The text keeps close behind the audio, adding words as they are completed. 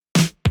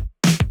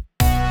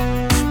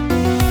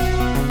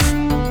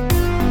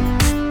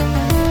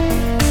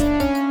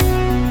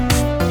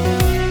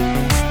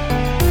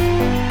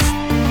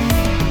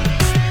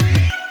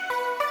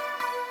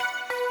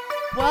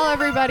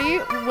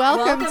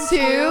Welcome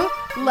to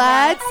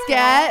Let's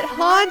Get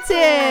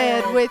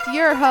Haunted with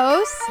your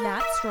hosts,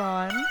 Nat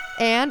Strawn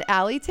and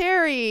Allie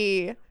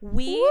Terry.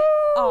 We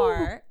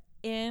are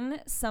in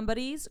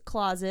somebody's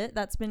closet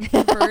that's been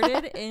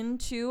converted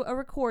into a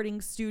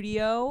recording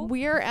studio.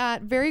 We are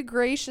at, very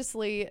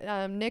graciously,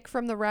 Nick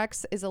from the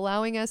Rex is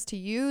allowing us to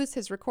use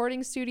his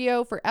recording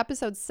studio for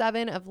episode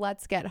 7 of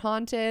Let's Get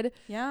Haunted.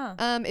 Yeah.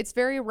 It's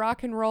very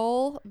rock and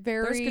roll.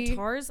 There's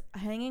guitars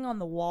hanging on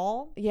the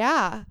wall.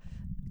 Yeah.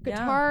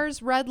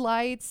 Guitars, red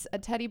lights, a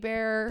teddy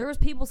bear. There was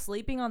people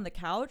sleeping on the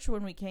couch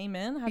when we came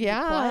in. Had to be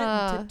quiet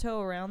and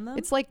tiptoe around them.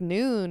 It's like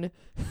noon.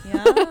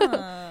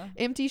 Yeah.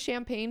 Empty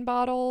champagne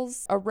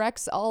bottles, a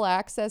Rex All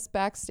Access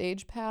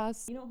backstage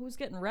pass. You know who's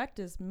getting wrecked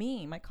is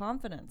me, my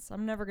confidence.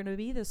 I'm never going to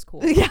be this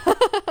cool. Yeah.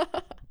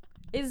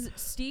 Is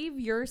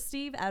your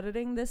Steve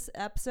editing this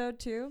episode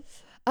too?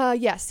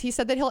 Yes, he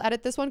said that he'll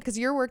edit this one because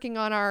you're working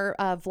on our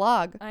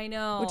vlog. I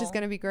know. Which is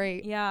going to be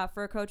great. Yeah,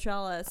 for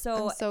Coachella.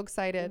 So I'm so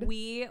excited.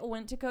 We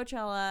went to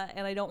Coachella,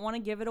 and I don't want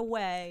to give it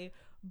away,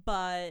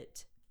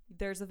 but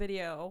there's a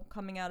video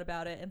coming out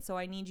about it, and so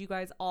I need you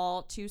guys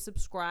all to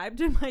subscribe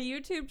to my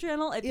YouTube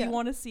channel if you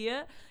want to see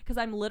it, because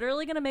I'm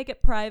literally going to make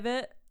it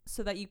private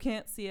so that you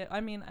can't see it.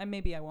 I mean,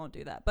 maybe I won't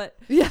do that, but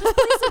just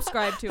please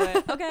subscribe to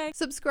it, okay?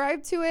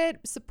 Subscribe to it,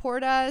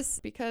 support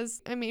us,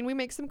 because, I mean, we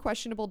make some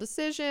questionable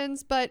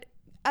decisions, but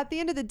at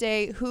the end of the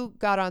day, who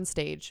got on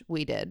stage?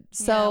 We did.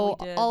 So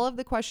we did. All of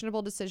the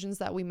questionable decisions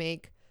that we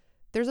make,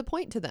 there's a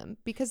point to them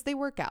because they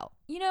work out.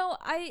 You know,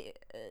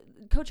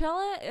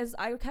 Coachella is,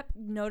 I kept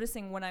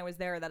noticing when I was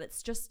there that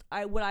it's just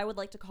what I would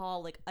like to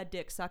call like a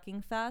dick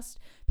sucking fest,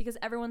 because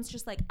everyone's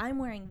just like, I'm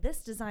wearing this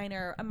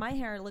designer, my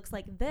hair looks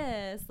like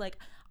this, like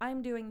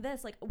I'm doing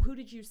this, like who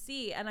did you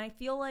see? And I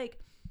feel like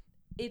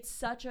it's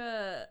such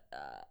a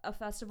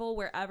festival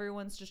where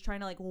everyone's just trying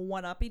to like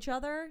one up each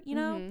other, you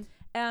know? Mm-hmm.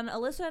 And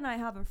Alyssa and I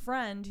have a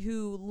friend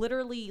who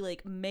literally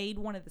like made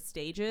one of the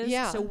stages.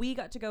 Yeah. So we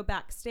got to go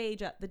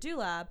backstage at the Do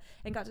Lab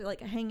and got to like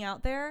hang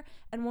out there.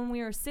 And when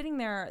we were sitting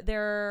there,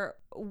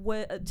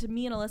 to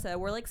me and Alyssa,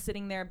 we're like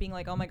sitting there being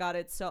like, oh my God,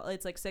 it's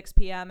like 6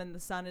 p.m. and the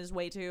sun is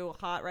way too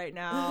hot right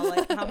now.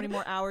 Like how many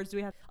more hours do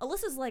we have?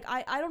 Alyssa's like,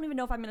 I don't even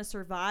know if I'm going to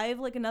survive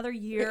like another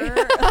year.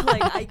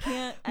 Like I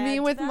can't. Me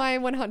with my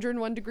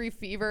 101 degree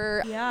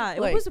fever. Yeah,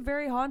 it was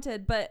very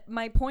haunted. But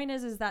my point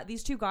is that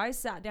these two guys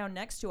sat down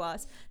next to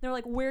us. They're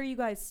like, where are you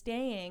guys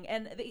staying?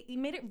 And they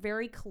made it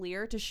very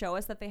clear to show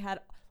us that they had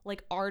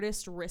like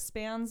artist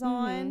wristbands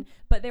on,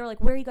 but they were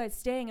like, where are you guys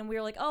staying? And we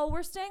were like, oh,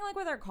 we're staying like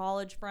with our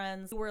college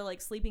friends. We're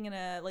like sleeping in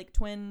a like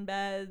twin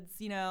beds,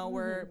 you know,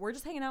 we're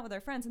just hanging out with our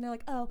friends. And they're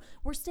like, oh,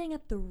 we're staying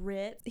at the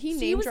Ritz. He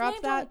name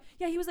dropped that?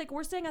 Yeah, he was like,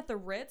 we're staying at the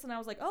Ritz. And I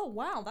was like, oh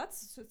wow,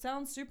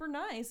 sounds super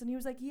nice. And he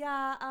was like,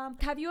 yeah,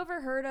 have you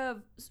ever heard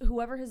of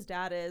whoever his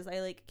dad is?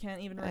 I like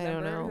can't even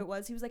remember who it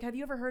was. He was like, have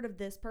you ever heard of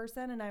this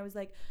person? And I was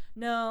like,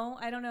 no,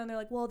 I don't know. And they're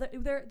like, well,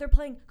 they're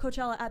playing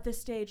Coachella at this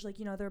stage, like,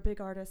 you know, they're a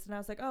big artist. And I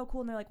was like, oh cool.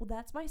 And they're like, well,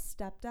 that's my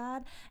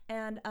stepdad,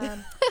 and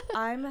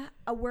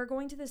we're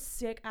going to this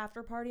sick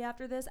after party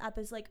after this at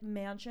this like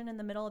mansion in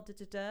the middle of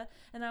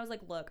and I was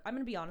like, look, I'm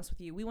gonna be honest with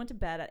you, we went to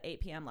bed at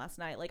 8 p.m. last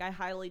night, like I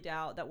highly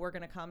doubt that we're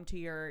gonna come to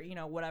your, you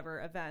know, whatever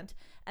event.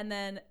 And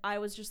then I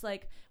was just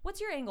like,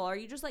 what's your angle? Are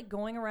you just like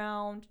going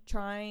around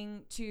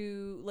trying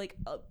to like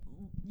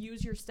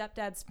use your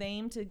stepdad's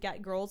fame to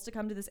get girls to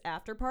come to this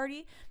after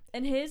party?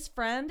 And his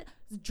friend's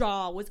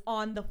jaw was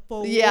on the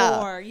floor.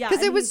 Yeah,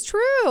 because it was true.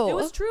 It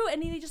was true.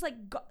 And he just like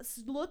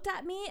looked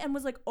at me and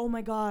was like, oh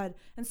my God,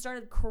 and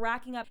started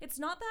cracking up. It's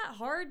not that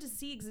hard to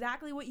see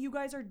exactly what you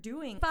guys are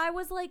doing. If I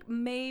was like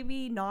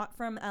maybe not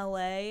from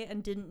LA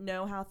and didn't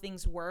know how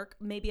things work,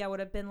 maybe I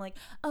would have been like,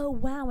 oh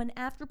wow, an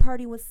after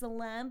party with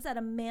celebs at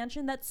a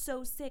mansion, that's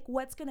so sick.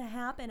 What's gonna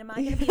happen? Am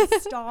I gonna be a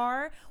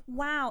star?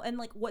 Wow. And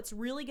like what's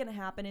really gonna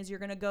happen is you're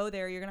gonna go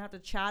there, you're gonna have to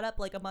chat up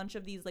like a bunch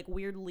of these like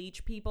weird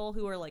leech people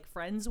who are like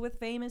friends with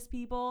famous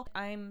people.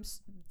 I'm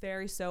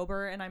very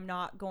sober, and I'm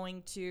not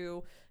going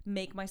to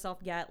make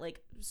myself get like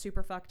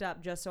super fucked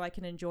up just so I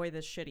can enjoy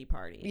this shitty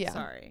party. Yeah.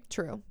 Sorry.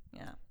 True.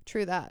 Yeah.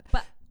 True that.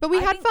 But we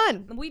had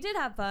fun. We did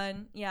have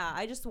fun. Yeah.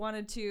 I just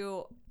wanted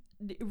to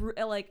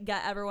like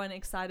get everyone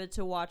excited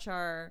to watch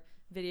our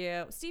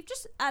video. Steve,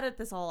 just edit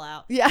this all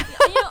out. Yeah.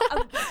 You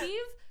know,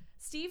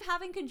 Steve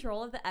having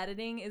control of the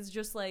editing is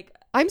just like...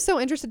 I'm so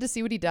interested to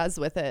see what he does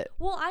with it.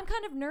 Well, I'm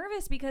kind of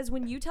nervous because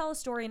when you tell a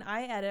story and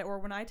I edit, or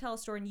when I tell a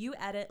story and you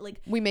edit, like...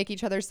 We make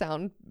each other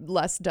sound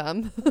less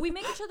dumb. We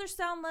make each other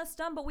sound less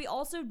dumb, but we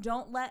also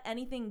don't let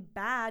anything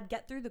bad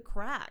get through the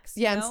cracks.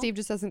 Yeah, you know? And Steve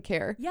just doesn't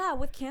care. Yeah,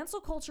 with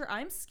cancel culture,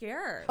 I'm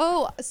scared.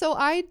 Oh, so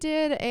I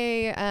did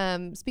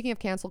speaking of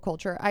cancel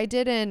culture, I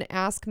did an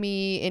Ask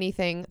Me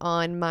Anything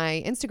on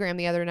my Instagram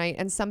the other night,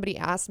 and somebody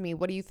asked me,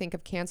 what do you think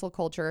of cancel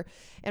culture?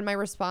 And my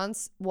response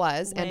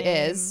was, and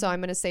is, so I'm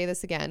going to say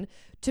this again,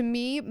 To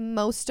me,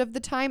 most of the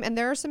time, and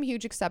there are some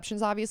huge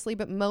exceptions, obviously,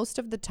 but most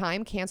of the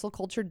time, cancel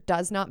culture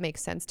does not make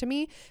sense to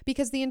me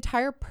because the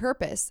entire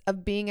purpose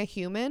of being a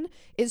human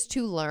is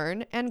to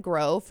learn and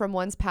grow from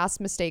one's past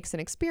mistakes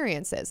and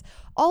experiences.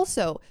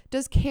 Also,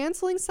 does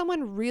canceling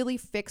someone really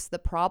fix the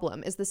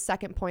problem? Is the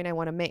second point I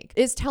want to make.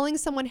 Is telling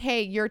someone,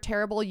 hey, you're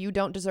terrible, you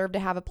don't deserve to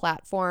have a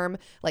platform,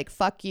 like,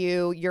 fuck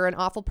you, you're an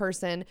awful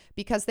person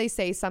because they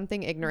say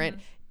something ignorant.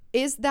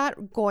 Is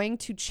that going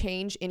to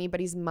change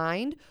anybody's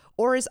mind,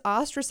 or is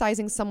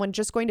ostracizing someone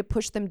just going to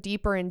push them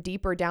deeper and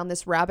deeper down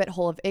this rabbit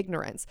hole of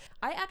ignorance?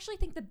 I actually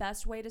think the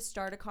best way to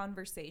start a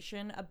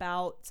conversation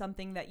about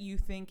something that you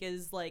think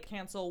is like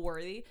cancel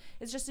worthy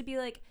is just to be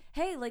like,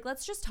 hey, like,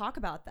 let's just talk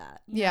about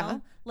that. You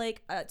know?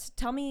 Like,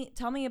 tell me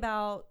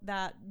about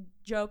that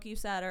joke you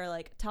said, or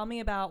like, tell me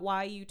about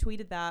why you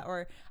tweeted that,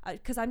 or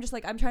because I'm just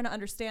like, I'm trying to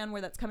understand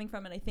where that's coming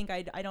from, and I think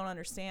I don't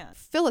understand.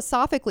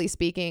 Philosophically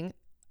speaking,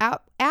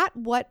 at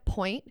what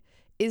point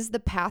is the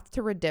path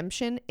to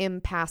redemption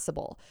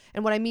impassable?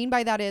 And what I mean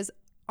by that is,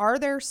 are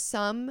there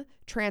some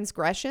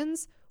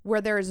transgressions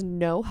where there is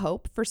no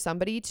hope for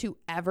somebody to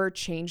ever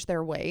change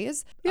their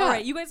ways? All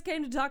right, you guys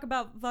came to talk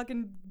about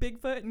fucking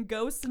Bigfoot and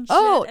ghosts and shit.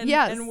 Oh, and,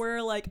 yes. And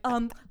we're like,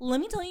 let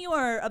me tell you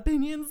our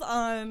opinions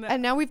on...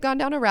 And now we've gone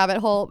down a rabbit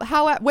hole.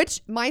 Which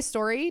my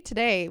story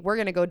today, we're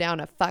going to go down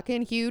a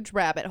fucking huge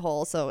rabbit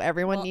hole. So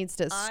everyone needs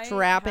to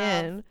strap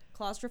in.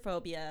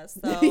 Claustrophobia, so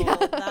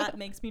that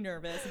makes me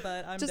nervous,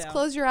 but I'm just down.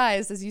 Close your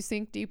eyes as you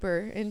sink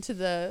deeper into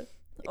the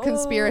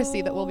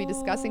conspiracy that we'll be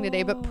discussing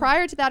today. But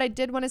prior to that, I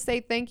did want to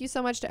say thank you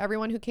so much to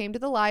everyone who came to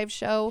the live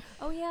show.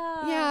 Oh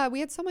yeah, yeah, we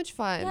had so much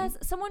fun. Yes,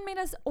 someone made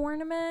us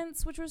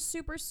ornaments, which was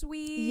super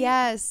sweet.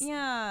 Yes.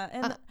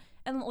 Yeah,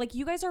 and like,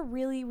 you guys are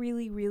really,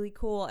 really, really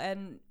cool.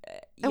 And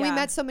we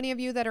met so many of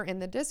you that are in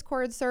the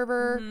Discord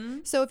server.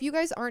 So if you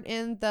guys aren't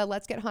in the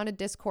Let's Get Haunted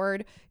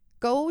Discord,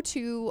 go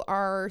to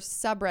our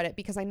subreddit,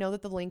 because I know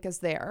that the link is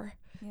there,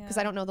 because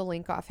I don't know the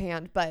link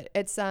offhand, but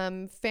it's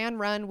fan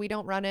run. We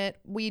don't run it.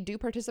 We do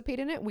participate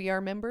in it. We are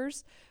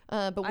members,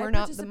 but we're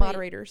not the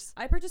moderators.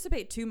 I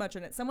participate too much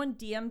in it. Someone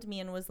DM'd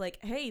me and was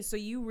like, hey, so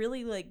you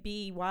really like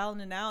be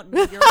wilding out and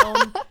make your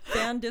own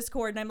fan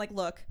Discord? And I'm like,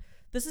 look,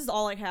 this is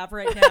all I have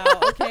right now.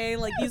 Okay.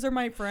 Like, these are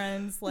my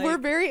friends. Like, we're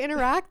very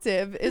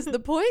interactive is the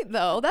point,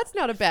 though. That's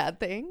not a bad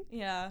thing.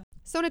 Yeah.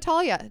 So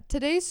Natalia,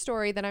 today's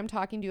story that I'm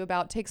talking to you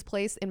about takes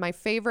place in my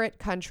favorite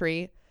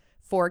country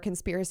for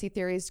conspiracy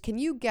theories. Can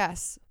you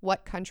guess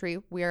what country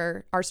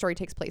our story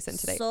takes place in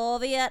today?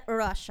 Soviet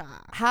Russia.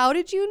 How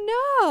did you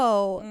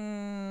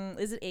know?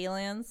 Is it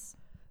aliens?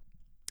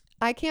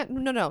 I can't,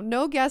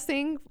 no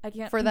guessing. I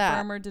can't for that.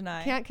 Confirm or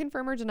deny. Can't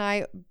confirm or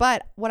deny.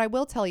 But what I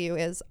will tell you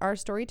is our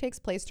story takes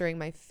place during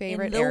my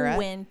favorite era. In the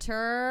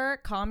winter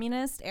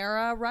communist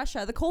era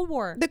Russia, the Cold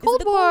War. The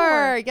Cold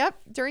War. Yep,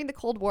 during the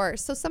Cold War.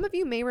 So some of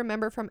you may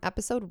remember from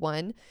episode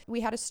 1,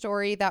 we had a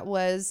story that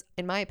was,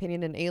 in my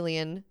opinion, an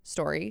alien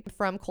story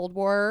from Cold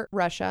War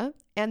Russia.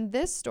 And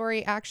this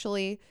story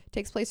actually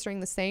takes place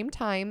during the same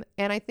time.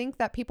 And I think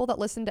that people that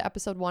listened to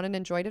episode 1 and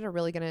enjoyed it are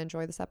really going to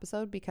enjoy this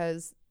episode,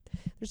 because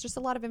there's just a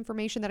lot of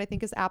information that I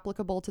think is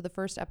applicable to the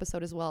first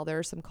episode as well. There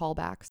are some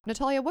callbacks.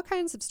 Natalia, what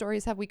kinds of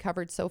stories have we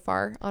covered so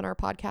far on our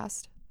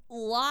podcast?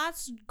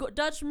 Lost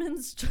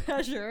Dutchman's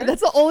Treasure.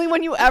 That's the only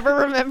one you ever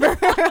remember.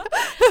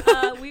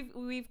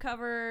 We've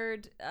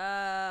covered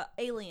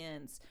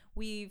aliens.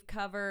 We've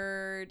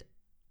covered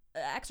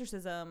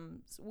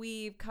exorcisms.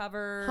 We've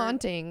covered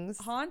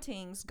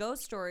hauntings,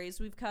 ghost stories.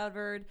 We've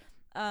covered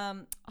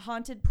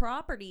haunted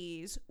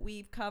properties.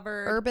 We've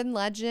covered urban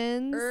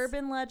legends,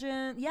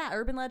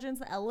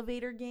 the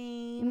elevator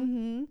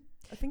game.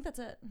 I think that's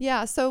it.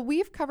 Yeah, so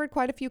we've covered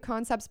quite a few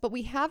concepts, but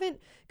we haven't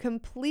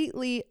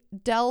completely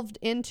delved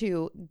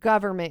into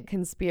government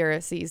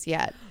conspiracies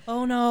yet.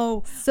 Oh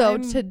no. So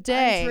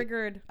today, I'm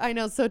triggered. I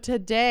know. So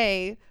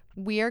today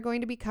we are going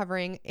to be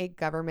covering a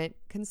government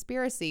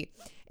conspiracy.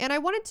 And I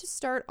wanted to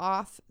start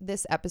off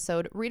this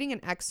episode reading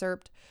an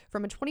excerpt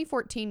from a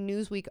 2014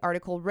 Newsweek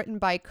article written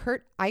by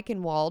Kurt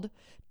Eichenwald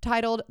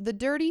titled "The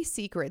Dirty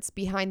Secrets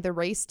Behind the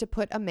Race to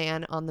Put a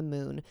Man on the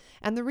Moon."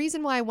 And the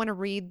reason why I want to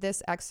read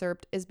this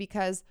excerpt is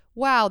because,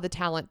 wow, the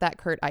talent that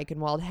Kurt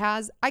Eichenwald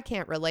has, I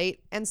can't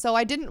relate. And so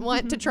I didn't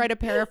want to try to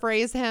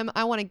paraphrase him.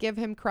 I want to give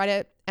him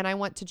credit, and I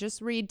want to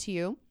just read to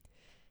you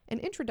an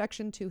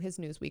introduction to his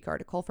Newsweek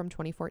article from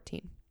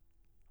 2014.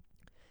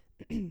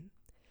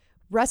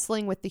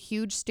 Wrestling with the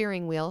huge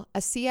steering wheel,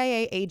 a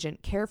CIA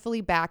agent carefully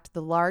backed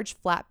the large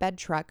flatbed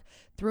truck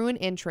through an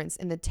entrance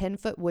in the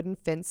 10-foot wooden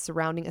fence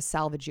surrounding a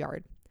salvage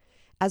yard.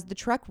 As the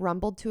truck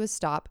rumbled to a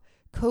stop,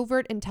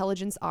 covert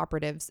intelligence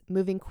operatives,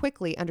 moving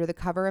quickly under the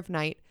cover of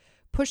night,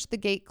 pushed the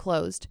gate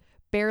closed,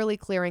 barely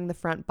clearing the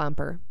front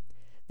bumper.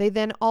 They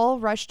then all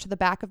rushed to the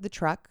back of the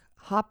truck,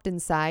 hopped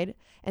inside,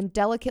 and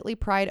delicately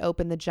pried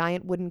open the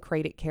giant wooden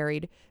crate it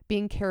carried,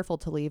 being careful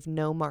to leave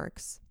no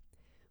marks.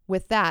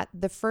 With that,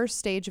 the first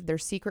stage of their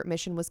secret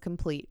mission was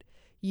complete.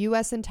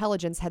 U.S.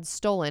 intelligence had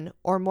stolen,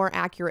 or more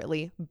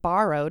accurately,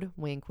 borrowed,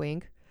 wink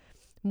wink,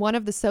 one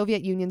of the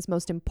Soviet Union's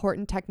most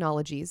important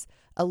technologies,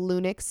 a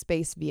Lunik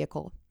space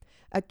vehicle.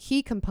 a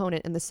key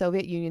component in the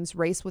Soviet Union's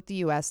race with the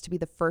US to be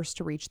the first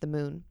to reach the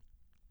moon.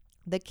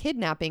 The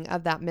kidnapping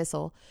of that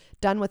missile,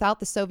 done without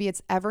the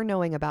Soviets ever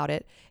knowing about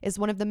it, is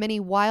one of the many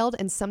wild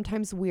and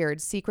sometimes weird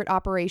secret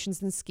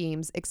operations and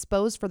schemes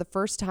exposed for the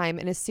first time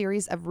in a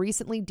series of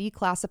recently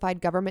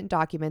declassified government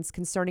documents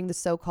concerning the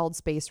so-called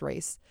space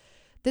race.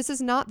 This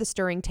is not the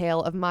stirring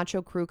tale of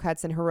macho crew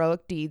cuts and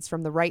heroic deeds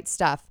from the right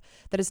stuff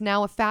that is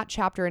now a fat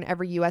chapter in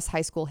every U.S.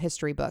 high school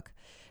history book.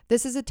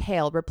 This is a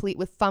tale replete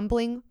with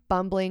fumbling,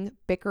 bumbling,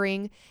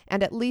 bickering,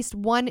 and at least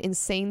one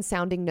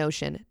insane-sounding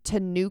notion: to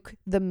nuke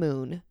the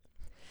moon.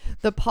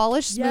 The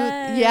polished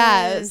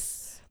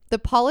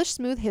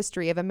smooth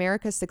history of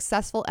America's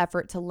successful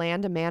effort to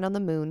land a man on the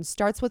moon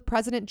starts with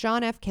President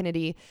John F.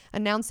 Kennedy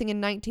announcing in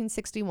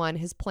 1961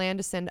 his plan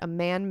to send a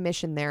manned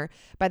mission there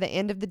by the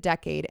end of the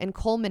decade, and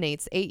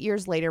culminates 8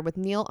 years later with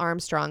Neil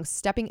Armstrong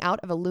stepping out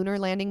of a lunar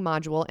landing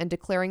module and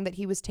declaring that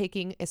he was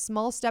taking a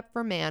small step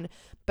for man,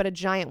 but a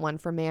giant one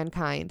for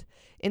mankind.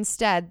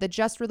 Instead, the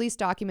just-released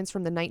documents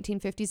from the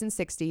 1950s and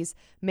 60s,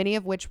 many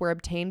of which were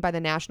obtained by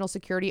the National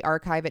Security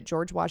Archive at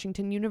George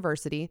Washington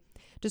University,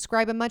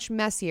 describe a much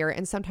messier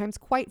and sometimes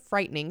quite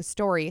frightening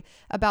story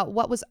about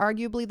what was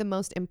arguably the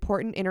most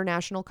important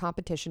international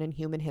competition in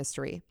human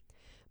history.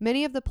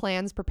 Many of the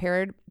plans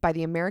prepared by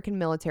the American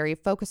military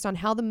focused on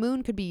how the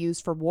moon could be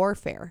used for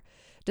warfare.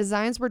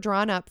 Designs were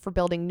drawn up for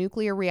building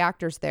nuclear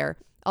reactors there,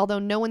 although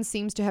no one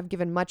seems to have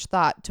given much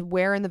thought to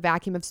where in the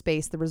vacuum of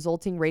space the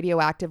resulting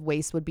radioactive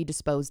waste would be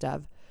disposed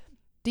of.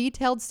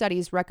 Detailed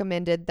studies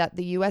recommended that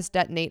the U.S.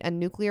 detonate a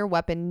nuclear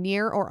weapon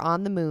near or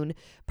on the moon,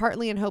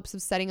 partly in hopes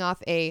of setting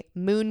off a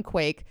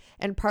moonquake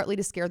and partly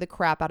to scare the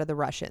crap out of the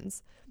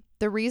Russians.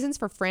 The reasons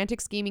for frantic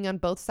scheming on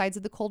both sides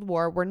of the Cold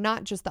War were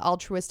not just the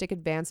altruistic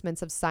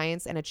advancements of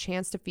science and a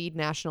chance to feed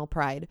national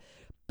pride.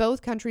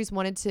 Both countries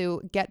wanted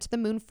to get to the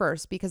moon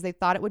first because they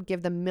thought it would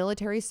give them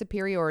military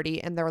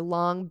superiority in their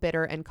long,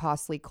 bitter, and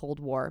costly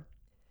Cold War.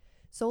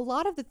 So a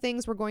lot of the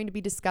things we're going to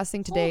be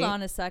discussing today... Hold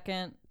on a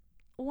second.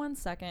 1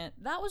 second.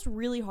 That was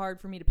really hard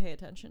for me to pay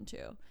attention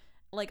to.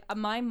 Like,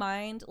 my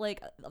mind,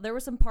 like, there were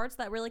some parts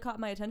that really caught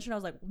my attention. I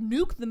was like,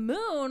 nuke the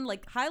moon?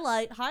 Like,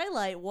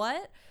 highlight,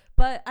 what?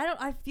 But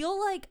I feel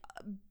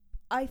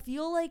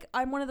like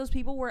I'm one of those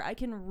people where I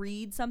can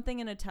read something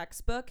in a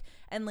textbook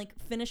and like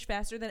finish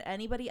faster than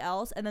anybody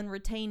else and then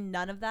retain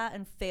none of that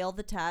and fail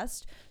the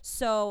test.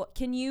 So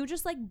can you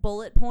just like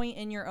bullet point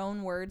in your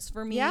own words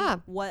for me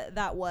what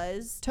that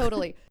was?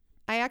 Totally.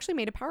 I actually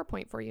made a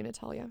PowerPoint for you,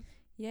 Natalia.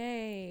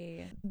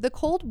 Yay. The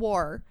Cold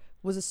War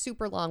was a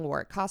super long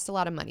war. It cost a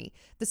lot of money.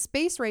 The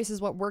space race is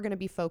what we're going to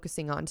be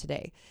focusing on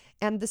today.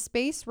 And the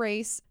space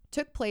race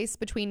took place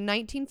between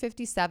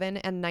 1957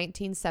 and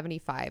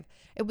 1975.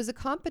 It was a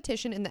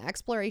competition in the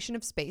exploration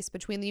of space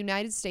between the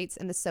United States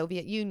and the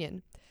Soviet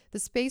Union. The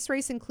space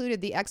race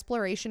included the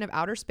exploration of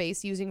outer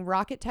space using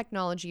rocket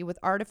technology with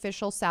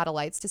artificial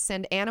satellites to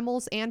send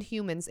animals and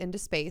humans into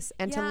space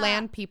and to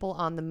land people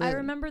on the moon. I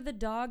remember the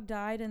dog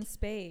died in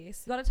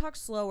space. You gotta talk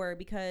slower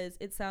because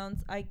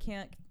I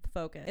can't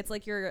focus. It's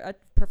like you're a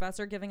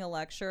professor giving a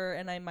lecture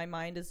and my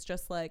mind is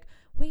just like,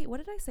 wait, what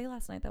did I say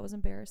last night? That was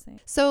embarrassing.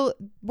 So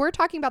we're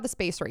talking about the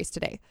space race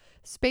today.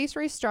 Space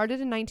race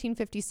started in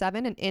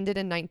 1957 and ended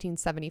in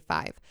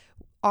 1975.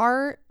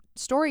 Our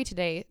story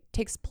today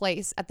takes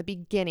place at the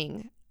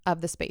beginning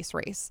of the space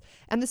race.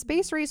 And the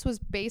space race was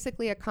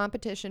basically a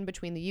competition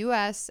between the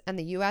US and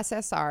the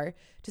USSR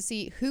to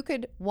see who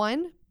could,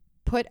 one,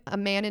 put a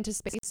man into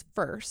space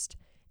first,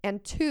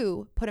 and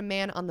two, put a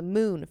man on the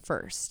moon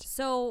first.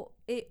 So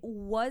it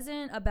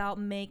wasn't about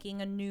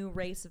making a new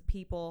race of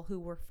people who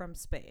were from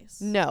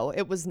space. No,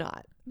 it was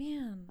not.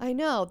 Man. I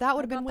know. That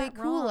would have been way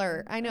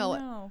cooler. I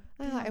know.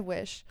 I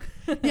wish.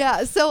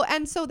 Yeah. So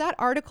that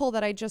article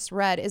that I just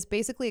read is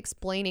basically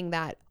explaining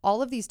that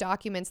all of these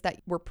documents that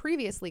were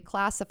previously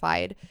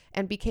classified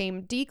and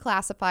became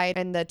declassified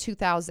in the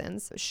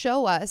 2000s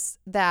show us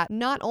that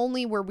not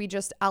only were we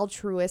just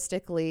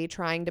altruistically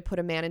trying to put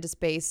a man into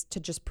space to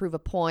just prove a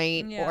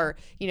point or,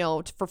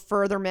 for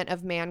furtherment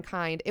of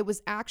mankind, it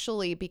was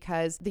actually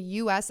because the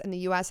US and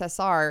the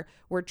USSR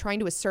were trying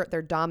to assert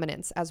their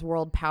dominance as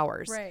world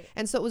powers. Right.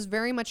 And so it was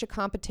very much a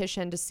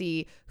competition to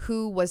see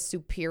who was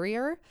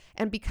superior.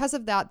 And because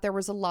of that, there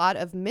was a lot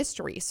of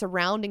mystery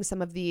surrounding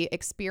some of the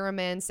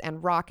experiments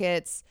and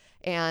rockets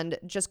and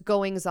just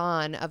goings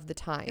on of the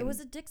time. It was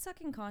a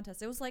dick-sucking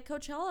contest. It was like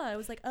Coachella. It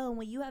was like, oh,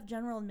 well, you have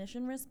general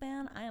admission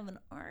wristband. I have an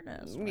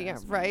artist wristband. Yeah,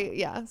 right.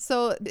 Yeah.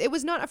 So it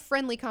was not a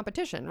friendly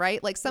competition,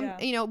 right? Like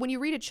when you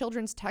read a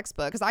children's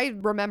textbook, because I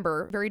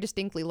remember very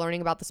distinctly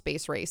learning about the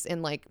space race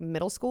in like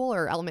middle school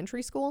or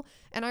elementary school.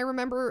 And I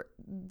remember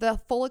the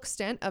full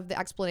extent of the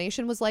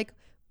explanation was like,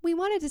 we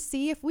wanted to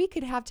see if we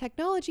could have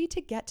technology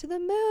to get to the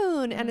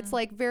moon. And it's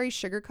like very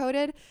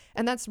sugar-coated.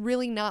 And that's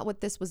really not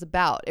what this was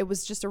about. It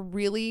was just a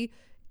really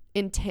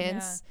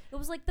intense. Yeah. It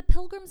was like the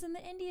Pilgrims and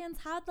the Indians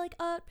had like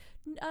a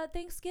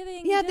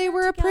Thanksgiving. Yeah, they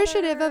were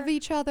appreciative of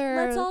each other.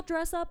 Let's all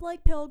dress up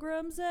like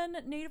pilgrims and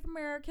Native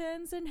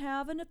Americans and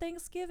have a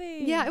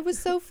Thanksgiving. Yeah, it was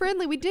so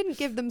friendly. We didn't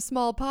give them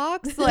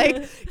smallpox.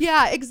 Like,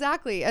 yeah,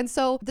 exactly. And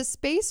so the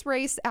space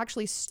race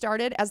actually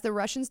started as the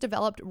Russians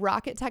developed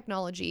rocket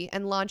technology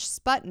and launched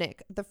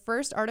Sputnik, the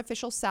first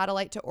artificial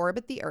satellite to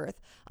orbit the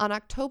Earth, on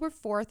October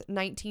 4th,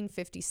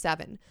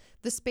 1957.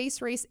 The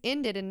space race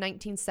ended in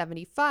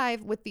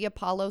 1975 with the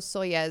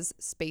Apollo-Soyuz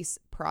space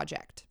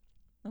project.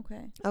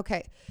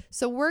 Okay.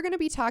 So we're going to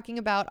be talking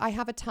about, I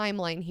have a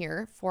timeline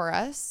here for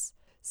us.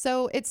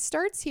 So it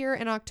starts here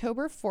in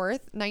October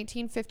 4th,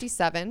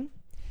 1957.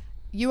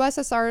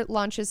 USSR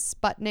launches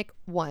Sputnik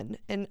 1.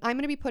 And I'm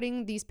going to be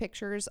putting these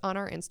pictures on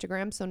our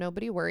Instagram, so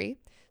nobody worry.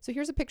 So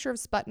here's a picture of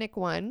Sputnik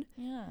 1.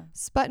 Yeah.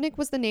 Sputnik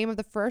was the name of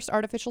the first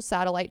artificial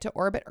satellite to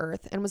orbit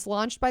Earth and was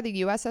launched by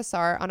the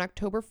USSR on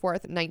October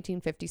 4th,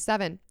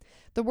 1957.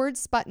 The word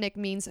Sputnik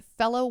means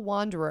fellow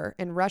wanderer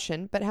in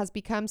Russian, but has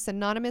become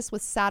synonymous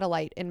with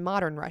satellite in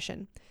modern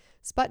Russian.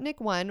 Sputnik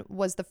 1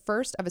 was the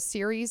first of a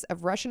series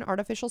of Russian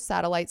artificial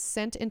satellites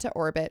sent into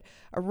orbit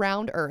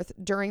around Earth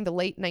during the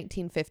late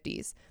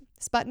 1950s.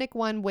 Sputnik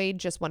 1 weighed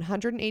just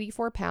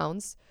 184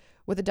 pounds,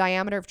 with a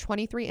diameter of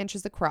 23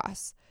 inches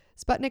across.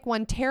 Sputnik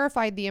 1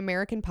 terrified the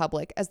American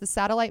public as the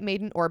satellite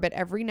made an orbit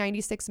every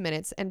 96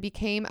 minutes and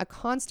became a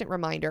constant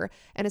reminder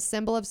and a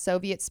symbol of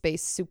Soviet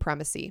space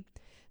supremacy.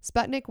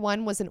 Sputnik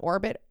 1 was in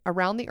orbit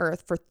around the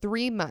Earth for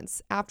 3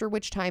 months, after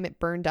which time it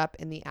burned up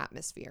in the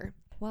atmosphere.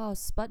 Wow,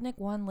 Sputnik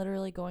 1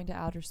 literally going to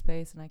outer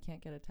space and I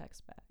can't get a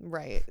text back.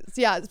 Right.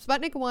 So yeah,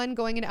 Sputnik 1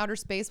 going into outer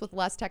space with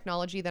less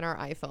technology than our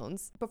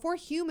iPhones. Before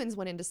humans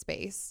went into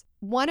space,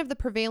 one of the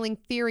prevailing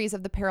theories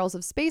of the perils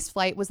of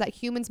spaceflight was that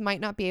humans might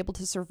not be able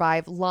to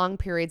survive long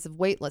periods of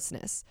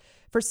weightlessness.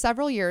 For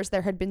several years,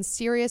 there had been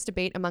serious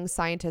debate among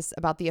scientists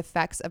about the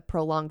effects of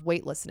prolonged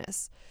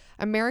weightlessness.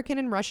 American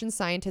and Russian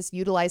scientists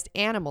utilized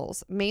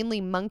animals,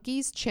 mainly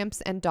monkeys,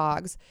 chimps, and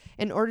dogs,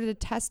 in order to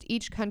test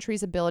each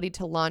country's ability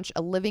to launch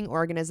a living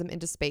organism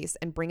into space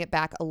and bring it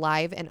back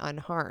alive and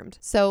unharmed.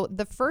 So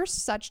the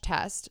first such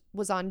test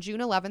was on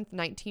June 11th,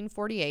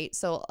 1948,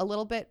 so a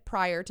little bit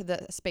prior to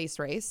the space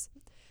race.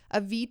 A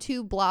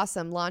V-2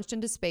 Blossom launched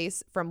into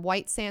space from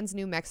White Sands,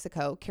 New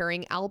Mexico,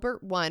 carrying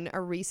Albert I,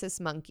 a rhesus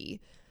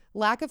monkey.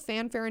 Lack of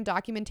fanfare and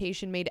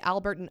documentation made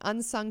Albert an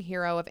unsung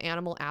hero of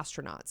animal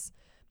astronauts.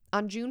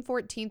 On June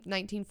 14th,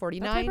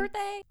 1949... That's my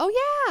birthday!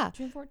 Oh, yeah!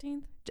 June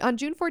 14th? On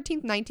June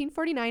 14th,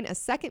 1949, a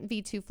second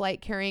V-2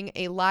 flight carrying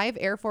a live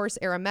Air Force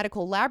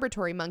Aeromedical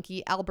Laboratory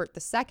monkey, Albert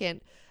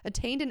II,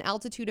 attained an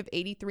altitude of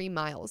 83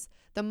 miles.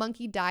 The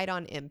monkey died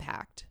on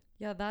impact.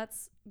 Yeah,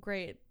 that's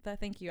great.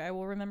 Thank you. I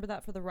will remember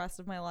that for the rest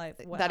of my life.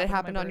 That it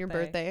happened on your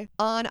birthday.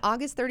 On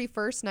August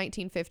 31st,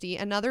 1950,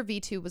 another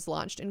V-2 was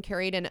launched and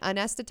carried an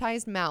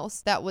anesthetized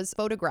mouse that was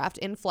photographed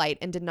in flight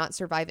and did not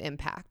survive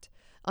impact.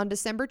 On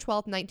December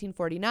 12,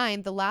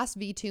 1949, the last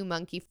V-2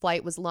 monkey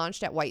flight was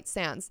launched at White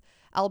Sands.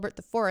 Albert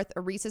IV, a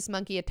rhesus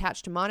monkey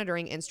attached to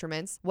monitoring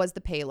instruments, was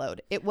the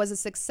payload. It was a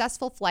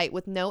successful flight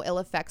with no ill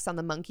effects on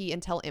the monkey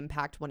until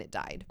impact when it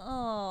died.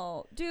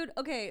 Oh, dude.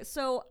 Okay,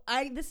 so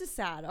this is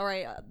sad. All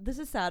right, this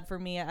is sad for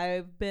me.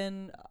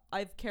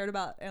 I've cared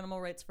about animal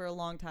rights for a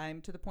long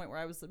time, to the point where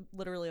I was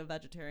literally a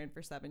vegetarian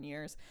for 7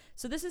 years.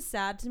 So this is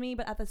sad to me,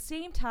 but at the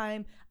same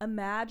time,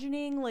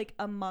 imagining like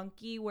a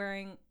monkey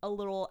wearing a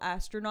little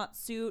astronaut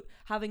suit,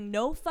 having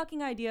no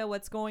fucking idea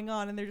what's going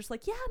on, and they're just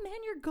like, yeah, man,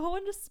 you're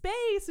going to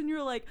space, and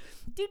you're like,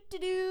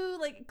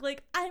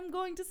 like I'm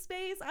going to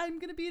space, I'm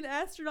gonna be an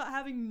astronaut,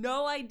 having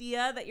no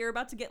idea that you're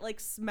about to get like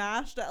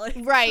smashed at like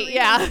right,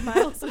 yeah,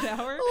 miles an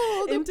hour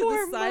into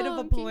the side monkey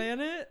of a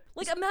planet.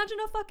 Like, imagine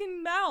a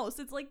fucking mouse.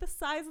 It's like the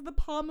size of the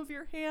palm of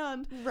your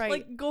hand, right?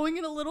 Like going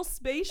in a little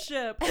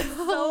spaceship. It's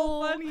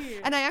so funny.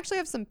 And I actually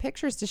have some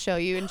pictures to show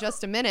you in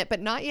just a minute, but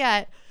not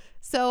yet.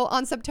 So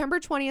on September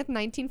 20th,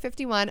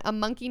 1951, a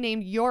monkey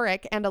named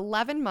Yorick and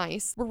 11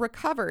 mice were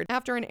recovered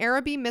after an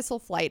Araby missile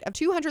flight of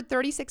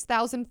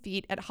 236,000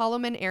 feet at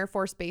Holloman Air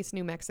Force Base,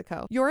 New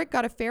Mexico. Yorick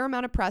got a fair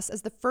amount of press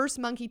as the first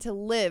monkey to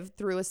live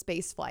through a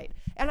space flight.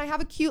 And I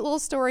have a cute little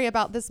story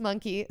about this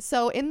monkey.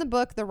 So in the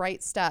book, The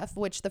Right Stuff,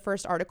 which the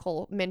first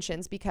article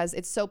mentions because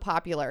it's so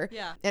popular,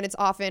 and it's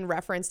often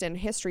referenced in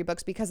history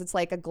books because it's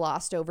like a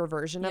glossed over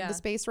version of the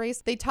space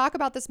race, they talk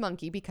about this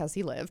monkey because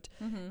he lived.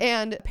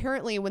 And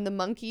apparently when the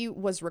monkey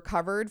was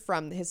recovered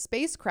from his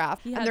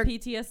spacecraft, he had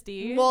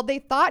PTSD. Well, they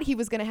thought he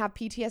was going to have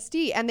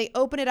PTSD, and they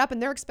open it up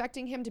and they're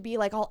expecting him to be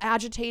like all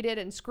agitated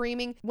and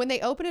screaming. When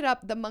they open it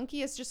up, the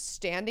monkey is just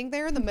standing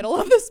there in the middle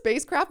of the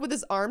spacecraft with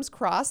his arms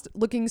crossed,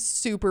 looking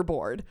super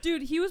bored.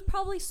 Dude, he was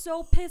probably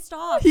so pissed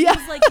off. Yeah. He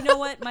was like, you know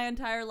what, my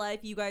entire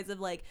life you guys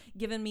have like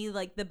given me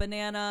like the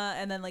banana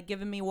and then like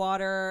given me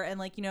water, and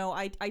like, you know,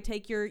 I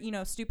take your, you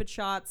know, stupid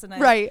shots, and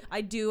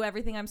I do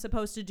everything I'm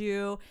supposed to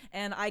do,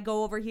 and I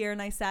go over here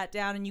and I sat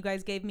down and you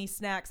guys gave me me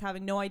snacks,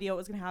 having no idea what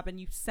was going to happen.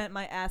 You sent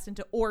my ass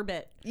into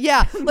orbit.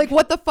 Yeah, like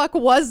what the fuck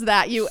was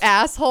that, you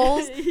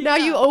assholes? Yeah. Now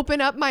you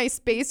open up my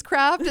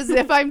spacecraft as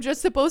if I'm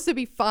just supposed to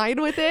be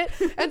fine with it.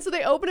 And so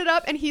they open it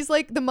up and he's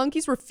like, the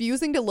monkey's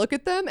refusing to look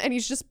at them and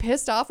he's just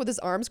pissed off with his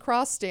arms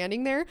crossed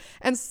standing there.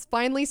 And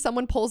finally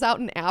someone pulls out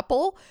an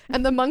apple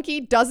and the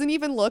monkey doesn't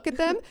even look at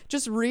them,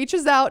 just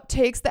reaches out,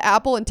 takes the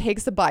apple and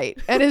takes a bite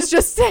and is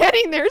just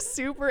standing there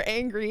super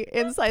angry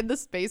inside the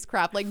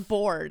spacecraft, like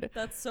bored.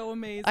 That's so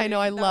amazing. I know,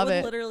 I love it.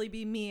 That would literally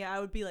be me. I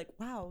would be like,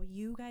 wow,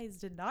 you guys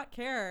did not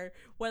care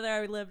whether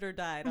I lived or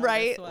died on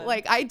right? this one.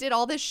 Like I did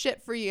all this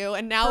shit for you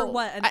and now For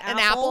what, an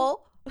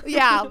apple?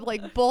 Yeah,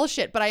 like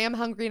bullshit, but I am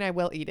hungry and I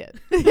will eat it.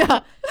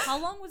 Yeah.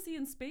 How long was he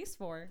in space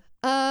for?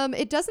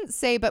 It doesn't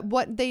say, but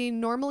what they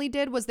normally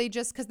did was they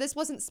just, because this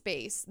wasn't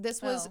space.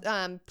 This was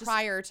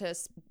prior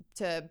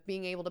to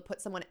being able to put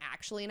someone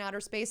actually in outer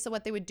space. So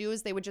what they would do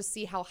is they would just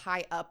see how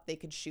high up they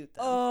could shoot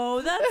them.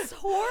 Oh, that's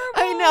horrible.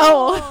 I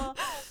know.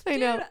 I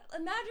know. Dude,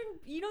 imagine,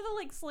 you know the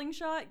like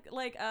slingshot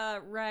like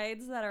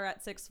rides that are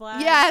at Six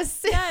Flags?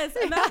 Yes. Yes.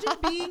 Imagine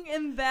being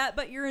in that,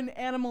 but you're an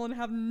animal and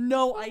have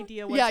no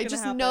idea what's gonna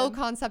just happen. no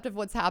concept of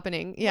what's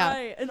happening. Yeah.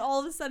 Right. And all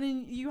of a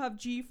sudden you have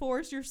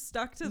G-force, you're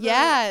stuck to the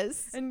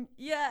Yes. And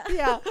yeah.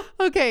 Yeah.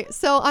 Okay.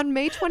 So on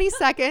May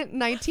 22nd,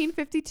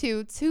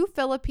 1952, two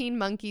Philippine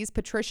monkeys,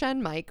 Patricia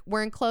and Mike,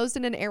 were enclosed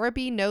in an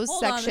Araby nose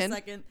section. Hold on a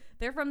second.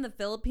 They're from the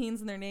Philippines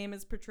and their name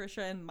is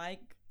Patricia and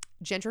Mike.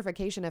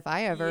 Gentrification, if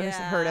I ever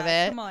heard of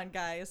it. Come on,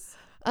 guys.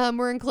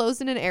 Were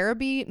enclosed in an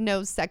Araby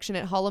nose section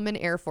at Holloman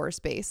Air Force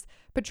Base.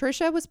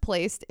 Patricia was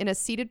placed in a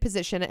seated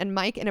position and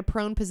Mike in a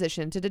prone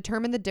position to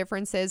determine the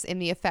differences in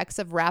the effects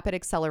of rapid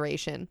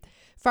acceleration.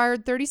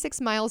 Fired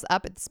 36 miles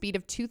up at the speed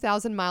of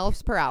 2,000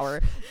 miles per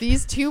hour,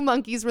 these two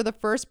monkeys were the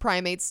first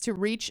primates to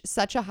reach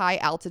such a high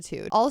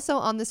altitude. Also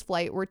on this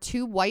flight were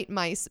two white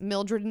mice,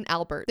 Mildred and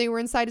Albert. They were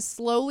inside a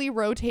slowly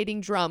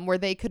rotating drum where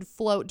they could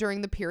float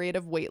during the period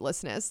of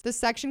weightlessness. The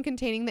section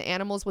containing the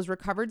animals was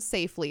recovered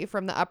safely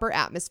from the upper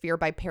atmosphere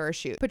by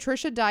parachute.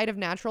 Patricia died of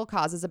natural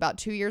causes about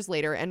 2 years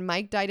later, and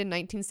Mike died in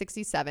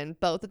 1967,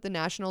 both at the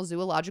National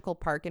Zoological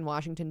Park in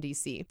Washington,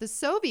 D.C. The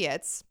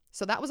Soviets,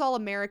 so that was all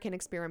American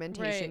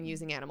experimentation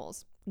using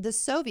animals. The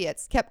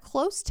Soviets kept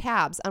close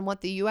tabs on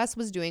what the U.S.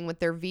 was doing with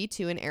their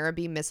V-2 and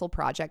Araby missile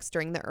projects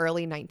during the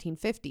early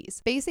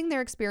 1950s. Basing their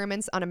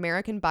experiments on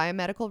American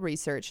biomedical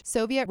research,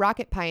 Soviet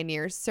rocket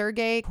pioneer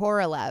Sergei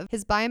Korolev,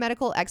 his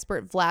biomedical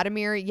expert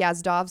Vladimir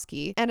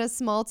Yazdovsky, and a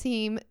small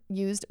team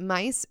used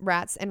mice,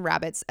 rats, and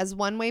rabbits as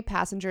one-way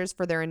passengers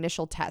for their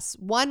initial tests.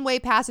 One-way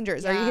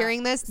passengers. Yeah. Are you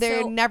hearing this?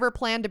 They never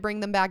planned to bring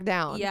them back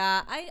down.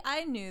 Yeah,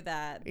 I knew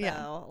that, though.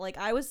 Yeah. Like,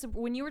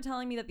 when you were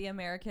telling me that the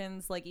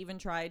Americans, like, even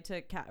tried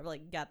to,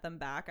 get them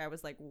back, I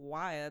was like,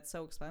 why? That's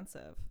so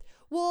expensive.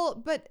 Well,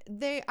 but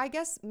I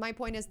guess my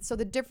point is, so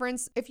the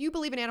difference, if you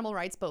believe in animal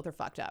rights, both are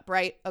fucked up,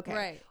 right? Okay.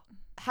 Right.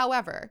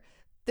 However,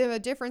 the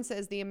difference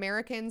is the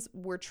Americans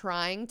were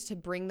trying to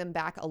bring them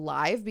back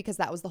alive because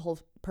that was the whole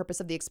purpose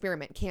of the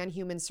experiment. Can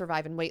humans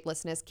survive in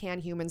weightlessness? Can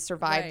humans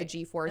survive the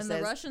G-forces? And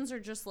the Russians are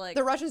just like...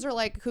 The Russians are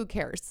like, who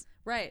cares?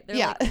 Right. They're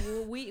like,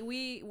 well,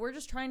 we're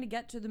just trying to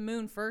get to the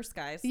moon first,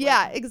 guys. Like,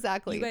 yeah,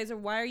 exactly. You guys are,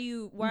 why do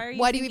you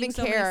even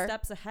so care? Many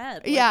steps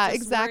ahead? Like, yeah,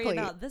 just exactly. worry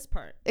about this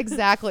part.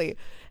 Exactly.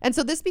 And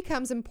so this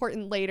becomes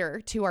important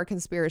later to our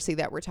conspiracy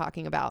that we're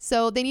talking about.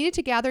 So they needed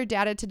to gather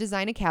data to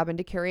design a cabin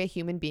to carry a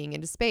human being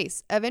into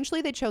space.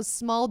 Eventually they chose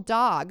small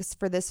dogs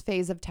for this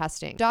phase of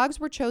testing. Dogs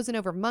were chosen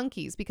over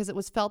monkeys because it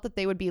was felt that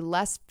they would be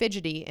less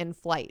fidgety in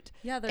flight.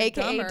 Yeah, they're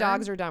AKA dumber.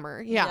 dogs are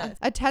dumber. Yeah. Yes.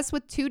 A test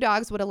with 2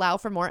 dogs would allow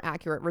for more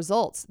accurate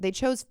results. They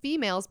chose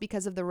females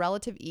because of the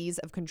relative ease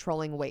of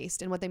controlling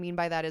waste. And what they mean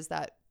by that is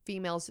that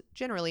females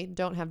generally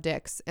don't have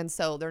dicks, and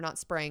so they're not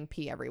spraying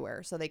pee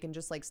everywhere. So they can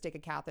just like stick a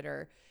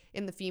catheter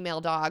in the female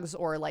dogs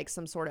or like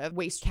some sort of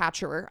waste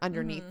catcher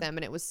underneath them,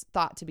 and it was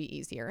thought to be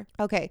easier.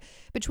 Okay,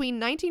 between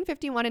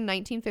 1951 and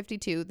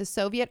 1952, the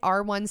Soviet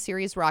R-1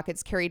 series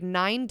rockets carried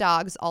 9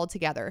 dogs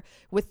altogether,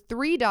 with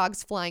 3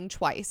 dogs flying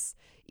twice.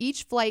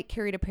 Each flight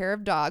carried a pair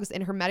of dogs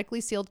in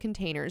hermetically sealed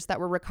containers that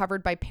were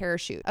recovered by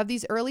parachute. Of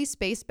these early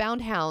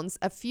space-bound hounds,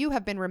 a few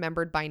have been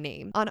remembered by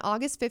name. On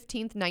August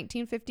 15th,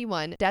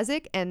 1951,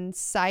 Dezik and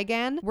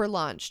Saigan were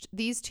launched.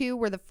 These 2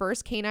 were the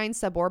first canine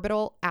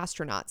suborbital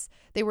astronauts.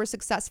 They were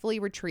successfully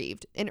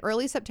retrieved. In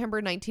early September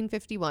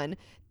 1951,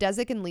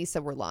 Dezik and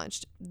Lisa were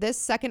launched. This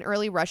second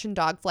early Russian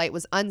dog flight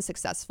was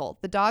unsuccessful.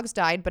 The dogs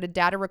died, but a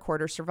data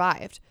recorder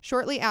survived.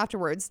 Shortly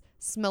afterwards,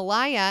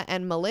 Smelaya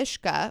and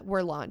Malishka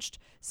were launched.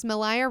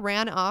 Smelaya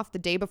ran off the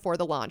day before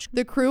the launch.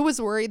 The crew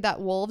was worried that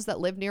wolves that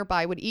lived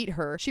nearby would eat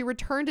her. She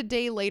returned a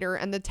day later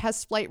and the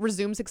test flight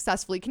resumed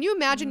successfully. Can you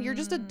imagine? You're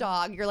just a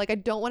dog. You're like, I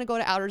don't want to go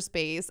to outer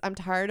space. I'm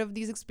tired of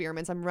these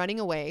experiments. I'm running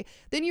away.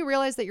 Then you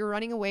realize that you're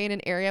running away in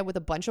an area with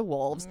a bunch of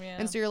wolves. Yeah.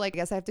 And so you're like, I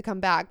guess I have to come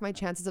back. My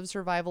chances of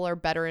survival are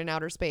better in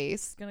outer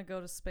space. Gonna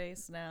go to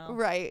space now.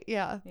 Right.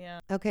 Yeah.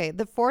 Yeah. Okay.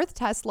 The 4th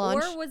test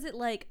launch. Or was it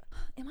like,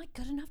 am I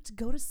good enough to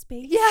go to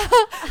space? Yeah.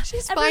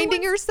 She's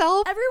finding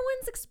herself.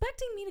 Everyone's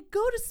expecting me to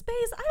go to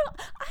space.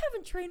 I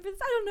haven't trained for this.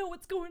 I don't know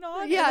what's going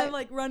on. Yeah. And I'm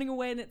like running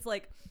away, and it's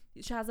like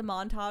she has a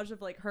montage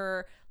of like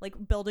her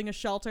like building a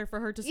shelter for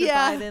her to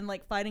survive in,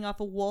 like fighting off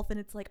a wolf, and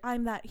it's like,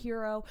 I'm that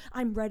hero.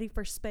 I'm ready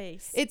for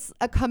space. It's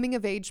a coming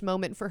of age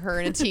moment for her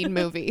in a teen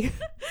movie.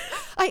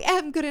 I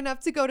am good enough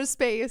to go to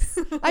space.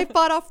 I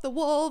fought off the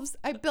wolves.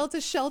 I built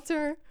a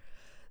shelter.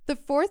 The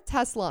 4th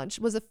test launch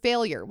was a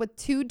failure with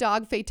 2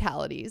 dog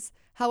fatalities.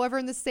 However,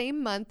 in the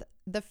same month,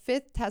 the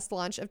 5th test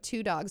launch of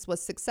 2 dogs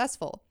was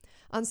successful.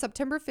 On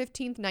September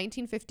 15th,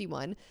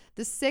 1951,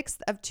 the 6th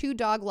of 2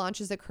 dog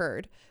launches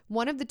occurred.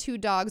 One of the 2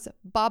 dogs,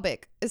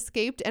 Bobik,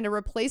 escaped and a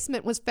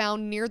replacement was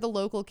found near the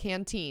local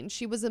canteen.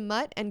 She was a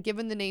mutt and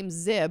given the name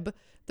Zib,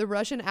 the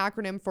Russian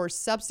acronym for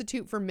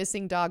Substitute for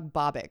Missing Dog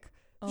Bobik.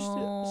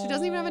 She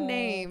doesn't even have a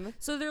name.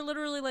 So they're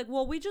literally like,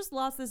 well, we just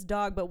lost this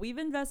dog, but we've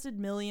invested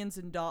millions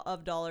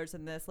of dollars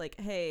in this.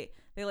 Like, hey,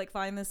 they like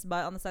find this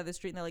mutt on the side of the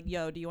street and they're like,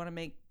 yo, do you want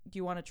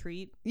a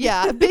treat?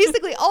 Yeah,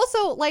 basically.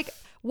 Also, like,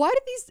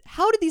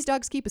 how did these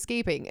dogs keep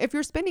escaping? If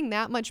you're spending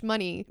that much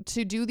money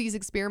to do these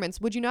experiments,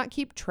 would you not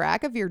keep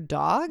track of your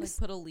dogs?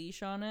 Like put a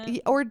leash on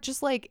it? Or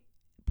just like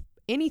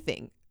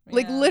anything.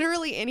 Like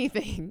literally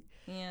anything.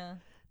 Yeah.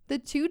 The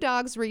 2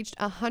 dogs reached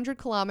 100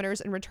 kilometers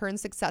and returned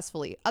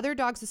successfully. Other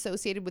dogs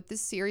associated with this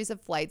series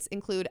of flights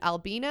include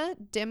Albina,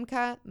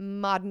 Dimka,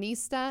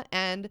 Modnista,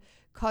 and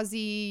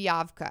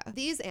Kozyavka.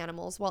 These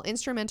animals, while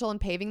instrumental in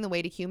paving the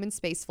way to human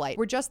spaceflight,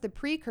 were just the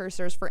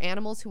precursors for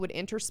animals who would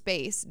enter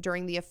space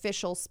during the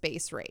official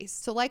space race.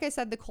 So like I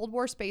said, the Cold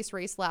War space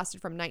race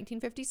lasted from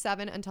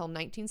 1957 until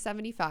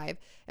 1975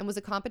 and was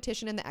a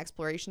competition in the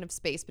exploration of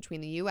space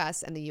between the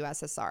US and the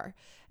USSR.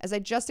 As I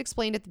just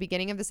explained at the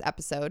beginning of this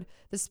episode,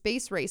 the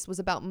space race was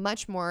about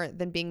much more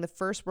than being the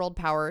first world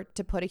power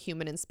to put a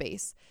human in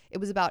space. It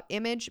was about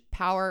image,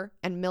 power,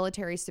 and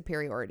military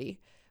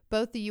superiority.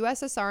 Both the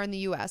USSR and the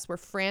US were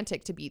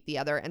frantic to beat the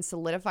other and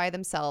solidify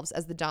themselves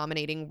as the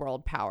dominating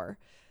world power.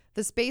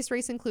 The space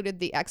race included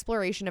the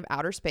exploration of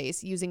outer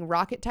space using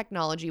rocket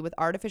technology with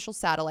artificial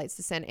satellites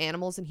to send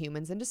animals and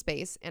humans into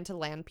space and to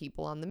land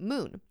people on the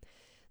moon.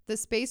 The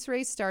space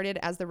race started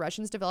as the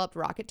Russians developed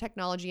rocket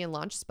technology and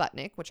launched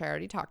Sputnik, which I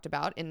already talked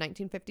about, in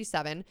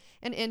 1957,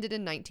 and ended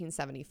in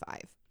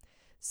 1975.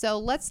 So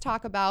let's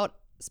talk about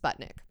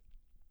Sputnik.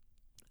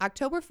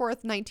 October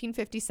 4th,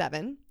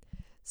 1957,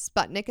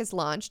 Sputnik is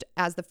launched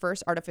as the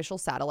first artificial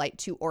satellite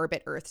to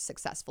orbit Earth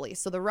successfully.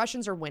 So the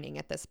Russians are winning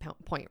at this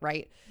point,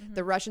 right? Mm-hmm.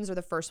 The Russians are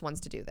the first ones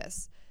to do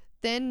this.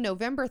 Then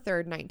November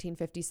 3rd,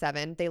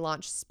 1957, they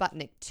launched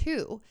Sputnik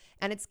 2,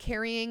 and it's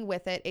carrying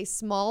with it a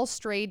small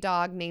stray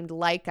dog named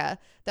Laika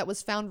that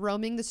was found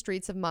roaming the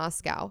streets of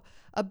Moscow.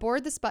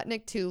 Aboard the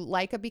Sputnik 2,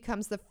 Laika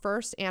becomes the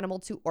first animal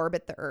to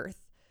orbit the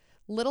Earth.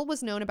 Little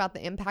was known about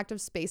the impact of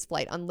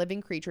spaceflight on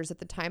living creatures at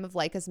the time of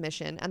Laika's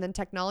mission, and then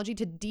technology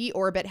to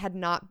deorbit had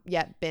not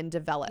yet been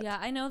developed. Yeah,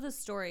 I know this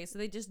story. So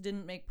they just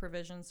didn't make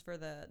provisions for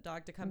the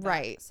dog to come back.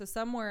 Right. So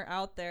somewhere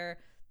out there,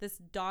 this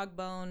dog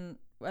bone,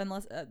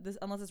 unless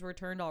it's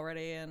returned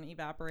already and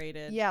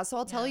evaporated. Yeah, so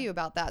I'll tell you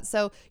about that.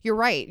 So you're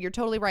right. You're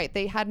totally right.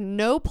 They had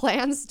no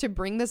plans to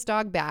bring this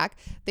dog back.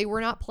 They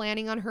were not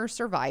planning on her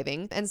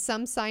surviving. And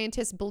some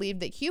scientists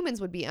believed that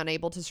humans would be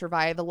unable to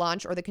survive the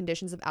launch or the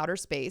conditions of outer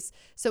space.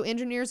 So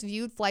engineers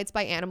viewed flights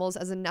by animals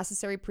as a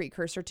necessary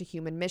precursor to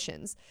human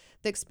missions.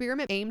 The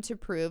experiment aimed to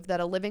prove that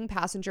a living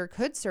passenger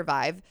could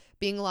survive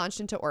being launched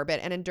into orbit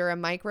and endure a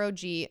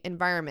micro-G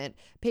environment,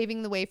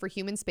 paving the way for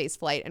human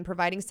spaceflight and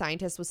providing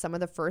scientists with some of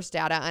the first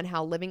data on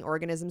how living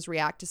organisms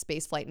react to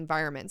spaceflight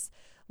environments.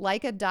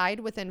 Laika died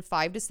within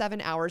 5 to 7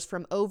 hours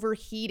from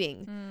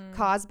overheating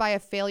caused by a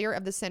failure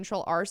of the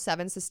central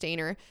R7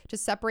 sustainer to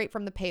separate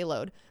from the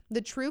payload.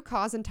 The true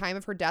cause and time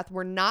of her death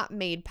were not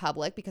made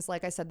public because,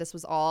 like I said, this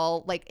was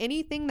all like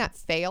anything that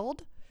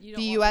failed.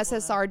 The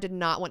USSR did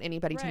not want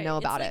anybody to know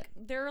about it.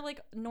 They're like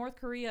North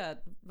Korea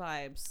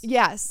vibes.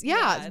 Yes.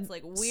 Yeah. It's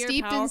like weird,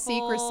 steeped powerful,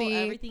 in secrecy.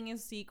 Everything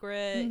is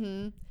secret.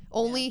 Mm-hmm.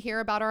 Only hear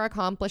about our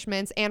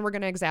accomplishments, and we're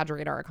going to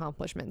exaggerate our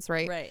accomplishments,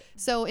 right? Right.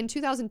 So in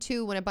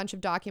 2002, when a bunch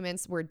of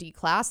documents were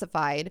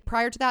declassified,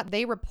 prior to that,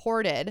 they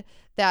reported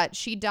that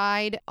she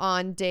died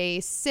on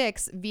day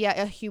 6 via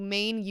a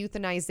humane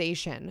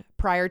euthanization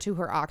prior to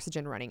her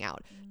oxygen running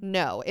out.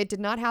 No, it did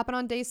not happen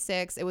on day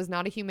 6. It was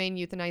not a humane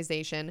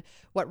euthanization.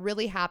 What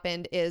really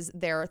happened is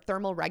their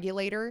thermal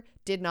regulator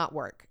did not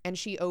work, and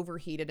she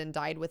overheated and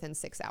died within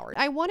 6 hours.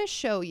 I want to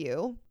show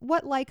you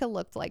what Laika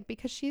looked like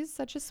because she's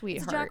such a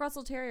sweetheart. It's a Jack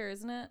Russell Terrier,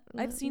 isn't it?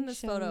 I've seen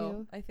this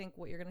photo. I think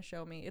what you're going to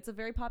show me. It's a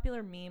very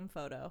popular meme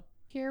photo.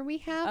 Here we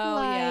have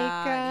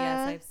Laika. Yeah.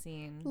 Yes, I've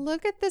seen.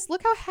 Look at this.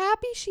 Look how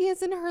happy she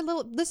is in her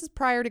little... This is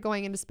prior to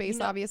going into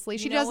space, obviously.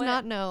 She does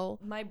not know.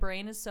 My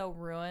brain is so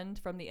ruined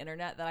from the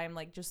internet that I'm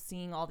like just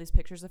seeing all these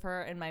pictures of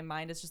her and my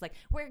mind is just like,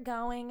 we're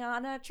going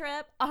on a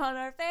trip on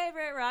our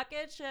favorite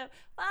rocket ship,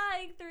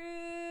 flying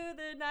through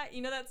the night.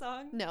 You know that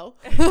song? No.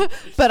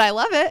 But I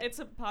love it. It's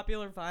a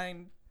popular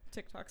Vine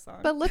TikTok song.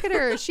 But look at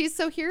her.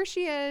 Here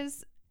she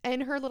is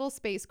in her little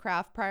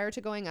spacecraft prior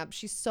to going up.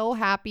 She's so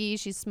happy.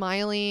 She's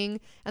smiling.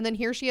 And then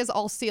here she is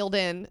all sealed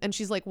in. And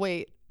she's like,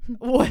 wait,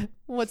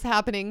 what's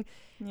happening?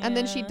 Yeah. And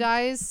then she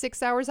dies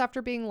 6 hours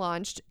after being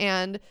launched.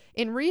 And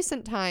in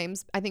recent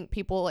times, I think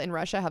people in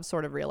Russia have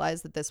sort of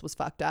realized that this was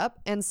fucked up.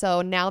 And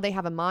so now they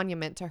have a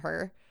monument to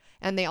her.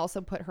 And they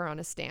also put her on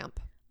a stamp.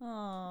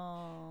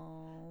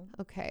 Oh.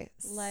 Okay.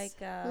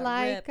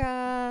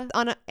 Laika.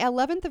 On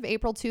 11th of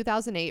April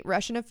 2008,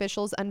 Russian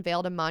officials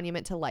unveiled a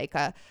monument to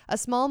Laika. A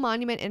small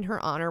monument in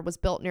her honor was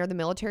built near the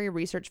military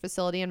research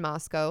facility in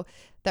Moscow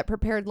that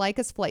prepared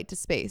Laika's flight to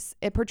space.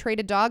 It portrayed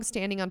a dog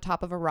standing on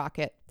top of a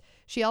rocket.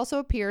 She also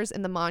appears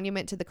in the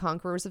monument to the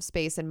conquerors of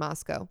space in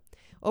Moscow.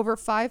 Over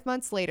 5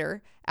 months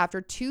later,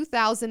 after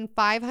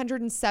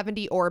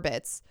 2,570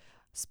 orbits,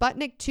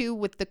 Sputnik 2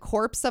 with the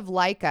corpse of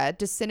Laika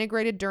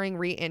disintegrated during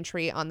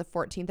re-entry on the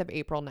 14th of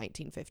April,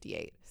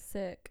 1958.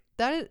 Sick.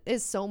 That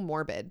is so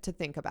morbid to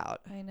think about.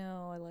 I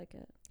know. I like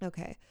it.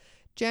 Okay.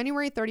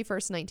 January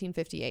 31st,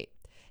 1958.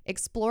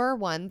 Explorer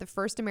 1, the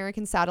first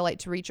American satellite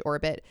to reach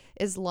orbit,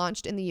 is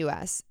launched in the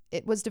U.S.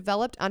 It was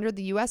developed under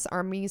the U.S.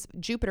 Army's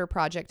Jupiter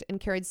project and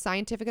carried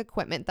scientific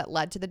equipment that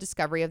led to the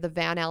discovery of the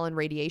Van Allen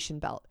radiation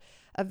belt.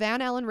 A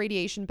Van Allen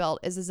radiation belt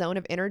is a zone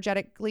of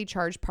energetically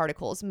charged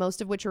particles,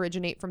 most of which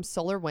originate from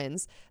solar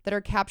winds, that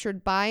are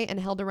captured by and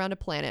held around a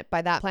planet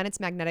by that planet's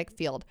magnetic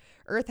field.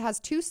 Earth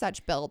has 2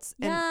 such belts.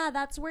 Yeah,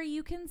 that's where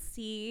you can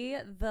see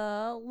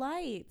the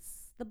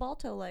lights, the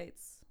Balto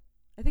lights.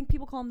 I think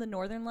people call them the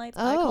Northern Lights.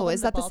 Oh,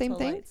 is that the same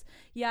thing? Lights.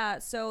 Yeah.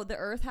 So the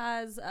Earth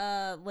has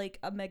like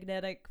a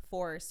magnetic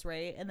force,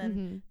 right? And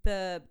then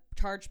the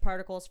charged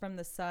particles from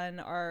the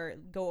sun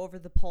go over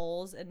the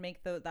poles and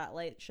make that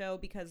light show,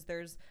 because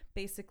there's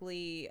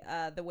basically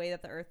the way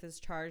that the Earth is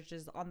charged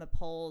is on the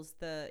poles.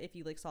 If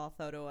you like saw a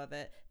photo of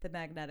it, the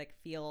magnetic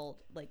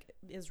field like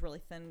is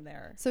really thin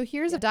there. So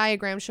here's a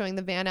diagram showing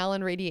the Van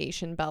Allen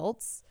radiation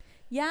belts.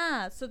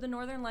 Yeah. So the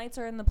Northern Lights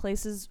are in the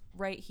places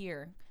right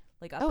here.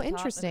 Like up the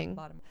interesting.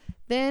 top and the bottom.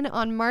 Then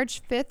on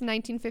March 5th,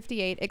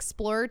 1958,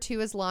 Explorer 2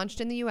 is launched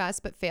in the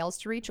U.S. but fails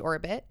to reach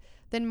orbit.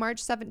 Then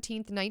March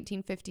 17th,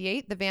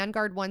 1958, the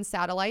Vanguard 1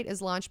 satellite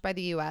is launched by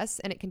the U.S.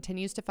 and it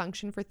continues to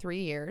function for 3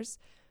 years.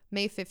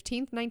 May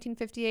 15th,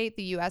 1958,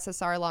 the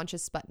USSR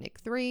launches Sputnik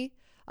 3.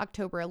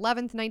 October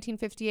 11th,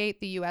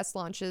 1958, the U.S.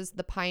 launches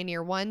the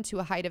Pioneer 1 to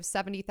a height of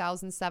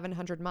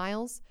 70,700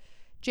 miles.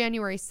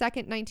 January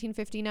 2nd,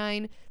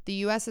 1959,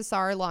 the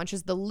USSR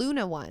launches the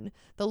Luna 1.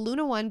 The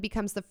Luna 1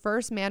 becomes the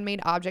first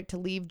man-made object to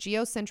leave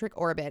geocentric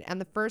orbit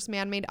and the first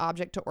man-made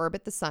object to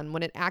orbit the sun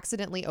when it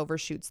accidentally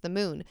overshoots the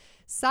moon.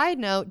 Side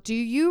note, do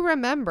you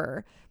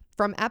remember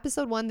from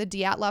episode 1, the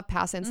Dyatlov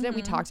Pass incident,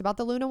 we talked about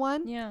the Luna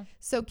 1? Yeah.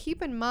 So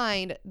keep in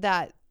mind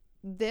that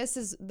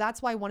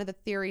that's why one of the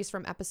theories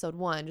from episode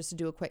 1, just to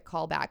do a quick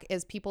callback,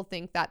 is people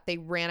think that they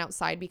ran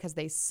outside because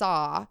they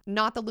saw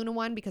not the Luna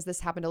 1, because this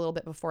happened a little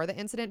bit before the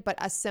incident, but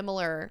a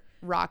similar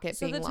rocket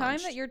being launched. So the time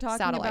that you're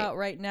talking about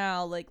right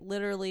now, like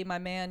literally my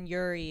man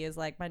Yuri is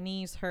like, my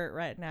knees hurt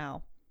right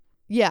now.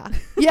 Yeah.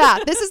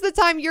 This is the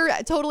time. You're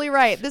totally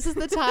right. This is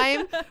the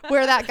time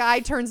where that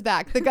guy turns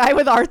back, the guy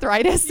with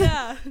arthritis.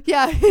 Yeah.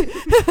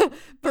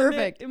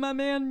 Perfect. My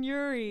man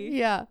Yuri.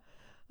 Yeah.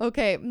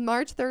 Okay,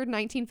 March 3rd,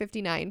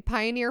 1959,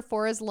 Pioneer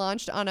 4 is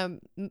launched on a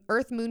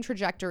Earth-Moon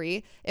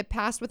trajectory. It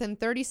passed within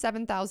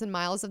 37,000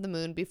 miles of the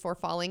moon before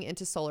falling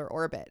into solar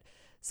orbit.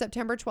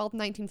 September 12th,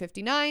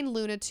 1959,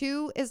 Luna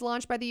 2 is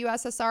launched by the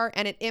USSR,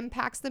 and it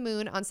impacts the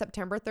moon on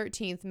September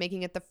 13th,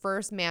 making it the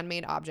first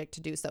man-made object to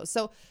do so.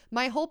 So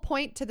my whole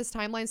point to this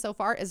timeline so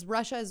far is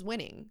Russia is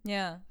winning.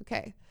 Yeah.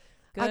 Okay.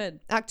 Good.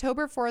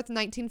 October 4th,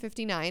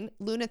 1959,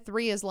 Luna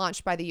 3 is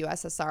launched by the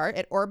USSR.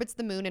 It orbits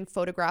the moon and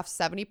photographs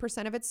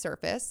 70% of its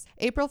surface.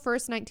 April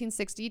 1st,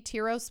 1960,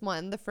 Tiros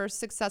 1, the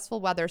first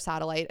successful weather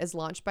satellite, is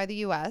launched by the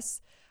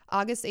U.S.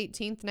 August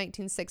 18th,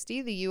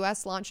 1960, the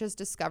U.S. launches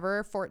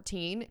Discoverer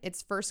 14,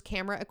 its first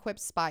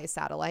camera-equipped spy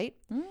satellite.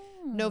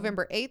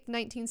 November 8th,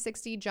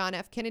 1960, John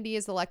F. Kennedy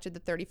is elected the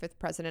 35th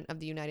President of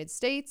the United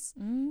States.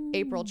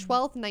 April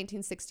 12th,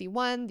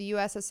 1961, the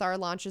USSR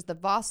launches the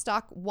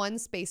Vostok 1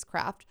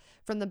 spacecraft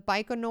from the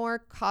Baikonur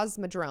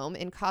Cosmodrome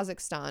in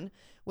Kazakhstan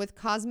with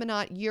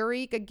cosmonaut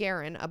Yuri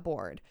Gagarin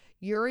aboard.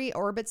 Yuri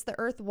orbits the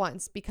Earth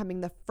once,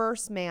 becoming the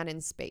first man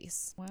in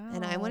space. Wow.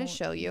 And I want to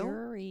show you.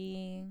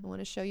 Yuri. I want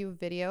to show you a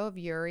video of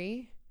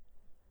Yuri.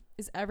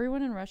 Is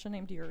everyone in Russia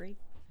named Yuri?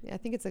 Yeah, I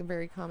think it's a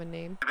very common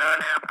name.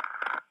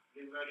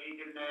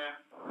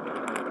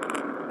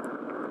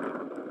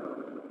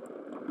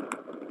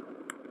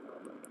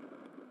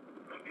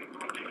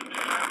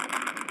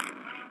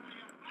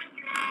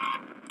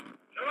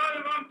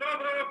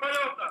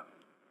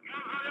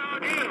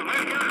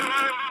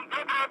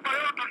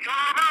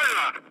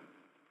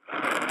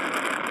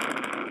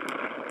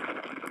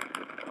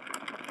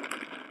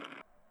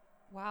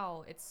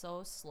 Wow, it's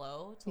so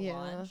slow to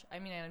launch. I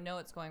mean, I know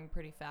it's going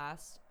pretty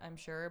fast, I'm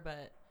sure,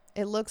 but...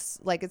 It looks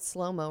like it's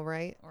slow-mo,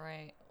 right?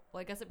 Right.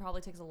 Well, I guess it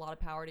probably takes a lot of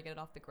power to get it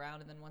off the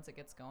ground, and then once it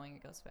gets going,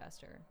 it goes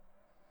faster.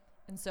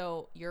 And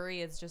so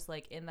Yuri is just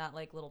like in that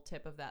like little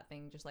tip of that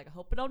thing, just like, I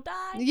hope I don't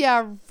die.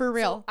 Yeah, for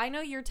real. So I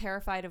know you're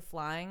terrified of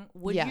flying.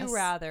 Would Yes. you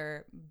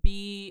rather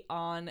be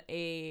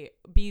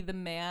the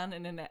man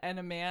in an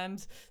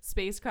unmanned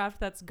spacecraft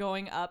that's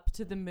going up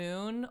to the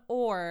moon,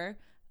 or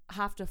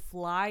have to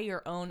fly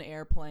your own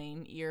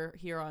airplane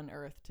here on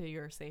Earth to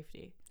your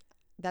safety?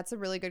 That's a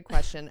really good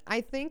question. I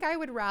think I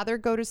would rather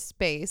go to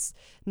space,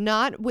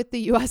 not with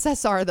the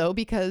USSR though,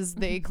 because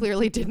they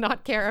clearly did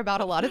not care about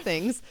a lot of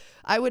things.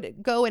 I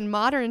would go in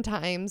modern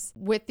times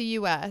with the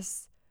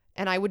US,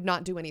 and I would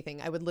not do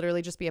anything. I would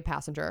literally just be a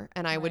passenger,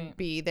 and I would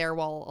be there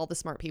while all the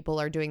smart people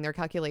are doing their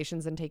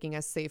calculations and taking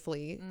us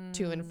safely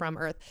to and from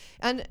Earth.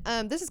 And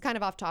this is kind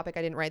of off topic.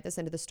 I didn't write this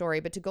into the story,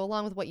 but to go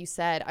along with what you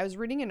said, I was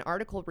reading an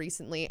article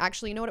recently.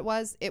 Actually, you know what it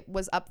was? It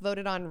was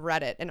upvoted on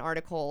Reddit, an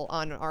article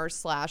on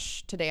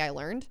r/Today I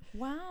Learned.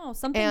 Wow,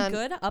 something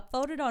good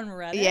upvoted on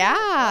Reddit? Yeah.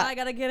 Well, I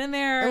gotta get in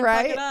there and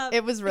right? fuck it up.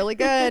 It was really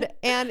good.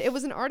 And it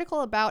was an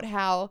article about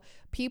how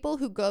people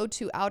who go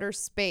to outer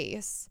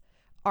space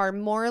are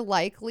more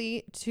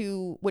likely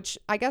to, which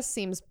I guess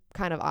seems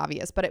kind of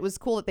obvious, but it was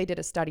cool that they did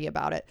a study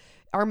about it,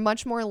 are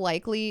much more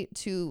likely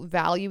to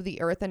value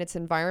the Earth and its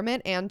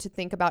environment and to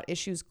think about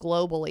issues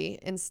globally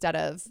instead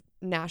of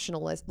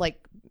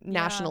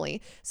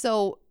nationally.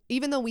 So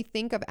even though we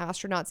think of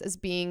astronauts as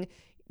being,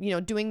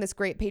 doing this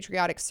great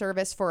patriotic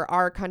service for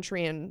our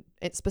country and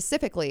it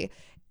specifically,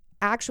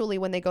 actually,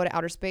 when they go to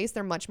outer space,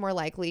 they're much more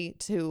likely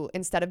to,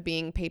 instead of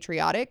being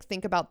patriotic,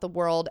 think about the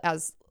world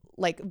as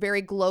like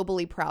very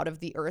globally proud of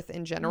the Earth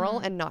in general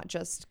and not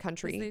just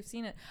country. They've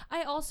seen it.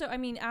 I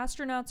mean,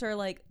 astronauts are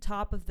like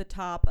top of the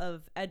top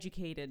of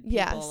educated people,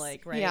 yes.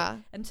 like, right? Yeah.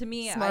 And to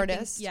me,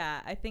 smartest.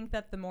 I think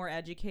that the more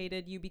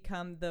educated you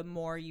become, the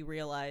more you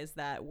realize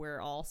that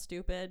we're all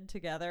stupid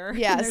together.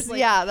 Yes.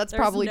 That's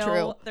probably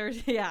true.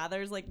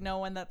 There's like no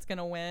one that's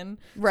gonna win.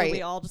 Right. So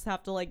we all just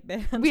have to like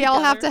band We together. all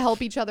have to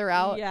help each other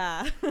out.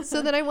 Yeah.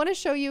 So then I want to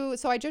show you.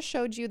 So I just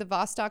showed you the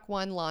Vostok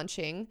 1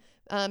 launching.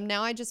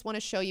 Now I just want to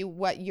show you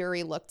what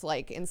Yuri looked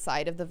like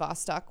inside of the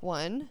Vostok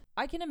 1.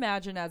 I can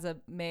imagine as a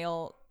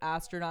male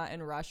astronaut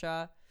in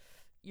Russia,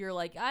 you're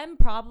like, I'm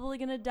probably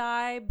going to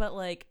die, but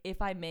like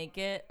if I make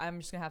it,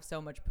 I'm just going to have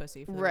so much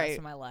pussy for the rest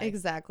of my life.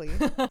 Exactly.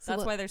 That's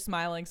why they're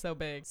smiling so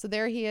big. So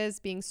there he is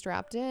being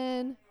strapped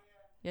in.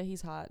 Yeah,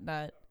 he's hot,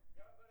 nut.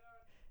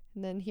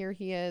 And then here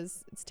he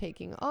is. It's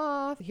taking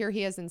off. Here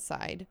he is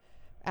inside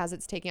as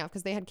it's taking off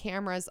because they had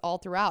cameras all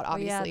throughout,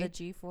 obviously. Yeah, the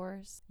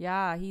G-force.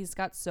 Yeah, he's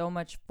got so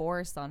much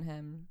force on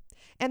him.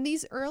 And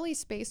these early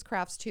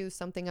spacecrafts too,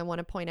 something I want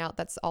to point out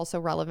that's also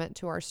relevant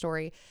to our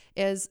story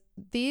is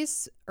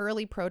these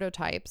early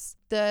prototypes,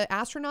 the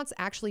astronauts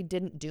actually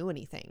didn't do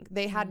anything.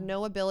 They had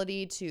no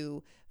ability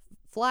to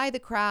fly the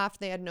craft.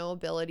 They had no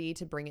ability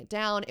to bring it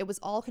down. It was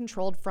all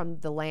controlled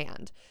from the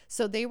land.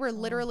 So they were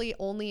literally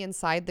only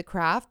inside the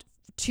craft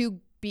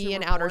to be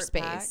in outer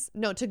space. Back?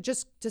 No,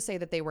 to say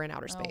that they were in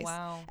outer space. Oh,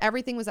 wow.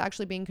 Everything was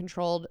actually being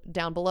controlled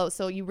down below.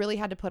 So you really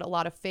had to put a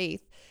lot of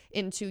faith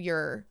into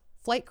your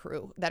flight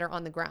crew that are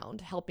on the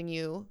ground helping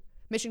you,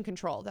 mission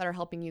control that are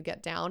helping you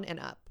get down and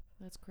up.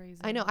 That's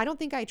crazy. I know. I don't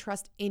think I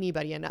trust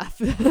anybody enough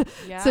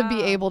to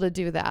be able to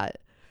do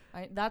that.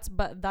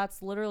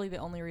 That's literally the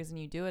only reason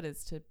you do it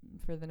is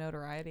for the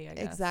notoriety, I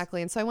guess.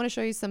 Exactly. And so I want to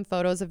show you some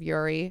photos of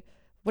Yuri.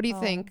 What do you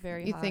think?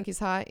 Very you hot. think he's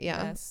hot?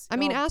 Yeah. Yes. I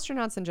mean,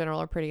 astronauts in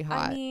general are pretty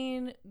hot. I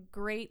mean,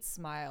 great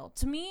smile.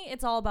 To me,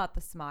 it's all about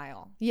the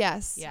smile.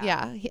 Yes.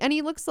 Yeah. And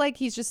he looks like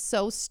he's just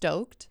so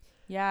stoked.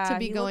 Yeah, to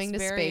be going to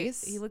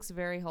space. He looks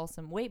very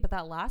wholesome. Wait, but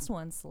that last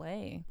one,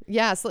 slay.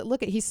 Yeah, so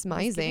look at he's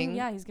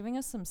smizing. He's giving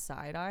us some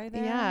side eye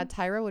there. Yeah,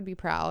 Tyra would be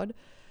proud.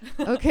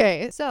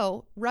 Okay,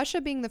 so Russia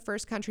being the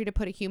first country to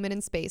put a human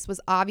in space was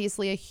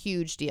obviously a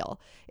huge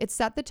deal. It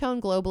set the tone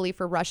globally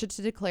for Russia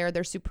to declare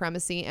their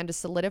supremacy and to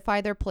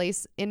solidify their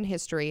place in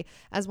history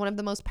as one of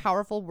the most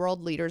powerful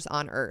world leaders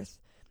on Earth.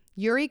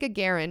 Yuri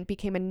Gagarin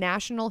became a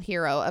national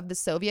hero of the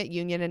Soviet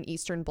Union and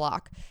Eastern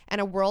Bloc and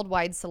a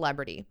worldwide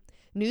celebrity.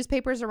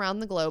 Newspapers around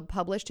the globe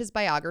published his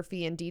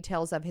biography and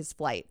details of his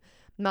flight.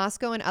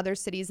 Moscow and other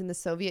cities in the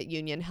Soviet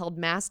Union held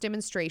mass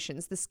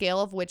demonstrations, the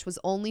scale of which was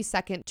only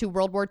second to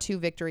World War II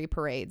victory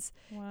parades.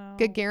 Wow.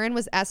 Gagarin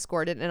was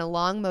escorted in a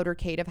long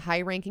motorcade of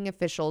high-ranking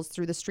officials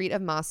through the street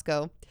of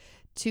Moscow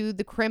to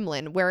the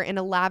Kremlin, where in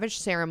a lavish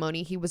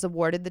ceremony he was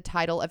awarded the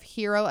title of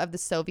Hero of the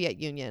Soviet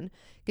Union.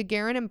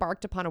 Gagarin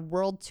embarked upon a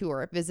world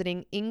tour,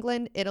 visiting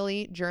England,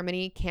 Italy,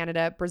 Germany,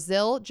 Canada,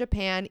 Brazil,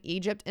 Japan,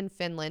 Egypt, and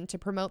Finland to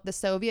promote the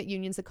Soviet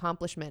Union's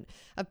accomplishment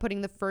of putting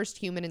the first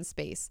human in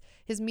space.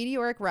 His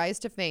meteoric rise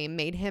to fame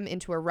made him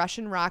into a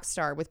Russian rock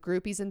star with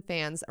groupies and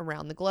fans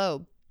around the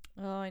globe.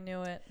 Oh, I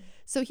knew it.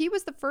 So he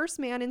was the first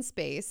man in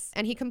space,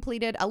 and he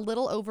completed a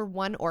little over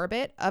one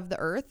orbit of the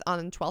Earth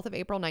on 12th of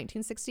April,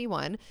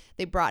 1961.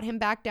 They brought him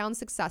back down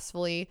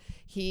successfully.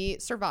 He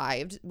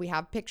survived. We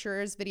have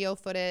pictures, video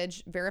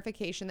footage,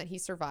 verification that he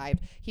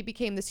survived. He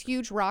became this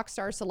huge rock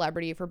star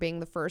celebrity for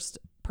being the first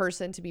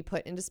person to be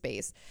put into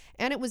space.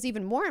 And it was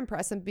even more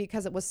impressive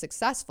because it was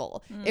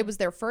successful. It was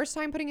their first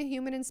time putting a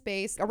human in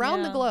space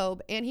around the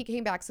globe, and he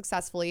came back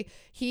successfully.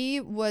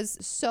 He was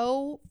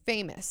so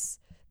famous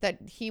that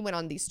he went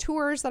on these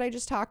tours that I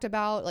just talked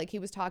about. Like, he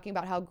was talking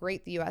about how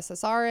great the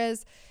USSR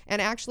is.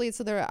 And actually,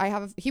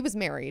 he was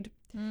married.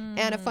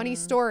 And a funny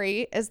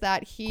story is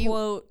that he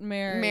quote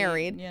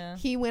married. Yeah.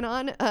 He went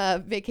on a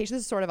vacation.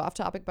 This is sort of off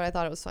topic, but I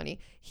thought it was funny.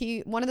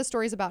 One of the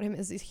stories about him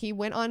is he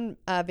went on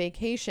a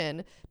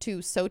vacation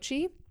to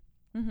Sochi.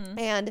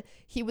 And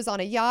he was on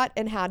a yacht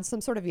and had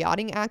some sort of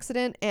yachting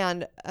accident,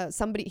 and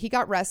he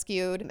got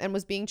rescued and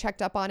was being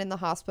checked up on in the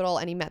hospital,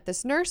 and he met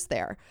this nurse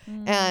there.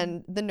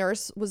 And the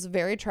nurse was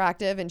very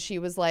attractive, and she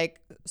was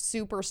like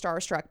super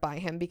starstruck by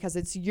him because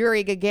it's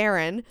Yuri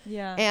Gagarin.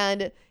 Yeah.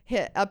 And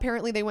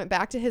apparently they went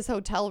back to his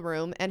hotel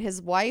room, and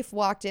his wife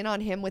walked in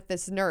on him with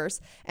this nurse,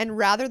 and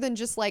rather than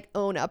just like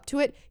own up to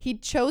it, he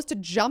chose to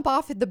jump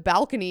off the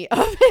balcony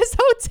of his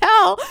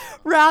hotel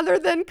rather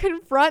than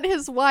confront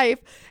his wife.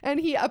 And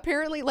he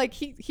apparently, like,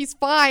 he's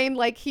fine.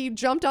 Like, he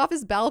jumped off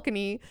his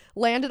balcony,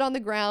 landed on the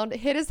ground,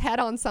 hit his head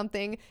on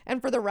something,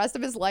 and for the rest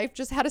of his life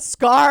just had a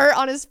scar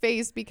on his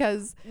face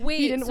because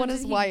he didn't want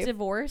his wife.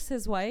 Divorce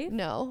his wife?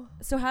 No.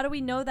 So how do we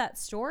know that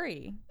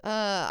story?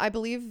 I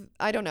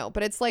don't know,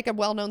 but it's like a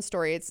well-known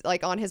story. It's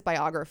like on his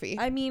biography.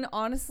 I mean,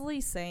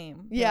 honestly,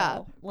 same.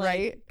 Yeah, like,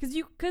 right? Because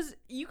you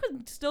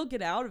could still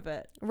get out of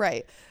it.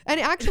 Right. And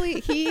actually,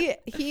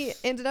 he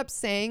ended up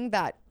saying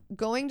that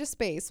going to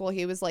space, while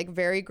he was like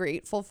very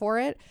grateful for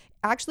it,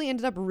 actually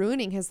ended up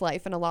ruining his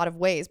life in a lot of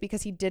ways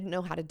because he didn't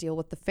know how to deal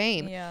with the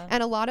fame. Yeah.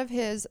 And a lot of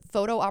his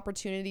photo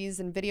opportunities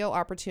and video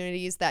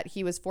opportunities that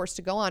he was forced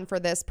to go on for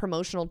this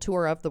promotional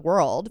tour of the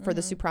world for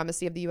the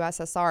supremacy of the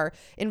USSR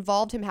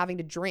involved him having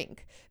to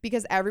drink,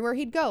 because everywhere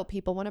he'd go,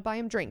 people want to buy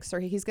him drinks, or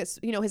his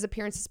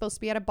appearance is supposed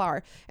to be at a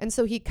bar. And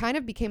so he kind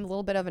of became a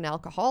little bit of an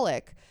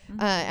alcoholic,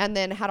 and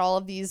then had all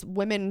of these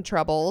women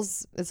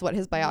troubles, is what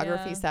his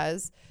biography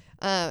says.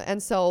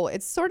 And so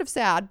it's sort of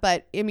sad,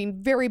 but I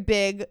mean, very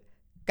big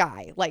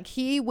guy. Like,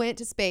 he went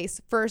to space,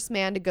 first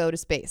man to go to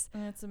space.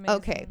 That's amazing.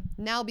 Okay,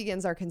 now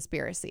begins our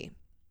conspiracy.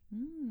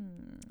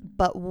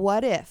 But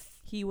what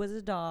if he was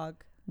a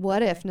dog?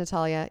 What if,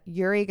 Natalia,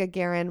 Yuri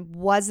Gagarin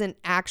wasn't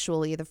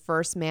actually the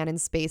first man in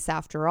space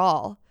after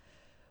all?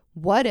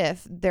 What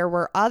if there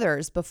were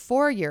others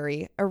before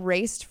Yuri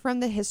erased from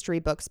the history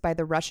books by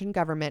the Russian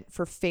government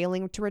for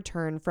failing to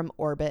return from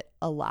orbit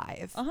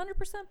alive?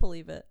 100%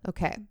 believe it.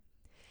 Okay.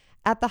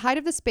 At the height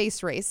of the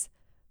space race,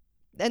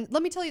 and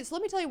let me tell you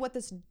what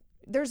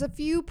there's a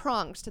few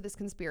prongs to this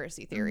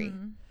conspiracy theory.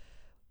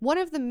 One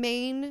of the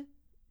main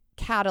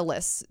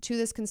catalysts to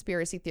this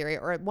conspiracy theory,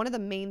 or one of the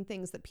main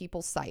things that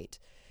people cite,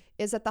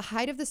 is at the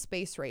height of the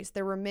space race,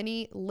 there were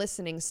many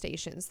listening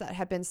stations that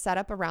had been set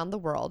up around the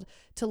world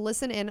to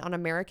listen in on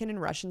American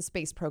and Russian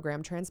space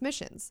program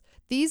transmissions.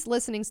 These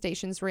listening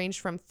stations ranged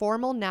from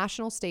formal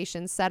national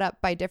stations set up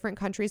by different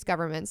countries'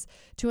 governments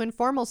to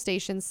informal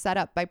stations set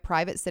up by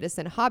private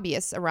citizen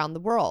hobbyists around the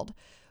world.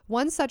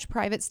 One such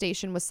private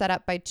station was set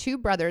up by two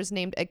brothers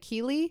named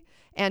Achille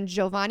and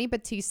Giovanni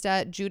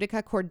Battista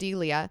Giudica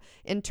Cordelia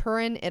in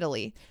Turin,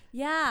 Italy.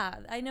 Yeah,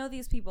 I know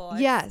these people.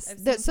 Yes.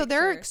 So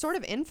they're sort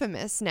of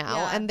infamous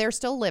now, and they're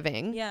still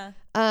living. Yeah.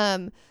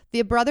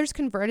 The brothers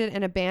converted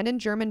an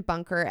abandoned German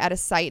bunker at a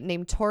site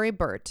named Torre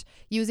Bert,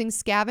 using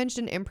scavenged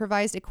and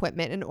improvised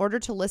equipment in order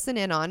to listen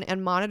in on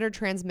and monitor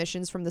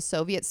transmissions from the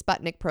Soviet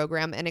Sputnik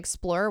program and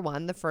Explorer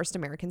 1, the first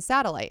American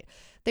satellite.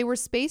 They were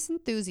space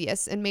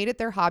enthusiasts and made it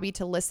their hobby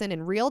to listen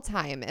in real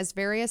time as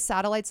various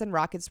satellites and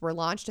rockets were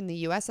launched in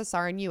the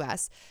USSR and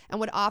US, and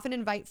would often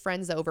invite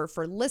friends over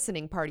for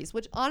listening parties,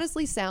 which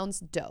honestly sounds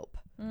dope.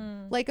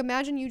 Like,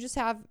 imagine you just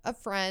have a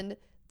friend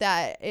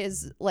that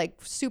is like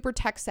super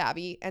tech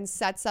savvy and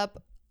sets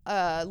up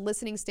a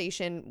listening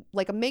station,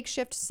 like a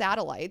makeshift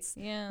satellites,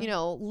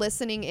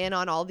 listening in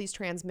on all these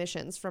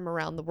transmissions from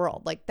around the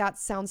world. Like, that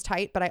sounds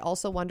tight, but I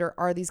also wonder,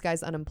 are these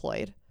guys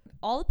unemployed?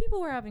 All the people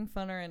who are having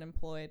fun are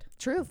unemployed.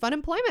 True. Fun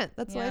employment.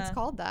 That's why it's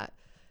called that.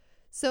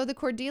 So the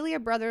Cordelia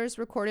brothers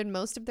recorded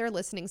most of their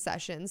listening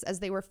sessions as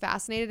they were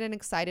fascinated and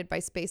excited by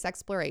space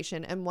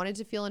exploration and wanted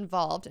to feel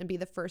involved and be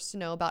the first to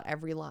know about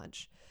every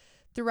launch.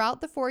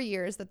 Throughout the 4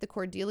 years that the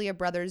Cordelia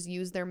brothers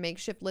used their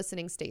makeshift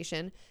listening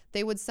station,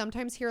 they would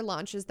sometimes hear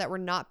launches that were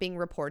not being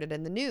reported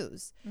in the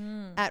news.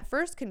 At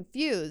first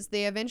confused,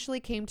 they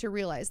eventually came to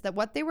realize that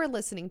what they were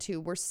listening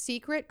to were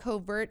secret,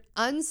 covert,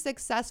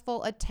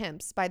 unsuccessful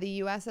attempts by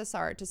the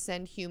USSR to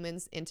send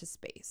humans into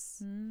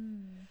space.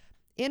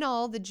 In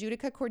all, the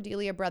Giudica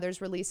Cordelia brothers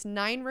released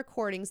 9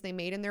 recordings they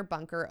made in their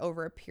bunker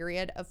over a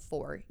period of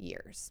 4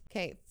 years.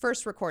 Okay,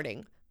 first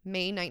recording.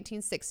 May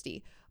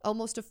 1960,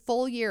 almost a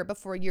full year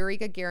before Yuri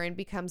Gagarin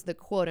becomes the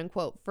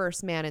quote-unquote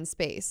first man in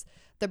space,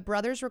 the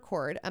brothers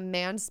record a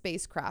manned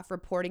spacecraft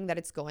reporting that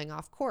it's going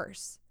off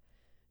course.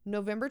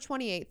 November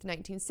 28th,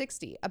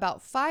 1960,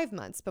 about 5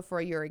 months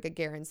before Yuri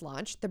Gagarin's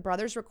launch, the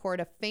brothers record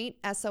a faint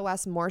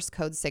SOS Morse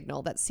code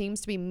signal that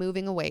seems to be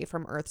moving away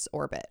from Earth's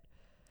orbit.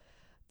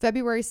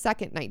 February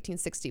 2nd,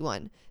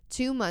 1961,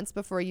 2 months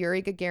before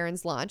Yuri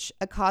Gagarin's launch,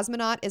 a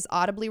cosmonaut is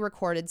audibly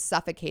recorded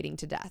suffocating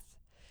to death.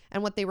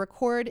 And what they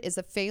record is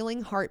a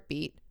failing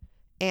heartbeat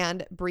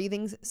and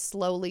breathing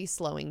slowly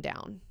slowing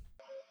down.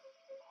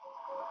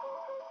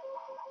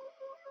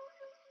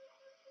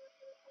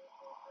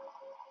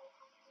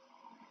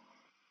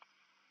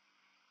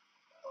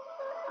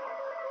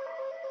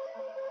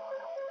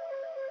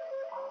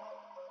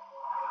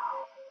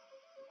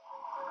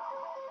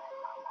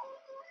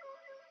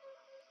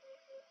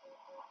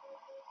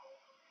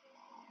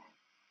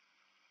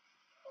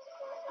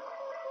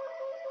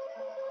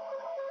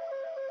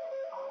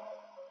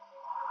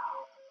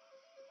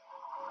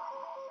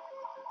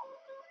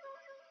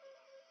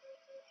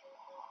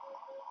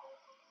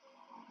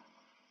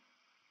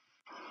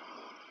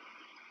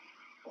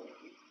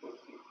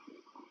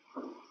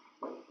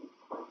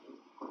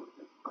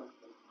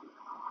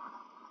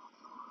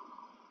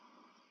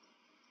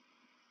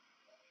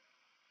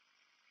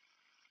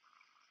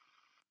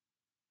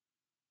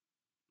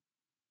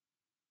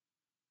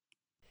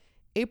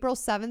 April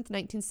 7th,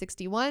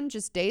 1961,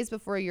 just days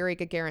before Yuri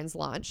Gagarin's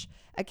launch,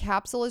 a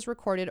capsule is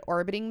recorded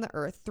orbiting the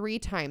Earth 3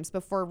 times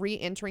before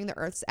re-entering the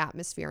Earth's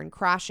atmosphere and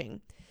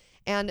crashing.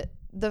 And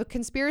the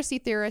conspiracy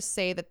theorists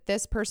say that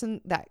this person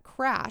that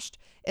crashed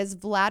is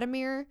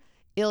Vladimir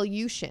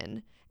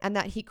Ilyushin and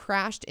that he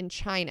crashed in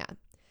China.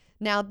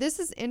 Now, this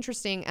is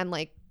interesting, and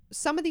like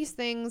some of these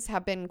things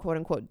have been quote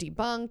unquote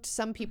debunked.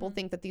 Some people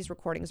think that these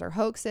recordings are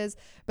hoaxes.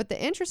 But the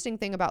interesting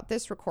thing about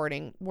this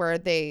recording, where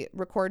they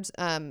record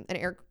an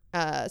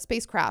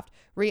spacecraft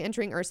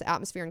re-entering Earth's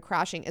atmosphere and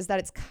crashing, is that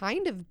it's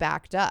kind of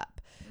backed up.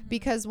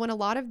 Because when a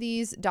lot of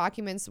these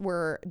documents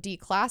were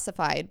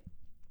declassified,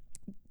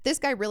 this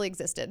guy really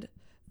existed,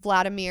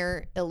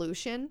 Vladimir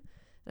Ilyushin.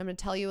 I'm going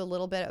to tell you a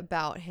little bit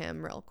about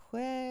him real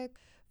quick.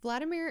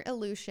 Vladimir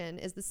Ilyushin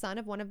is the son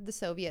of one of the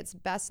Soviets'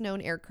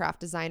 best-known aircraft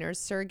designers,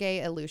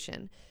 Sergei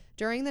Ilyushin.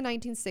 During the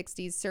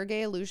 1960s,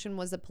 Sergei Ilyushin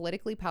was a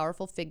politically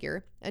powerful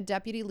figure, a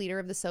deputy leader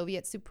of the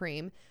Soviet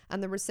Supreme,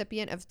 and the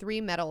recipient of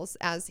 3 medals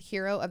as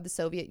Hero of the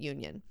Soviet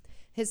Union.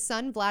 His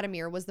son,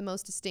 Vladimir, was the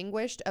most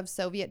distinguished of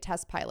Soviet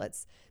test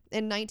pilots.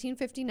 In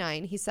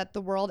 1959, he set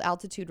the world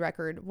altitude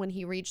record when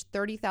he reached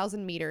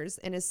 30,000 meters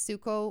in his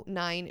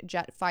Sukhoi-9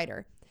 jet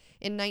fighter.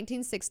 In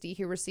 1960,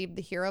 he received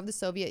the Hero of the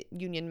Soviet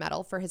Union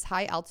medal for his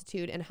high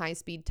altitude and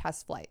high-speed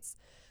test flights.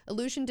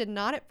 Ilyushin did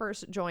not at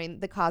first join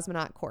the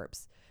cosmonaut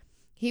corps.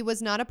 He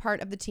was not a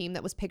part of the team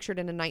that was pictured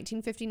in a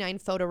 1959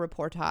 photo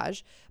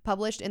reportage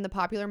published in the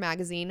popular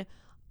magazine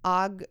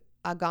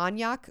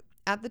Ogonyak.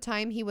 At the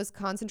time, he was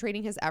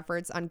concentrating his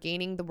efforts on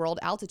gaining the world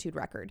altitude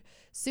record.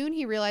 Soon,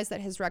 he realized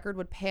that his record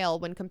would pale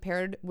when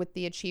compared with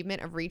the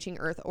achievement of reaching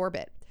Earth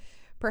orbit.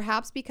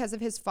 Perhaps because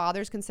of his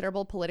father's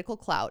considerable political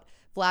clout,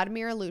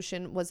 Vladimir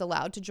Ilyushin was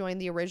allowed to join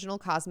the original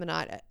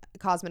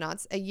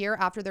cosmonauts a year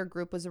after their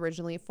group was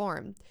originally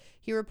formed.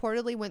 He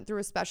reportedly went through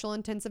a special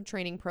intensive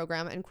training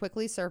program and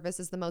quickly surfaced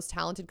as the most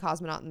talented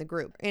cosmonaut in the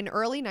group. In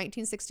early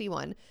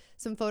 1961,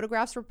 some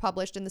photographs were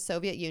published in the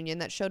Soviet Union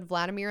that showed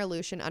Vladimir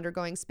Ilyushin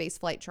undergoing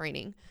spaceflight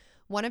training.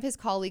 One of his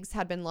colleagues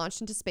had been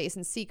launched into space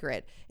in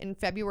secret in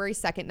February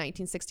 2nd,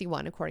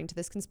 1961, according to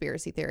this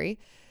conspiracy theory.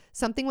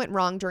 Something went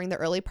wrong during the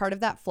early part of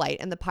that flight,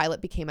 and the pilot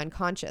became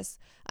unconscious.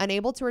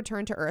 Unable to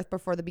return to Earth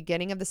before the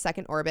beginning of the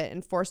second orbit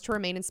and forced to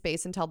remain in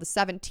space until the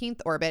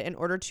 17th orbit in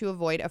order to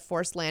avoid a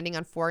forced landing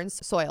on foreign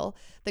soil,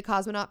 the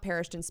cosmonaut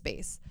perished in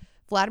space.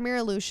 Vladimir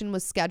Ilyushin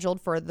was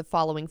scheduled for the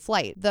following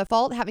flight. The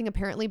fault having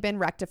apparently been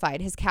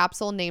rectified, his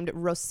capsule named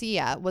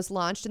Rossiya was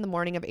launched in the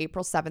morning of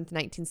April 7th,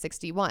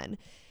 1961.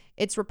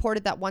 It's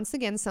reported that once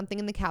again, something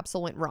in the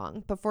capsule went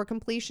wrong. Before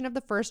completion of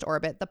the first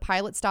orbit, the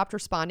pilot stopped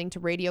responding to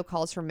radio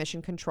calls from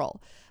mission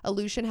control.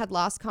 Ilyushin had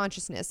lost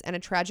consciousness, and a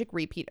tragic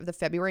repeat of the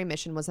February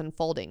mission was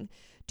unfolding.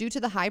 Due to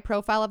the high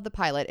profile of the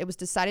pilot, it was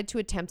decided to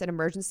attempt an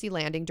emergency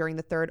landing during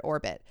the third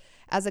orbit.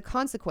 As a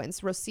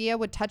consequence, Rossiya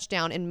would touch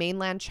down in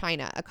mainland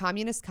China, a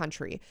communist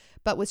country,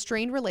 but with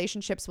strained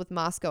relationships with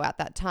Moscow at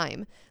that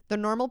time. The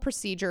normal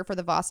procedure for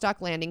the Vostok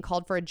landing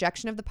called for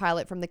ejection of the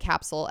pilot from the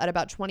capsule at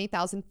about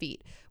 20,000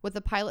 feet, with the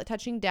pilot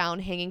touching down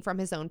hanging from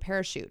his own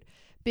parachute.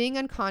 Being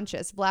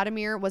unconscious,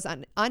 Vladimir was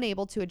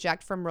unable to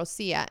eject from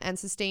Rossiya and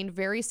sustained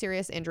very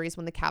serious injuries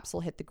when the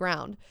capsule hit the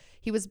ground.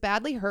 He was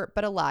badly hurt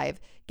but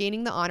alive,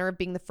 gaining the honor of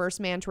being the first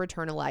man to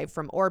return alive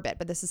from orbit,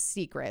 but this is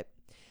secret.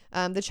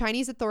 The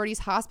Chinese authorities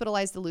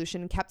hospitalized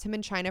Ilyushin and kept him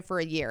in China for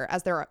a year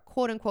as their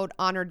quote-unquote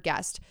honored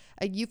guest,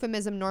 a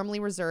euphemism normally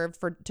reserved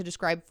to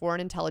describe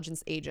foreign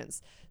intelligence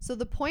agents. So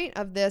the point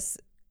of this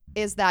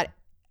is that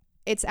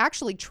it's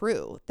actually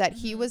true that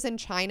he was in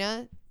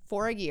China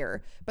for a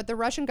year, but the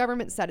Russian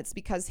government said it's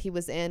because he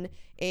was in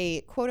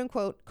a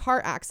quote-unquote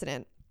car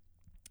accident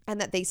and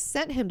that they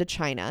sent him to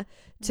China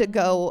to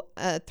go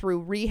through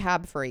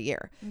rehab for a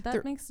year.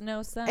 That makes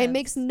no sense. It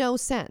makes no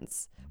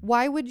sense.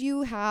 Why would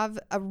you have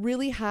a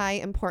really high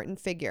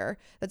important figure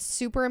that's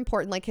super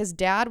important? Like his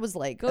dad was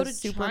like go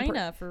to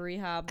China for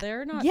rehab.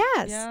 They're not.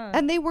 Yes. Yeah.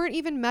 And they weren't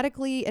even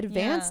medically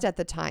advanced at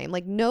the time.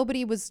 Like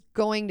nobody was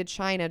going to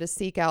China to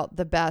seek out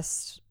the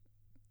best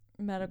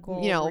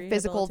medical,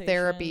 physical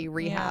therapy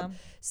rehab. Yeah.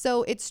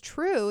 So it's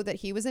true that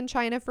he was in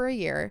China for a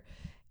year.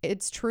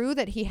 It's true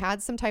that he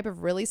had some type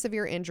of really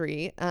severe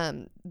injury.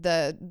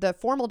 The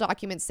formal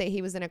documents say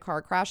he was in a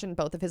car crash and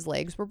both of his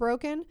legs were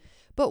broken.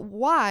 But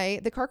why?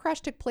 The car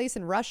crash took place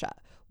in Russia.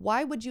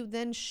 Why would you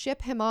then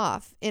ship him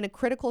off in a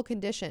critical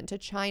condition to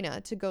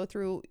China to go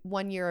through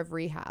 1 year of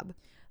rehab?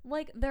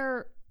 Like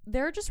they're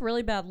just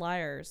really bad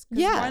liars.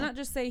 Yeah. Why not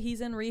just say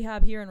he's in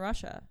rehab here in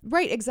Russia?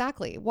 Right,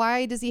 exactly.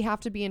 Why does he have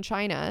to be in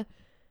China?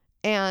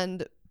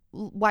 And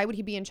why would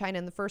he be in China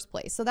in the first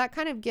place? So that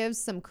kind of gives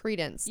some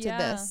credence to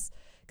this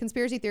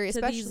conspiracy theory,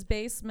 especially these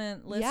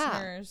basement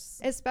listeners.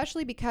 Yeah,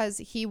 especially because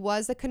he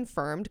was a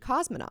confirmed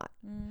cosmonaut.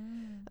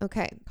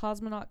 Okay.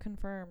 Cosmonaut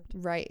confirmed.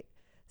 Right.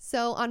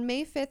 So on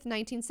May 5th,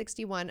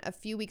 1961, a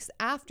few weeks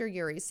after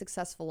Yuri's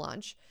successful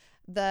launch,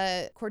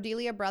 the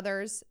Cordelia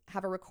brothers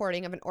have a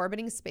recording of an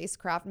orbiting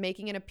spacecraft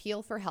making an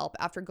appeal for help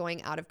after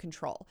going out of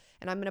control.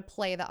 And I'm going to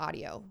play the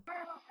audio.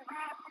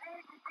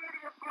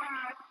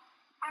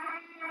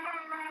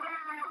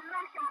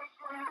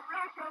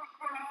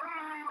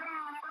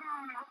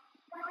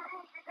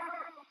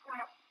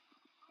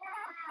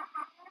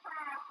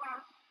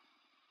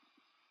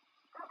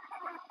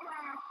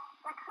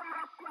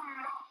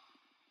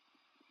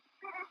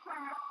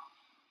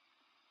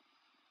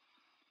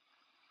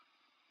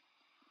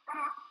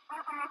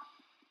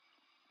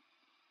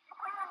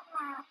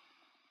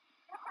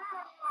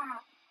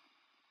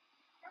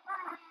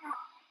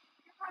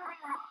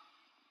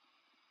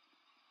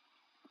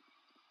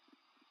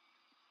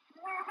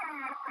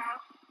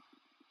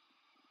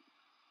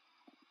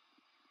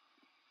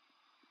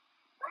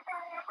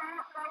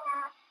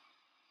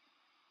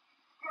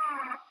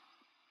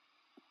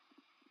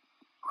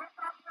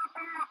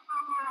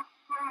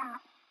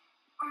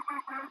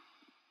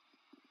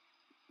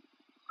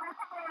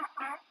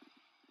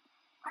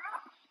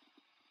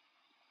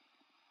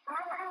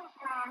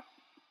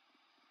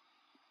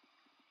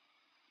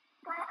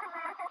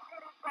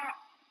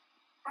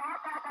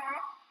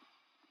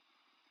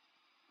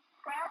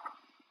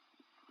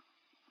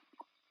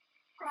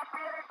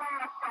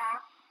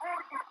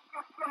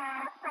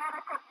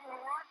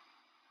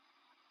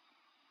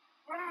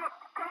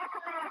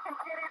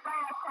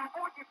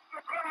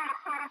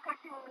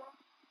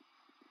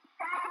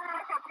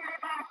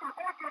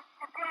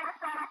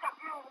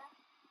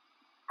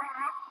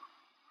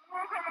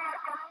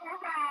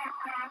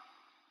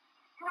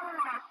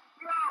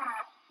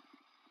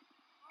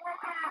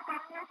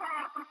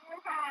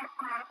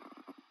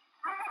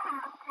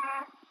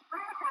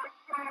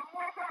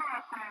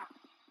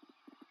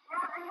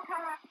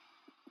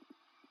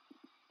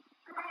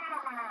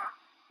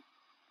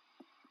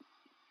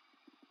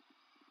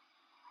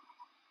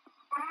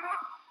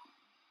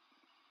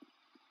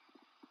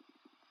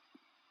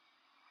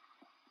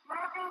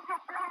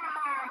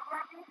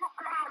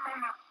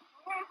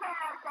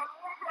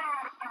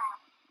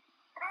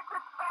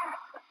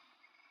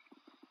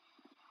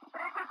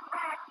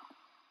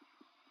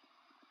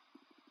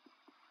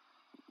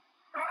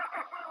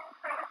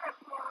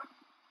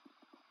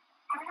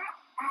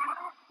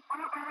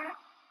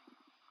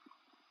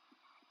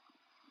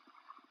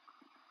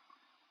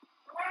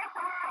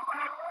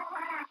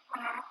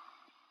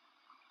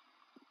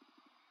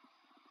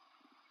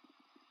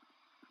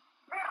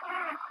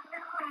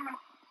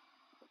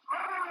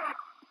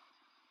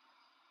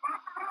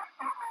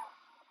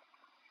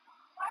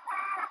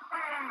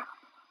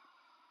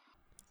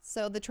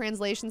 So the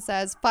translation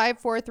says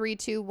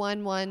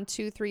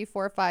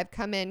 54321123445.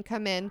 Come in,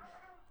 come in.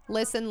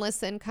 Listen,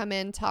 listen, come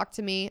in, talk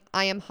to me.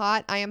 I am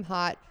hot, I am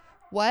hot.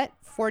 What?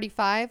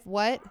 45?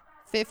 What?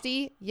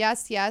 50?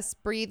 Yes, yes.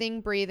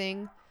 Breathing,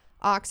 breathing.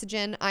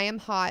 Oxygen, I am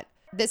hot.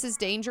 This is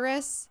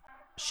dangerous.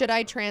 Should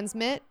I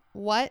transmit?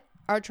 What?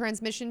 Our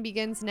transmission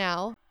begins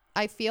now.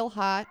 I feel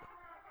hot.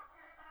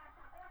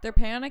 They're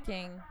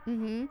panicking.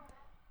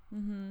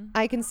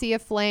 I can see a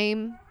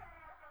flame.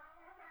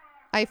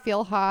 I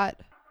feel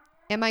hot.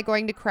 Am I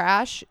going to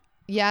crash?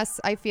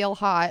 Yes, I feel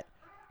hot.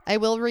 I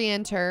will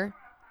re-enter.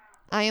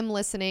 I am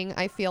listening.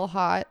 I feel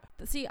hot.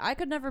 See, I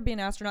could never be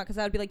an astronaut because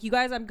I would be like, you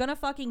guys, I'm gonna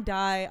fucking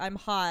die. I'm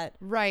hot.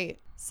 Right.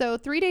 So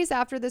 3 days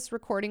after this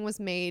recording was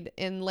made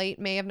in late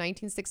May of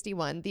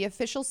 1961, the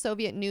official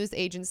Soviet news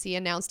agency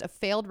announced a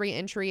failed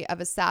re-entry of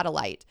a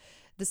satellite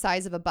the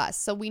size of a bus.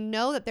 So we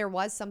know that there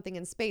was something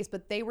in space,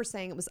 but they were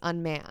saying it was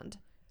unmanned.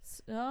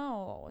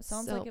 Oh, it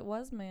sounds like it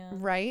was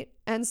manned. Right.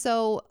 And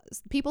so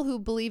people who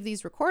believe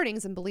these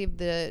recordings and believe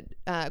the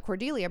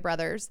Cordelia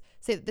brothers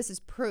say that this is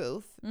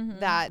proof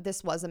that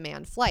this was a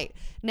manned flight.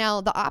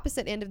 Now, the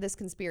opposite end of this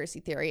conspiracy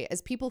theory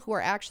is people who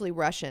are actually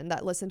Russian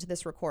that listen to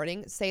this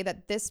recording say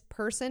that this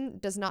person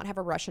does not have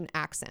a Russian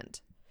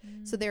accent.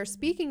 So they're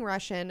speaking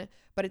Russian,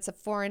 but it's a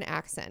foreign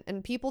accent.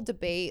 And people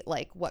debate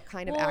like what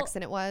kind of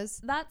accent it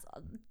was. That's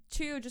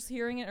too, just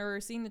hearing it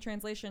or seeing the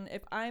translation.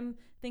 If I'm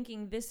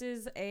thinking this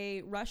is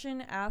a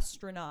Russian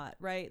astronaut,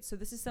 right? So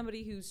this is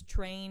somebody who's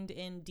trained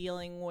in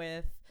dealing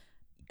with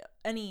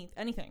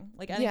anything,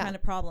 like any kind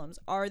of problems.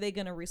 Are they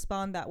going to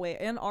respond that way?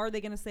 And are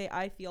they going to say,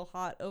 I feel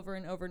hot over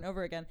and over and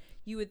over again?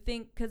 You would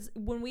think, because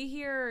when we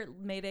hear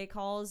Mayday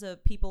calls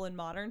of people in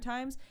modern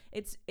times,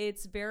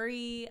 it's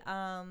very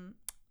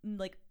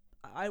like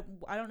I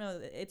don't know,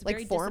 it's like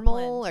very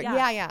formal or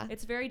yeah,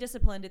 it's very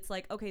disciplined. It's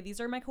like, okay, these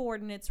are my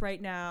coordinates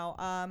right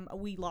now,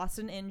 we lost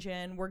an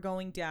engine, we're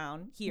going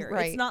down here,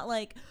 right? It's not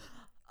like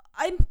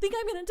I think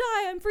I'm gonna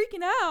die, I'm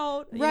freaking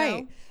out,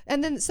 right?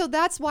 And then so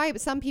that's why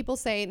some people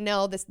say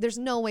no, there's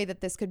no way that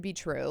this could be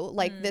true,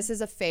 like this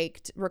is a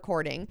faked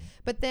recording.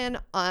 But then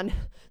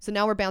so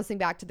now we're bouncing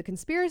back to the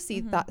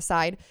conspiracy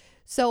side.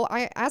 So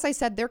as I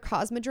said, their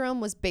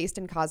Cosmodrome was based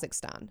in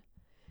Kazakhstan.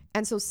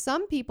 And so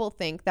some people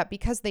think that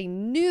because they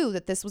knew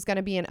that this was going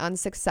to be an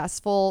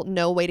unsuccessful,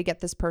 no way to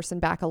get this person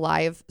back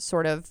alive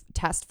sort of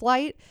test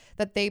flight,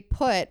 that they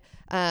put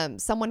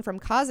someone from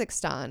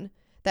Kazakhstan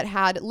that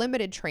had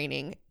limited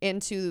training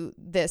into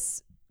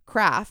this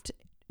craft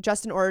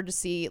just in order to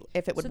see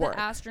if it would work. So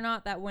the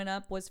astronaut that went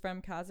up was from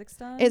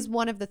Kazakhstan? Is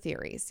one of the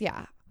theories,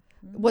 yeah.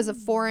 Was a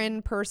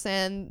foreign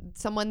person,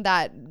 someone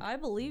that... I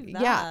believe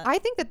that. Yeah, I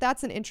think that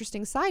that's an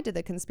interesting side to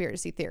the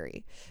conspiracy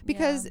theory.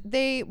 Because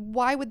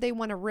why would they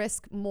want to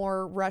risk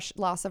more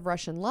loss of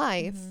Russian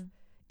life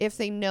if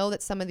they know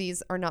that some of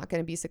these are not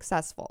going to be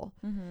successful?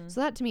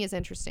 So that to me is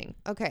interesting.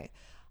 Okay,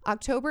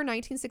 October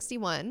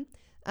 1961...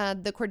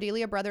 the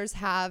Cordelia brothers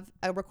have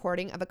a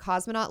recording of a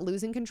cosmonaut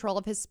losing control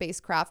of his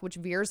spacecraft, which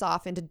veers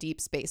off into deep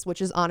space,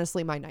 which is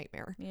honestly my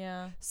nightmare.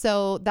 Yeah.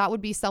 So that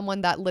would be someone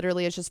that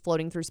literally is just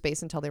floating through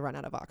space until they run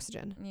out of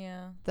oxygen.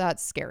 Yeah.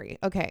 That's scary.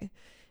 Okay.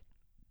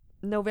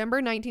 November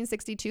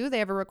 1962, they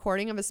have a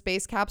recording of a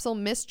space capsule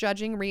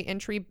misjudging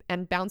re-entry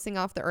and bouncing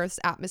off the Earth's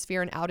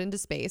atmosphere and out into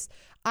space.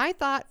 I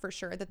thought for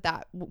sure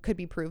that could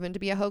be proven to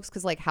be a hoax,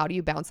 because like, how do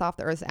you bounce off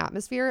the Earth's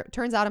atmosphere?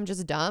 Turns out I'm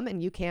just dumb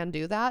and you can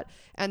do that.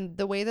 And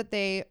the way that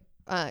they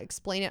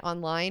explain it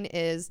online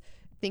is,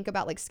 think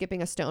about like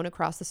skipping a stone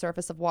across the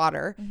surface of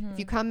water.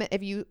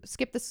 If you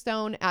skip the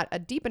stone at a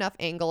deep enough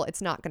angle, it's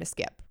not going to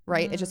skip,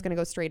 right? It's just going to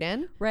go straight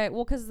in. Right.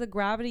 Well, because the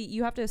gravity,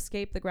 you have to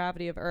escape the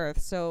gravity of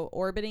Earth. So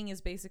orbiting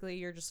is basically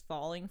you're just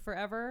falling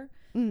forever.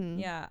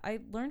 Yeah. I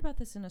learned about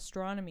this in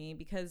astronomy,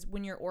 because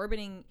when you're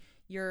orbiting,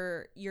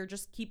 you're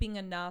just keeping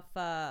enough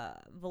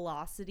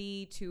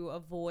velocity to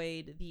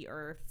avoid the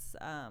Earth's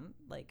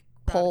like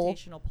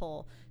gravitational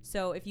pull.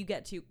 So if you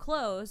get too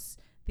close,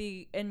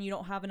 and you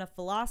don't have enough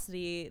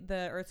velocity,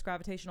 the Earth's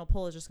gravitational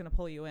pull is just going to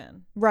pull you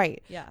in.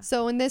 Right. Yeah.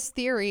 So in this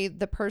theory,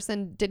 the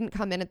person didn't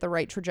come in at the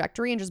right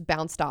trajectory and just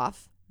bounced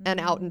off and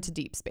out into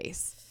deep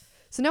space.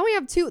 So now we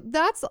have two.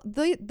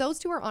 Those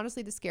two are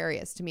honestly the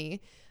scariest to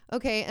me.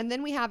 Okay, and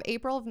then we have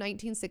April of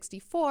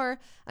 1964.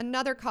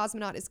 Another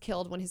cosmonaut is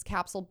killed when his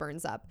capsule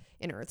burns up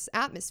in Earth's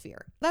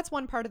atmosphere. That's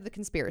one part of the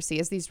conspiracy,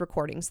 is these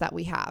recordings that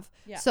we have.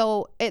 Yeah.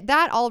 So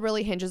that all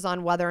really hinges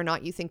on whether or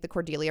not you think the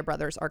Cordelia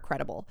brothers are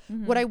credible.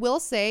 What I will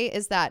say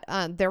is that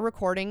their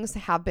recordings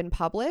have been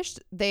published.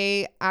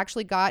 They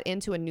actually got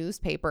into a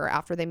newspaper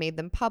after they made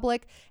them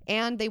public,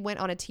 and they went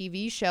on a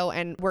TV show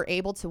and were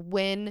able to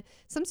win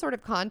some sort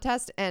of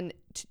contest and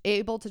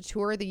able to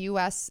tour the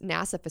U.S.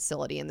 NASA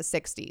facility in the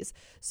 60s.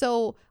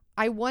 So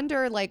I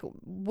wonder, like,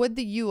 would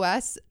the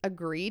U.S.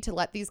 agree to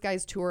let these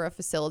guys tour a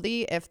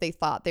facility if they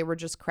thought they were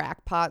just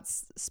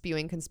crackpots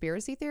spewing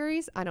conspiracy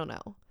theories? I don't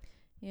know.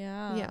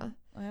 Yeah.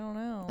 I don't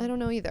know. I don't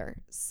know either.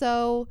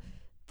 So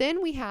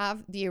then we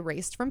have the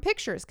erased from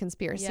pictures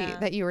conspiracy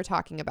that you were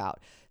talking about.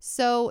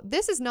 So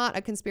this is not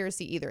a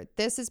conspiracy either.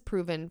 This is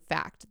proven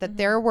fact that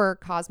there were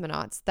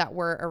cosmonauts that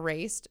were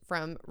erased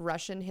from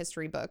Russian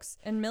history books.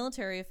 And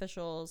military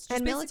officials.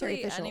 Just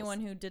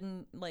anyone who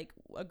didn't like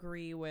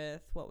agree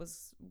with what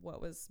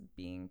was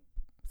being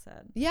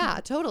said. Yeah,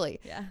 totally.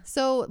 Yeah.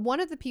 So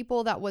one of the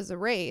people that was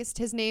erased,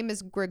 his name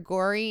is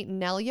Grigory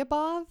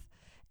Nelyubov.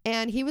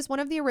 And he was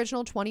one of the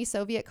original 20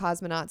 Soviet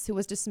cosmonauts who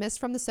was dismissed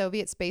from the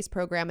Soviet space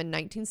program in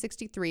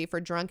 1963 for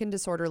drunken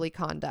disorderly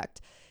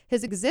conduct.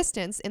 His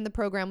existence in the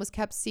program was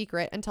kept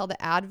secret until the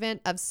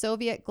advent of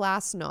Soviet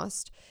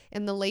glasnost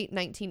in the late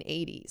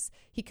 1980s.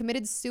 He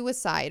committed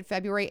suicide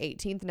February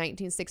 18th,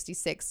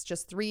 1966,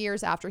 just 3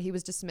 years after he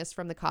was dismissed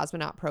from the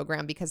cosmonaut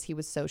program because he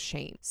was so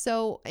shamed.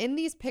 So in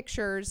these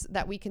pictures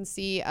that we can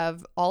see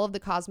of all of the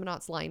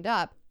cosmonauts lined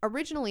up,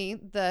 originally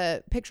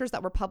the pictures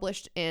that were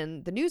published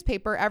in the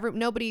newspaper,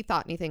 nobody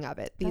thought anything of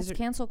it. That's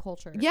cancel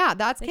culture. Yeah,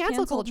 that's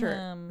cancel culture.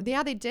 Him.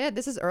 Yeah, they did.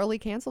 This is early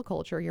cancel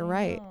culture. You're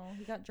right.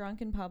 He got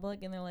drunk in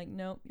public and they're like,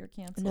 nope, you're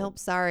canceled. Nope,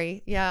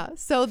 sorry. Yeah.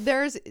 So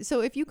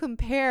if you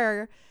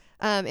compare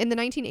in the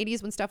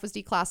 1980s when stuff was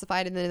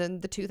declassified, and then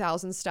in the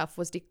 2000s stuff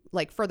was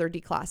further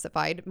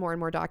declassified, more and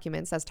more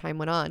documents as time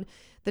went on.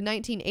 The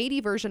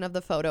 1980 version of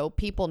the photo,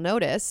 people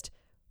noticed,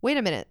 wait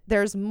a minute,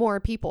 there's more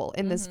people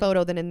in this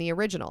photo than in the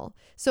original.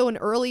 So an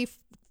early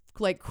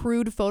like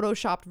crude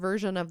photoshopped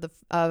version of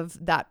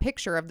that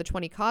picture of the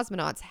 20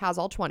 cosmonauts has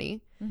all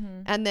 20.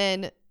 Mm-hmm. And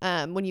then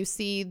when you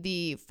see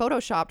the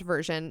photoshopped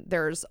version,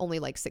 there's only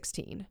like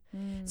 16.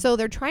 So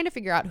they're trying to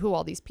figure out who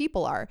all these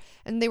people are.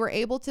 And they were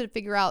able to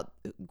figure out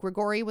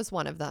Grigory was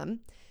one of them.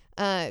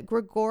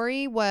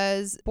 Grigory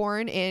was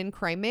born in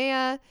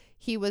Crimea.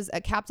 He was a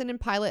captain and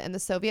pilot in the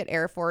Soviet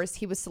Air Force.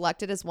 He was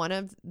selected as one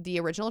of the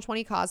original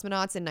 20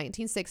 cosmonauts in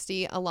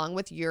 1960, along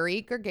with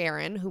Yuri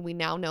Gagarin, who we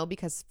now know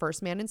because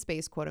first man in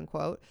space, quote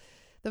unquote.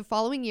 The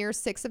following year,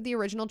 6 of the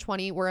original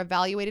 20 were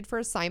evaluated for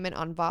assignment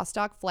on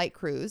Vostok flight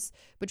crews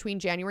between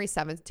January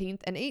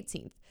 17th and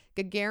 18th.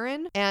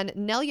 Gagarin and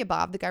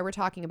Nelyubov, the guy we're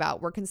talking about,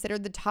 were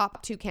considered the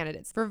top 2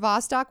 candidates. For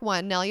Vostok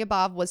 1,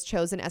 Nelyubov was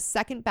chosen as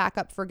second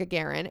backup for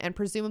Gagarin and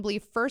presumably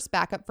first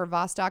backup for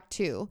Vostok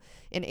 2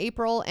 in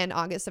April and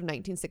August of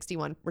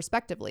 1961,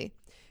 respectively.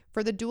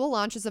 For the dual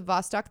launches of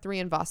Vostok 3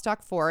 and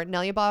Vostok 4,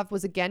 Nelyubov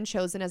was again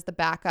chosen as the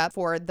backup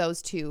for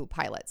those 2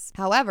 pilots.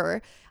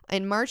 However,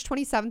 in March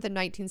 27th of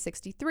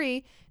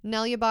 1963,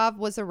 Nelyubov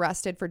was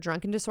arrested for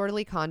drunken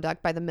disorderly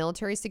conduct by the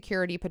Military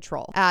Security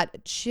Patrol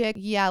at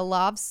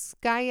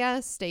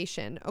Chigyalovskaya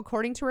Station.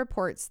 According to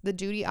reports, the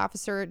duty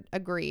officer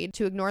agreed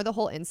to ignore the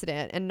whole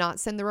incident and not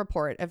send the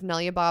report if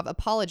Nelyubov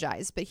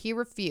apologized, but he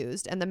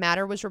refused, and the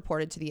matter was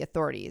reported to the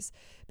authorities.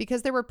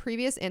 Because there were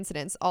previous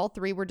incidents, all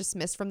 3 were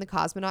dismissed from the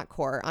Cosmonaut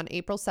Corps on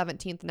April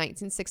 17th,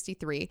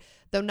 1963,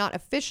 though not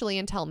officially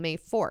until May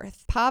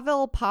 4th.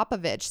 Pavel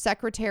Popovich,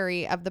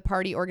 secretary of the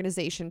party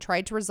organization,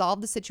 tried to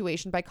resolve the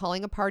situation by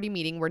calling a party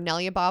meeting where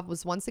Nelyubov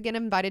was once again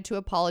invited to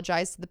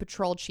apologize to the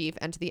patrol chief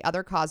and to the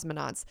other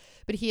cosmonauts,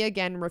 but he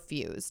again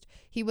refused.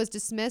 He was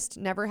dismissed,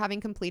 never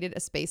having completed a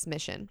space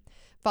mission.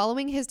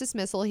 Following his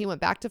dismissal, he went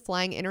back to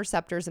flying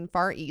interceptors in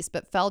Far East,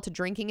 but fell to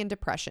drinking and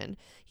depression.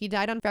 He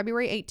died on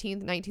February 18,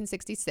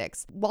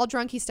 1966. While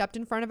drunk, he stepped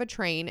in front of a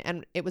train,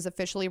 and it was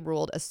officially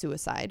ruled a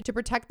suicide. To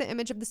protect the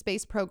image of the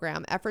space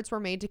program, efforts were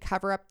made to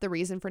cover up the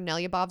reason for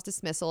Nelyubov's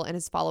dismissal and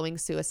his following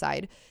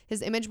suicide.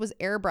 His image was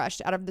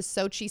airbrushed out of the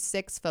Sochi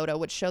 6 photo,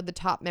 which showed the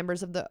top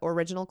members of the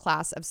original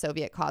class of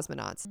Soviet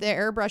cosmonauts. The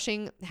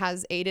airbrushing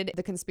has aided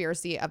the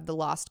conspiracy of the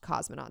lost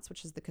cosmonauts,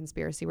 which is the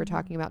conspiracy we're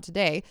talking about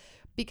today,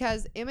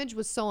 because image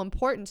was so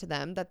important to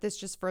them that this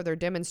just further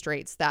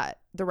demonstrates that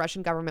the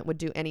Russian government would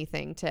do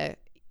anything to,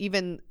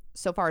 even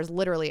so far as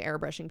literally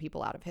airbrushing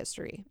people out of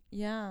history.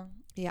 Yeah.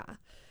 Yeah.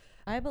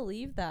 I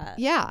believe that.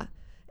 Yeah.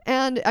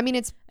 And I mean,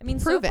 it's proven.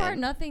 So far,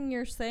 nothing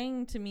you're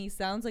saying to me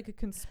sounds like a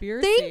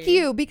conspiracy. Thank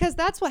you, because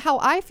that's how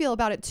I feel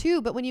about it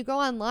too. But when you go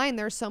online,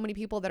 there's so many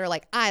people that are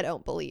like, I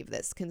don't believe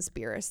this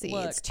conspiracy.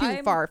 Look, it's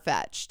too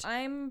far-fetched.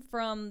 I'm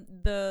from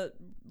the,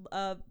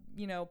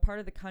 part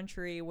of the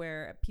country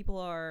where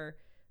people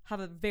have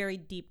a very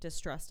deep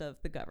distrust of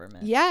the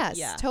government. Yes,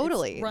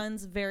 totally. It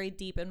runs very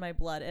deep in my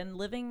blood. And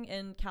living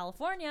in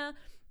California,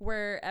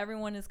 where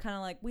everyone is kind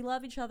of like, we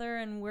love each other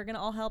and we're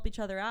gonna all help each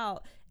other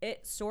out,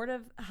 it sort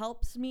of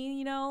helps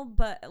me,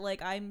 but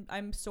like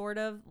I'm sort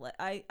of,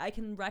 I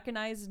can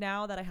recognize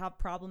now that I have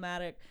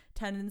problematic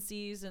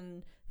tendencies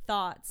and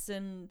thoughts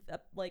and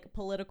like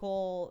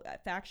political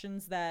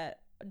factions that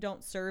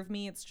don't serve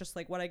me. It's just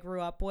like what I grew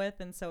up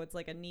with, and so it's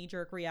like a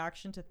knee-jerk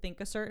reaction to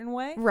think a certain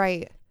way.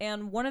 Right.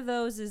 And one of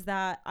those is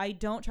that I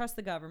don't trust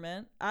the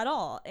government at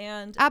all.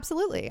 And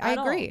absolutely, I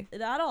agree.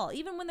 At all.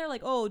 Even when they're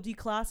like, oh,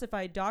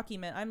 declassified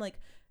document, I'm like,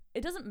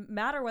 it doesn't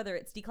matter whether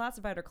it's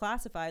declassified or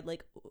classified.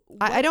 Like,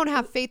 I don't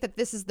have faith that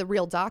this is the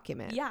real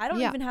document. Yeah, I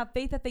don't even have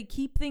faith that they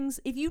keep things.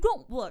 If you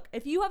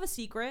have a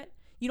secret,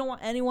 you don't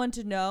want anyone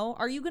to know,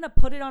 are you going to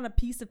put it on a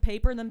piece of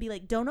paper and then be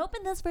like, don't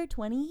open this for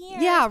 20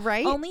 years? Yeah,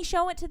 right. Only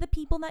show it to the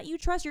people that you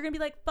trust. You're going to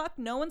be like, fuck,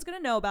 no one's going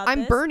to know about this.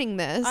 I'm burning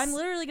this. I'm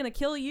literally going to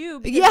kill you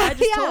because I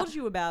just told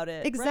you about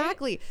it.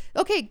 Exactly.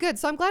 Right? Okay, good.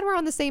 So I'm glad we're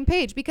on the same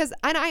page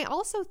and I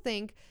also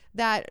think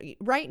that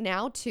right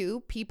now,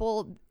 too,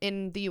 people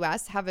in the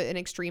U.S. have an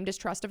extreme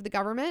distrust of the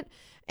government,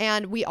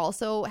 and we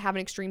also have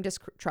an extreme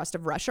distrust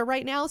of Russia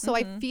right now. So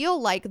I feel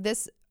like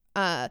this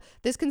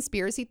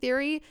conspiracy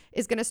theory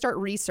is going to start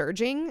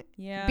resurging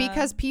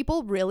because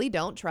people really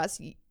don't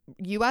trust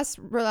U.S.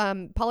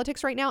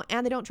 Politics right now,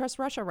 and they don't trust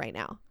Russia right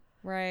now.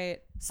 Right.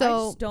 So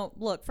I just don't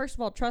look. First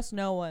of all, trust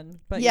no one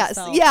but yes,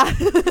 yourself.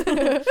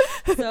 Yeah.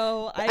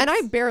 So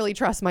I barely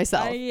trust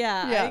myself.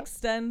 I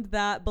extend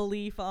that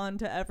belief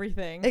onto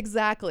everything.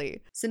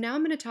 Exactly. So now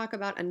I'm going to talk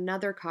about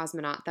another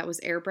cosmonaut that was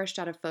airbrushed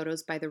out of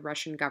photos by the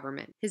Russian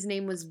government. His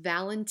name was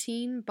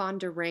Valentin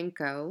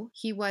Bondarenko.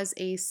 He was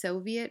a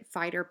Soviet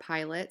fighter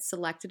pilot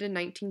selected in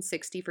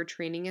 1960 for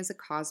training as a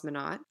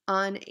cosmonaut.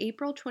 On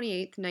April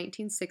 28,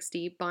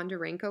 1960,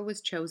 Bondarenko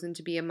was chosen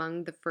to be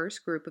among the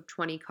first group of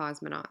 20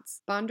 cosmonauts.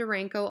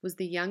 Bondarenko was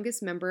the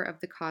youngest member of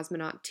the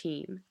cosmonaut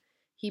team.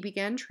 He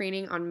began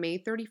training on May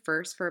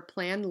 31st for a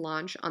planned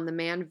launch on the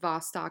manned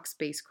Vostok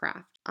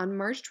spacecraft. On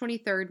March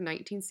 23,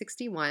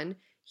 1961,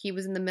 he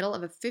was in the middle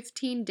of a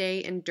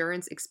 15-day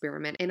endurance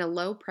experiment in a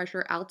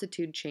low-pressure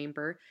altitude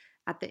chamber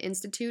at the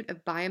Institute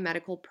of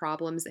Biomedical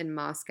Problems in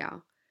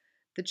Moscow.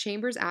 The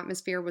chamber's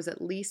atmosphere was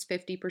at least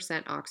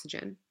 50%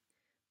 oxygen.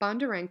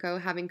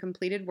 Bondarenko, having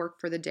completed work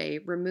for the day,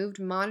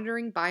 removed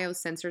monitoring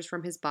biosensors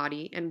from his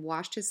body and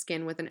washed his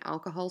skin with an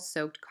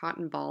alcohol-soaked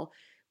cotton ball,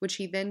 which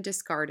he then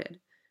discarded.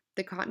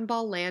 The cotton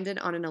ball landed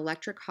on an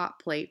electric hot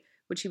plate,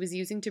 which he was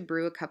using to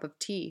brew a cup of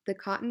tea. The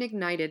cotton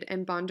ignited,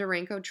 and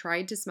Bondarenko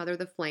tried to smother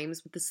the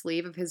flames with the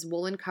sleeve of his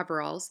woolen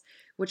coveralls,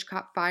 which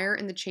caught fire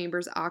in the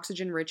chamber's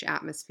oxygen-rich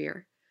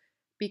atmosphere.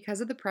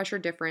 Because of the pressure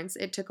difference,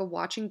 it took a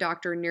watching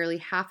doctor nearly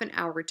half an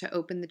hour to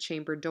open the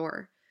chamber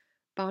door.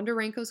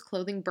 Bondarenko's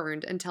clothing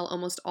burned until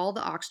almost all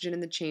the oxygen in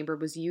the chamber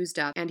was used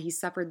up, and he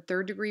suffered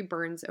third-degree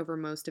burns over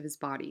most of his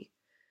body.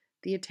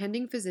 The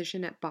attending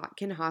physician at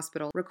Botkin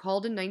Hospital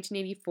recalled in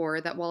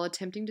 1984 that while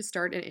attempting to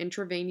start an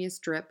intravenous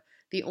drip,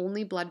 the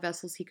only blood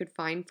vessels he could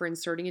find for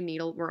inserting a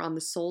needle were on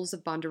the soles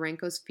of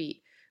Bondarenko's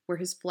feet, where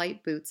his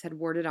flight boots had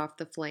warded off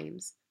the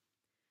flames.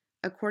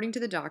 According to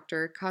the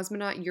doctor,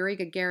 cosmonaut Yuri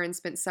Gagarin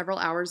spent several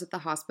hours at the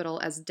hospital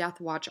as death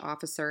watch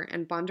officer,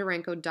 and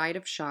Bondarenko died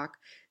of shock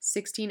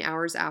 16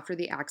 hours after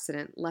the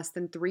accident, less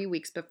than 3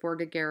 weeks before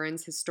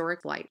Gagarin's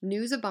historic flight.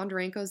 News of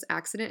Bondarenko's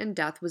accident and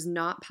death was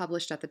not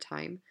published at the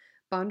time.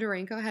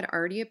 Bondarenko had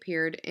already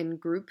appeared in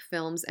group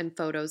films and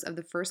photos of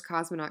the first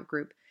cosmonaut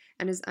group,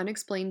 and his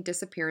unexplained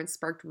disappearance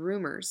sparked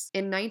rumors.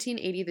 In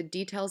 1980, the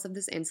details of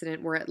this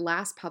incident were at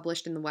last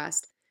published in the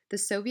West. The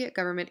Soviet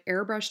government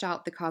airbrushed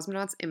out the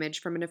cosmonaut's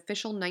image from an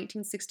official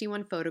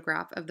 1961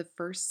 photograph of the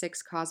first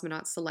 6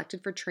 cosmonauts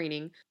selected for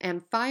training,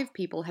 and 5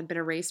 people had been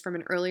erased from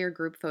an earlier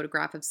group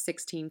photograph of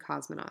 16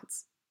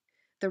 cosmonauts.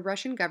 The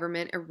Russian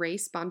government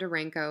erased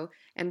Bondarenko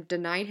and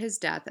denied his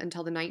death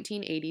until the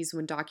 1980s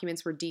when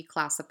documents were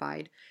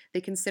declassified.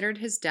 They considered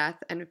his death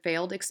a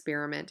failed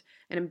experiment,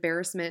 an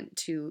embarrassment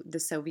to the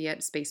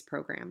Soviet space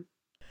program.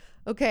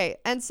 Okay,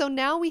 and so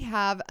now we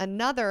have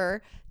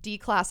another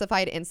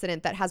declassified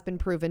incident that has been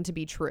proven to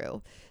be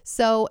true.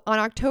 So on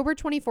October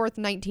 24th,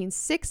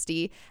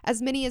 1960, as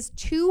many as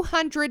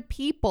 200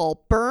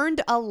 people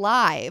burned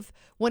alive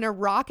when a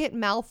rocket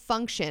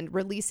malfunctioned,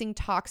 releasing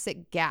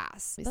toxic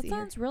gas. That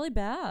sounds really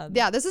bad.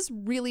 Yeah, this is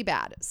really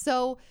bad.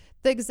 So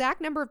the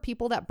exact number of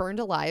people that burned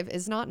alive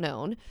is not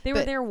known. They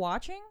were there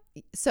watching?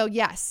 So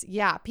yes,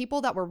 yeah,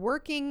 people that were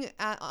working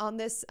on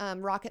this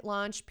rocket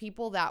launch,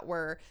 people that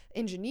were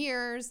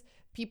engineers,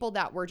 people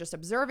that were just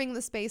observing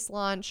the space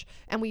launch.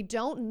 And we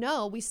still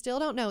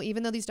don't know,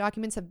 even though these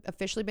documents have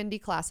officially been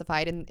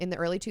declassified in the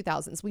early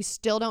 2000s, we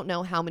still don't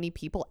know how many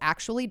people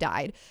actually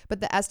died,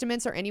 but the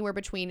estimates are anywhere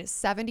between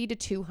 70 to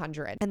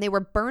 200. And they were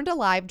burned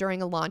alive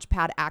during a launch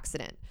pad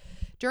accident.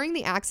 During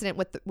the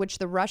accident, which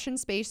the Russian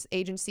Space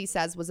Agency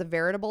says was a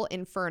veritable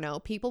inferno,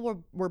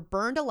 people were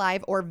burned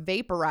alive or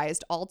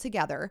vaporized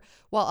altogether,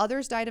 while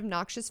others died of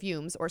noxious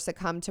fumes or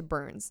succumbed to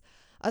burns.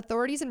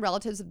 Authorities and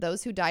relatives of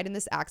those who died in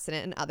this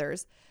accident and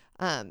others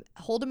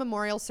hold a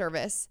memorial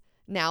service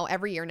now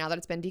every year, now that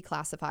it's been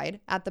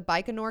declassified, at the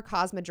Baikonur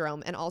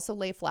Cosmodrome, and also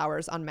lay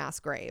flowers on mass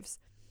graves.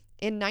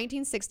 In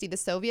 1960, the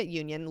Soviet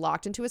Union,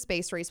 locked into a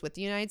space race with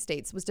the United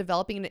States, was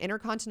developing an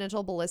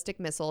intercontinental ballistic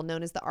missile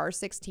known as the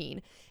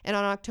R-16, and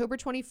on October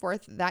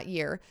 24th that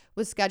year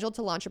was scheduled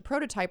to launch a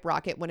prototype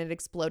rocket when it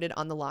exploded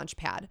on the launch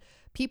pad.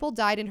 People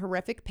died in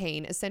horrific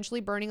pain,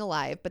 essentially burning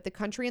alive, but the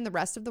country and the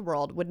rest of the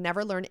world would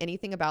never learn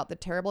anything about the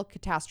terrible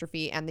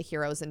catastrophe and the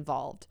heroes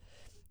involved.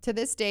 To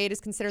this day, it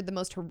is considered the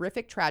most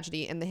horrific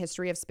tragedy in the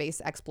history of space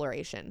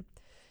exploration.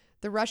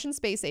 The Russian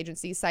Space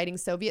Agency, citing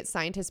Soviet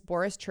scientist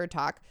Boris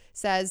Chertok,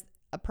 says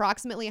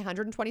approximately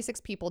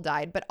 126 people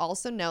died, but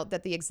also note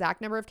that the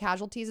exact number of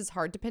casualties is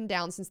hard to pin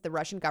down since the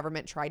Russian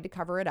government tried to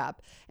cover it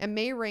up and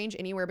may range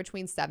anywhere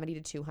between 70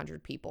 to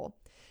 200 people.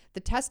 The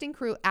testing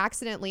crew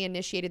accidentally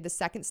initiated the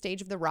second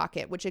stage of the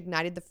rocket, which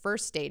ignited the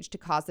first stage to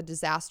cause the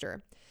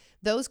disaster.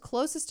 Those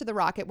closest to the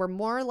rocket were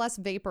more or less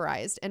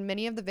vaporized, and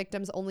many of the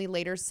victims only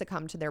later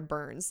succumbed to their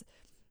burns.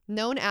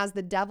 Known as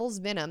the Devil's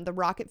Venom, the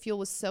rocket fuel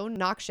was so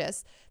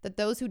noxious that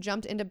those who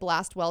jumped into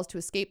blast wells to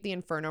escape the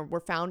inferno were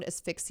found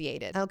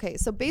asphyxiated. Okay,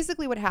 so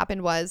basically what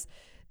happened was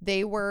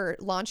they were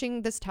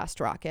launching this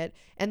test rocket,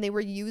 and they were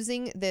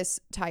using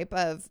this type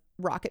of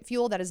rocket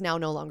fuel that is now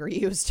no longer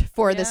used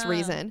for this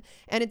reason.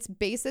 And it's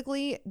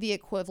basically the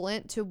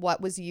equivalent to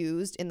what was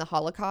used in the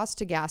Holocaust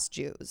to gas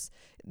Jews.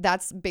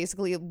 That's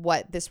basically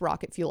what this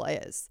rocket fuel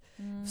is.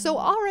 So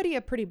already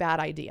a pretty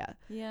bad idea.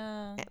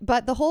 Yeah.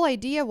 But the whole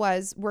idea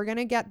was we're going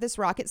to get this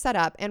rocket set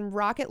up, and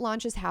rocket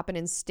launches happen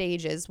in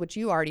stages, which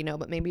you already know,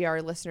 but maybe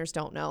our listeners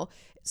don't know.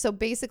 So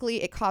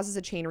basically it causes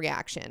a chain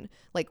reaction.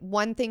 Like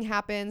one thing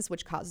happens,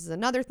 which causes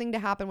another thing to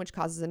happen, which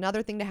causes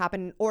another thing to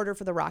happen in order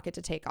for the rocket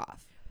to take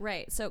off.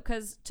 Right. So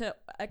because to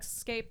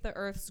escape the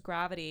Earth's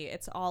gravity,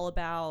 it's all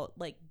about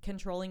like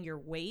controlling your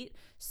weight.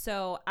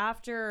 So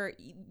after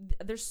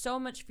there's so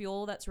much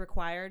fuel that's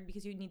required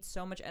because you need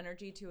so much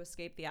energy to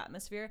escape the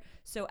atmosphere.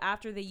 So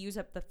after they use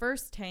up the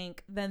first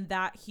tank, then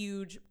that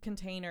huge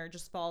container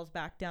just falls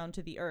back down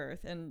to the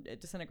Earth and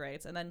it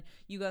disintegrates. And then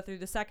you go through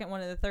the second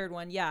one and the third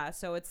one. Yeah.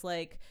 So it's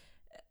like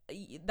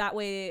that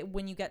way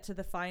when you get to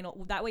the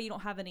final, that way you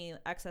don't have any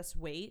excess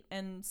weight.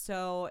 And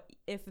so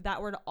if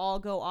that were to all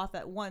go off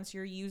at once,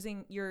 you're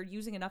using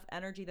enough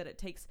energy that it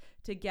takes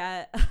to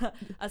get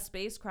a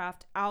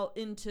spacecraft out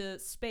into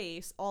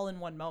space all in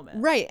one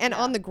moment. Right. And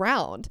on the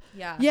ground.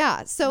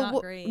 Yeah.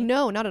 So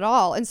no, not at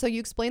all. And so you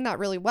explained that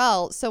really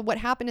well. So what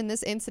happened in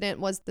this incident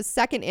was the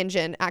second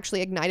engine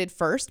actually ignited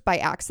first by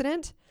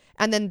accident.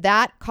 And then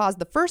that caused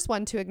the first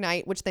one to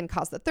ignite, which then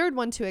caused the third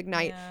one to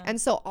ignite. Yeah.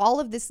 And so all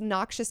of this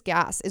noxious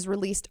gas is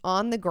released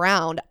on the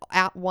ground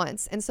at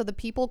once. And so the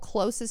people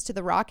closest to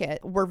the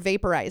rocket were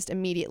vaporized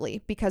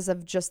immediately because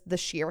of just the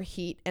sheer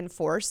heat and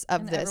force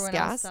of this everyone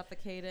gas. Else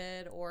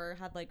suffocated or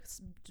had like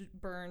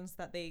burns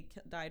that they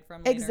died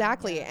from.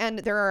 Exactly. Yeah. And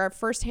there are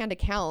firsthand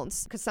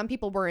accounts because some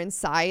people were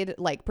inside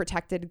like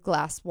protected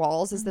glass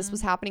walls as this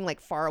was happening, like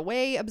far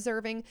away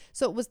observing.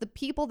 So it was the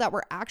people that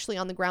were actually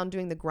on the ground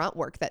doing the grunt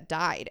work that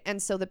died.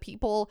 And so the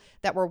people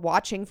that were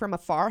watching from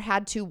afar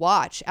had to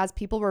watch as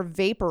people were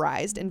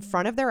vaporized in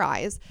front of their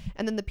eyes.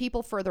 And then the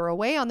people further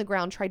away on the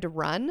ground tried to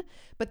run.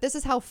 But this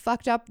is how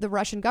fucked up the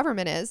Russian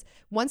government is.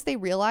 Once they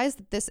realized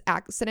that this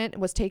accident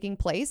was taking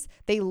place,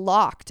 they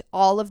locked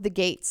all of the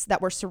gates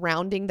that were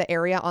surrounding the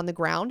area on the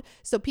ground.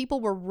 So people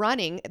were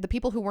running. The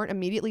people who weren't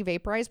immediately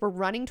vaporized were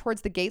running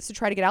towards the gates to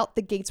try to get out.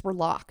 The gates were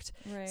locked.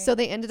 Right. So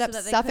they ended up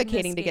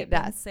suffocating to get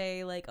death. And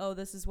say like, oh,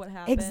 this is what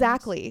happened.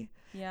 Exactly.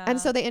 Yeah.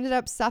 And so they ended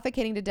up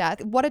suffocating to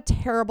death. What a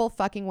terrible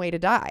fucking way to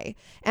die.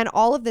 And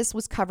all of this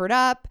was covered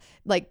up.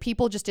 Like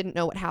people just didn't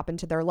know what happened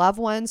to their loved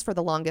ones for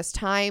the longest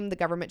time. The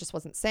government just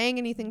wasn't saying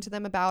anything to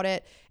them about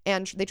it.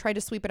 And they tried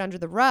to sweep it under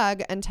the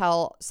rug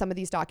until some of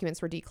these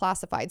documents were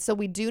declassified. So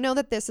we do know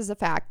that this is a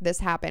fact. This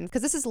happened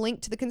because this is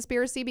linked to the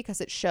conspiracy because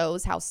it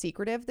shows how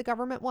secretive the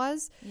government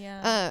was.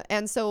 Yeah.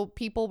 And so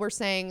people were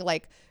saying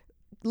like,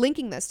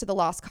 linking this to the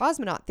lost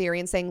cosmonaut theory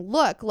and saying,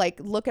 look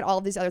at all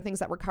of these other things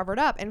that were covered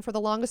up. And for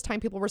the longest time,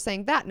 people were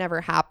saying that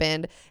never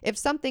happened.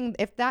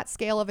 If that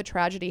scale of a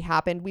tragedy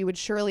happened, we would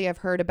surely have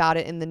heard about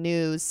it in the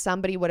news.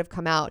 Somebody would have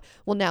come out.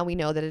 Well, now we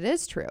know that it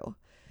is true.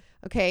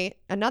 Okay.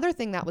 Another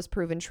thing that was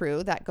proven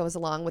true that goes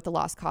along with the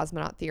lost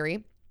cosmonaut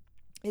theory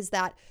is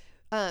that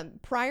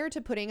prior to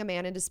putting a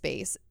man into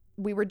space,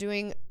 we were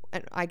doing,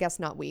 and I guess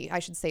not we, I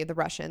should say the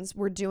Russians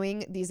were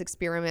doing these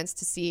experiments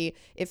to see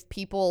if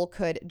people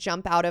could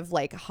jump out of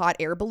like hot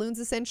air balloons,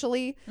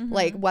 essentially,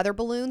 like weather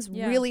balloons,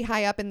 really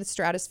high up in the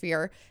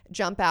stratosphere,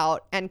 jump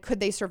out, and could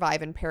they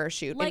survive in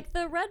parachute? Like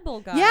the Red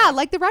Bull guy. Yeah,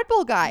 like the Red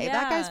Bull guy. Yeah.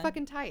 That guy's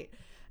fucking tight.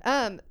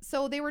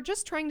 So they were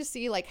just trying to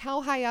see like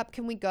how high up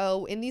can we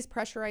go in these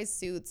pressurized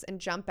suits and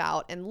jump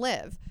out and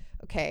live.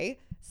 Okay.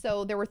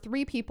 So there were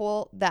 3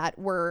 people that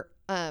were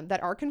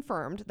that are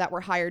confirmed that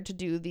were hired to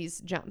do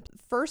these jumps.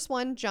 First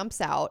one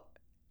jumps out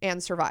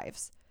and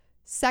survives.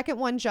 Second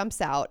one jumps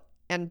out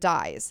and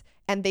dies.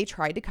 And they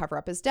tried to cover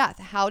up his death.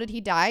 How did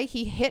he die?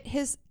 He hit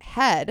his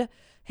head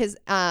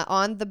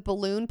on the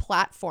balloon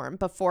platform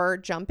before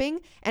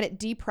jumping, and it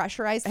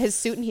depressurized his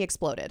suit and he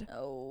exploded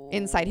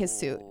inside his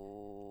suit.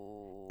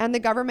 And the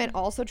government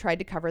also tried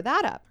to cover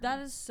that up. That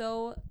is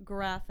so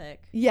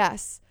graphic.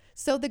 Yes.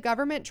 So the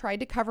government tried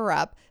to cover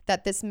up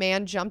that this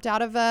man jumped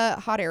out of a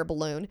hot air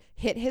balloon,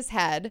 hit his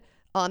head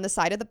on the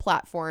side of the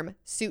platform,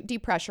 suit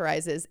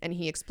depressurizes, and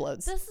he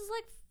explodes. This is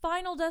like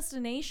Final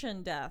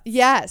Destination deaths.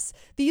 Yes.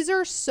 These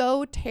are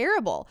so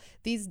terrible,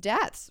 these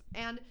deaths.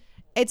 And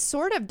it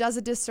sort of does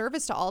a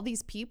disservice to all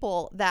these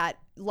people that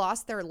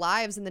lost their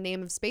lives in the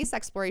name of space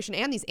exploration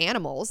and these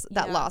animals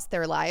that lost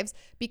their lives,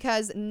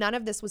 because none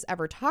of this was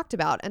ever talked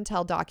about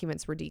until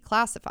documents were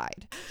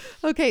declassified.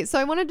 Okay, so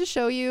I wanted to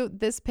show you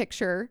this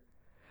picture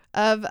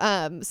of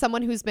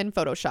someone who's been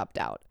photoshopped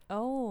out.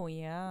 Oh,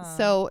 yeah.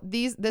 So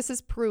this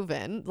is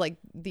proven, like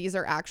these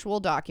are actual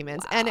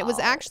documents. Wow. And it was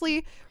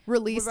actually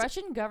released. The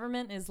Russian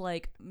government is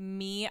like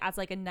me as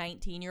like a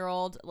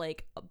 19-year-old,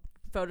 like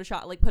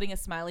Photoshop, like putting a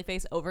smiley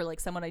face over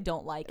like someone I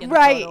don't like in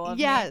right. a photo of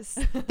Yes.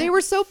 They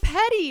were so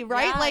petty,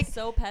 right? Yeah, like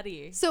so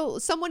petty. So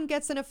someone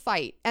gets in a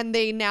fight and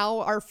they now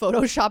are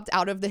photoshopped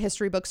out of the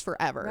history books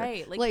forever.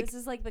 Right. Like this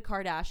is like the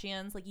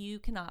Kardashians. Like you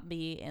cannot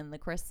be in the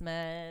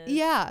Christmas.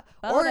 Yeah.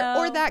 Photo.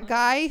 Or that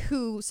guy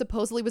who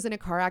supposedly was in a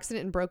car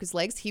accident and broke his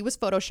legs. He was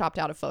photoshopped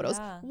out of photos.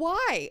 Yeah.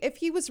 Why? If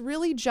he was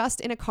really just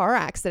in a car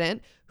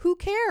accident, who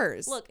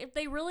cares? Look, if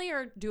they really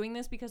are doing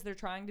this because they're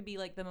trying to be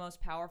like the most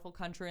powerful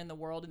country in the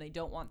world and they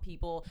don't want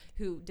people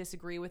who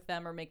disagree with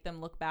them or make them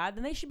look bad,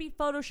 then they should be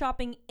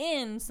photoshopping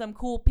in some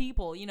cool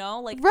people, you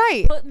know? Like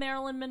put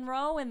Marilyn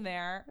Monroe in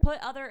there, put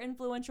other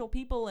influential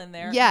people in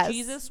there. Yes.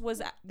 Jesus was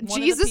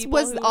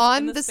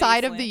on the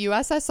side of the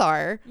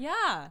USSR.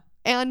 Yeah.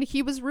 And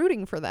he was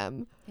rooting for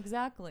them.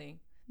 Exactly.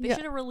 They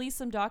should have released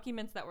some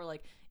documents that were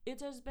like, it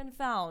has been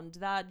found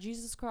that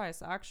Jesus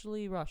Christ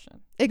actually Russian.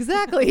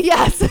 Exactly.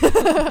 Yes.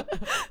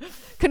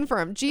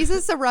 Confirmed.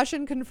 Jesus, a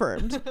Russian,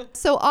 confirmed.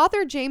 So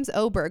author James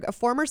Oberg, a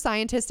former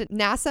scientist at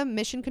NASA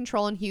Mission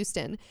Control in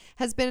Houston,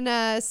 has been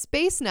a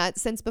space nut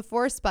since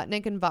before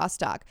Sputnik and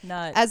Vostok.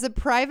 Nuts. As a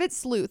private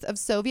sleuth of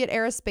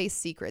Soviet-era space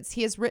secrets,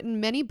 he has written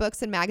many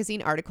books and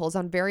magazine articles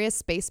on various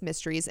space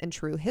mysteries and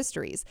true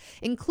histories,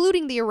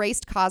 including the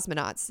erased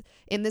cosmonauts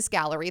in this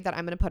gallery that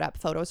I'm going to put up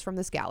photos from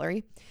this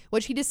gallery,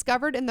 which he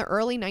discovered in the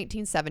early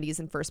 1970s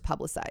and first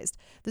publicized.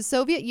 The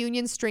Soviet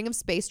Union's string of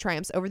space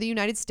triumphs over the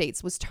United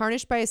States was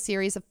tarnished by a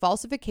series of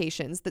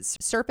falsifications that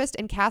surfaced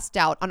and cast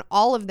doubt on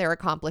all of their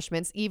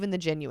accomplishments, even the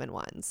genuine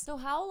ones. So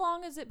how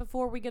long is it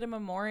before we get a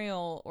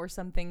memorial or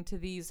something to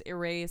these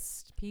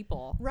erased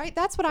people? Right,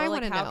 that's what I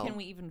want to know. How can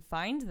we even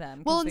find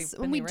them? Well,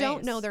 and we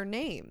don't know their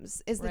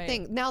names is the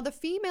thing. Now, the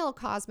female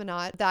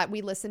cosmonaut that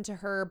we listened to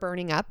her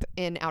burning up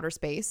in outer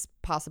space,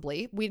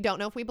 possibly. We don't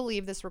know if we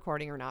believe this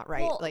recording or not,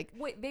 right? Well,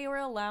 wait, they were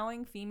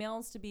allowing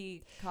females to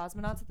be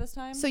cosmonauts at this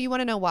time? So you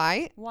want to know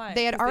why? Why?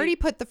 They had already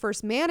put the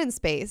first man in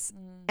space,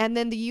 and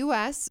then the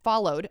U.S.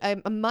 followed.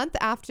 A month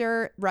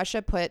after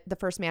Russia put the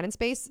first man in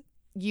space,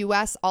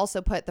 U.S.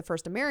 also put the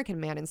first American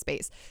man in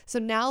space. So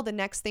now the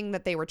next thing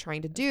that they were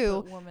trying to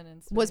do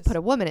was put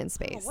a woman in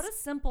space. Oh, what a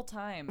simple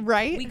time.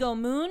 Right? We go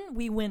moon,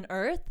 we win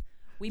Earth.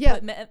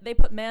 They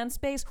put man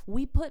space.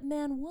 We put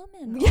man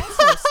woman.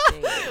 Also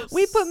space.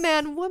 We put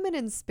man woman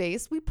in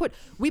space. We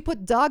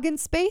put dog in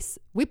space.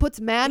 We put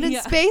man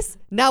in space.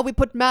 Now we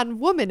put man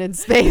woman in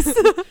space.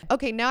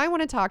 Okay, now I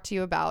want to talk to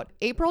you about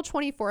April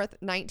 24th,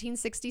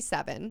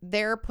 1967.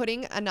 They're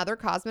putting another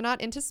cosmonaut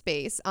into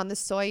space on the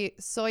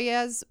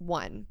Soyuz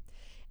 1.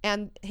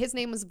 And his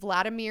name was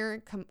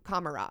Vladimir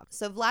Komarov.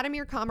 So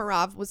Vladimir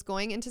Komarov was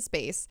going into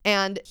space,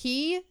 and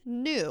he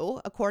knew,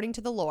 according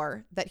to the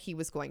lore, that he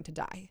was going to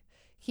die.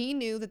 He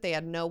knew that they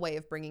had no way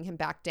of bringing him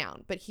back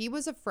down, but he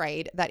was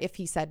afraid that if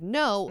he said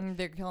no,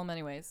 they'd kill him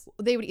anyways.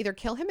 They would either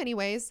kill him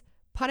anyways,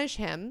 punish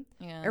him,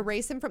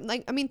 erase him from,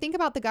 think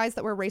about the guys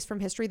that were erased from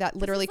history that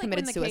literally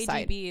committed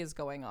suicide. The KGB is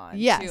going on.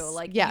 Yes.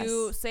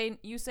 Too.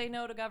 You say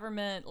no to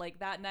government, like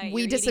that night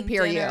we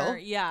disappear you.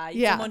 Yeah.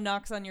 Someone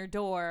knocks on your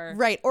door.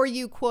 Right. Or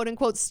you quote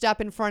unquote step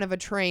in front of a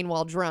train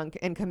while drunk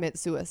and commit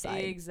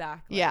suicide.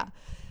 Exactly. Yeah.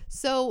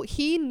 So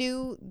he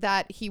knew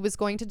that he was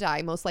going to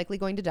die, most likely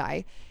going to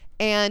die.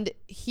 And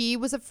he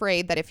was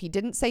afraid that if he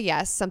didn't say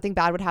yes, something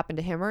bad would happen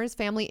to him or his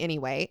family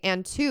anyway.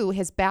 And two,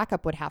 his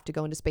backup would have to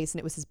go into space, and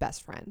it was his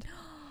best friend.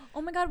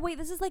 Oh my God, wait,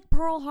 this is like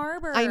Pearl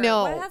Harbor. I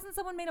know. Why hasn't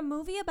someone made a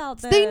movie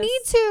about this? They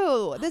need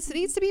to. This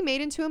needs to be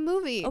made into a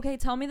movie. Okay,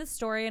 tell me the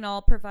story and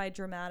I'll provide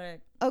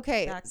dramatic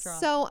backdrop.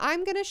 So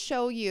I'm going to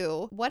show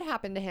you what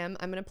happened to him.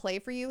 I'm going to play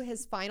for you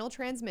his final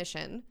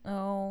transmission.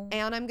 Oh.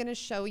 And I'm going to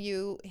show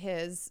you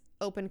his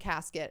open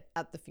casket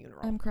at the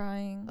funeral. I'm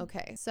crying.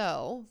 Okay,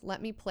 so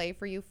let me play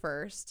for you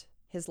first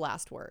his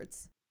last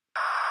words.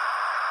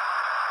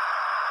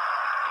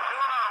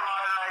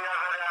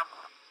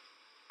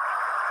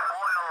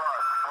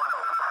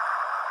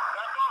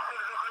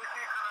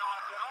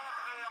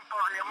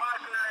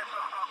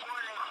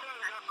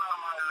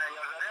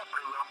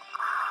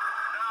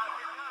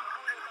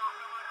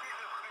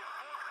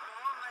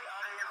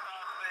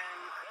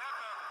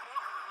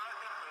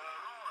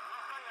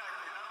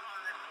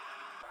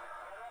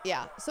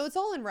 Yeah, so it's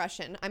all in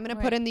Russian. I'm going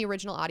to put in the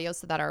original audio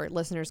so that our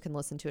listeners can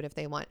listen to it if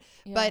they want.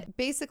 Yeah. But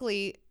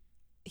basically,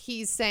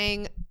 he's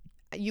saying,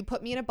 you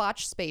put me in a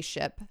botched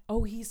spaceship.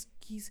 Oh, he's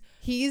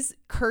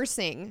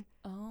cursing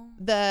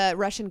the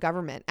Russian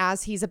government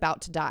as he's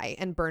about to die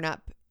and burn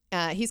up.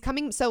 He's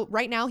coming. So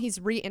right now he's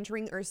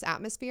re-entering Earth's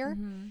atmosphere,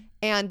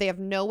 and they have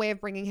no way of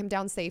bringing him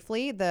down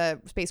safely. The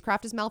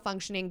spacecraft is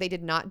malfunctioning. They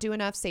did not do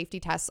enough safety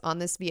tests on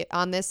this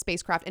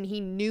spacecraft, and he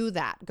knew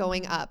that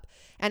going up.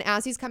 And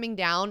as he's coming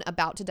down,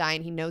 about to die,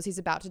 and he knows he's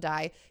about to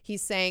die,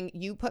 he's saying,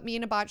 "You put me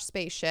in a botched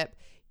spaceship.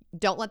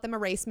 Don't let them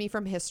erase me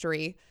from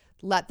history.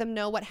 Let them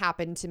know what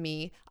happened to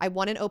me. I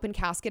want an open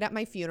casket at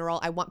my funeral.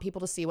 I want people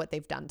to see what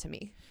they've done to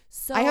me."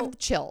 So I have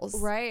chills.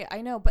 Right,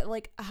 I know, but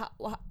like,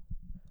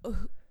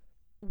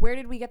 where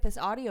did we get this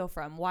audio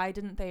from? Why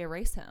didn't they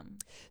erase him?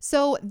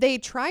 So they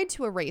tried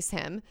to erase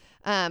him,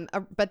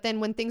 but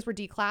then when things were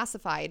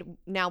declassified,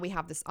 now we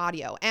have this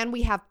audio and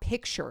we have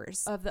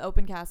pictures of the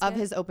open casket, of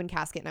his open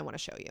casket, and I want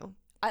to show you.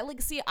 I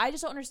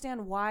just don't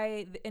understand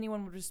why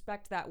anyone would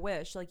respect that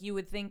wish. Like, you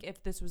would think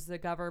if this was the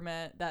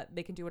government that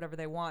they can do whatever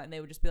they want, and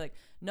they would just be like,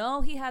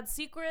 no, he had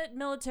secret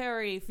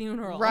military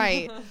funeral.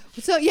 Right.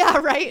 So yeah,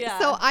 right. Yeah.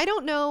 So I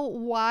don't know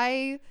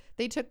why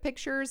they took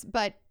pictures,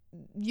 but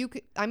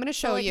I'm going to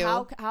show you.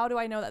 How do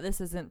I know that this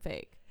isn't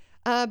fake?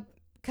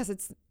 Because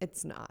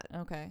it's not.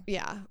 Okay.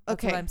 Yeah.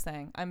 That's okay. what I'm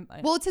saying.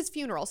 Well, it's his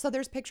funeral, so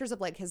there's pictures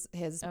of like his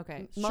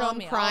okay. mom show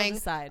me, crying. I'll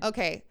decide.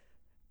 Okay.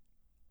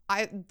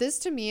 This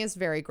to me is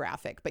very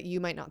graphic, but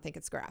you might not think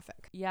it's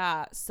graphic.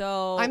 Yeah.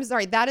 So I'm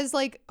sorry. That is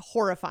like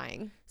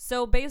horrifying.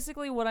 So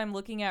basically, what I'm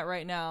looking at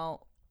right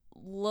now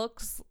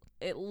looks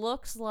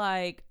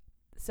like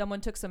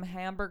someone took some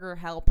hamburger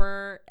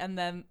helper and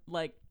then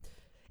like.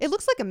 It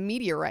looks like a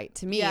meteorite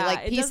to me,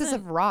 like pieces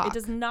of rock. It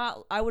does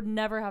not. I would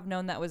never have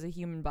known that was a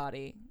human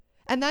body.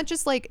 And that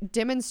just like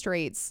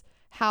demonstrates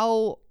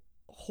how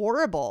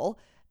horrible,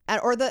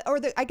 or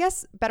the I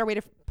guess better way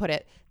to put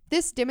it,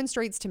 this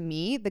demonstrates to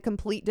me the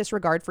complete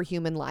disregard for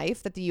human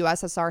life that the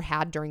USSR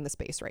had during the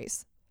space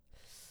race.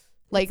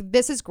 Like,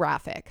 this is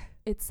graphic.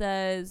 It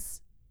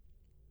says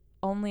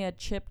only a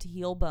chipped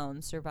heel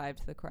bone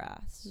survived the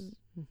crash.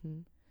 Mm-hmm.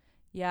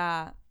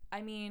 Yeah.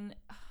 I mean,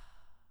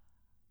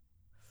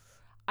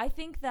 I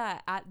think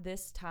that at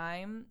this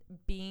time,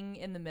 being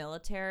in the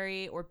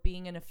military or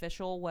being an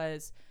official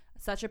was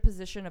such a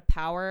position of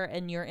power,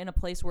 and you're in a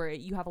place where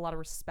you have a lot of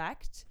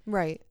respect.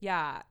 Right.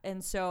 Yeah.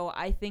 And so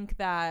I think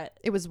that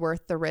it was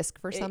worth the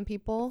risk for some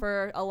people.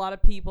 For a lot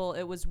of people,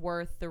 it was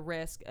worth the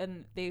risk.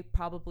 And they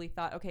probably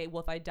thought, okay,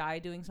 well, if I die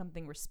doing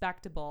something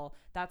respectable,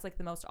 that's like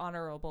the most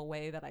honorable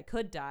way that I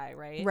could die.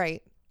 Right.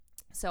 Right.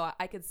 So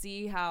I could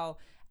see how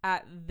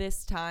at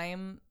this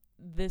time,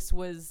 this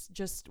was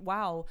just,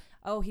 wow,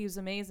 oh, he was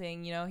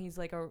amazing, you know, he's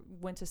like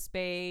went to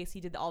space, he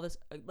did all this,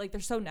 like,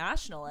 they're so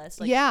nationalist,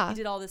 like, yeah, he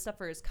did all this stuff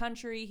for his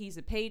country, he's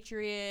a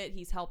patriot,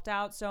 he's helped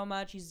out so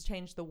much, he's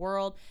changed the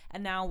world.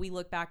 And now we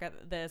look back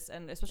at this,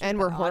 and especially and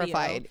we're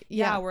horrified.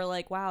 Yeah, we're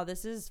like, wow,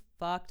 this is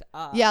fucked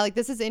up. Yeah, like,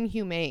 this is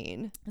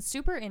inhumane. It's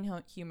super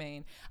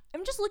inhumane.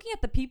 I'm just looking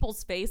at the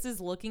people's faces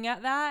looking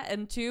at that,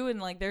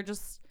 and like, they're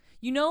just,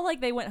 you know, like,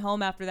 they went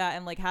home after that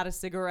and like had a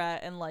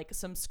cigarette and like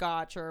some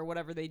scotch or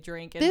whatever they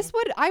drink. And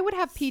I would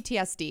have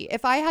PTSD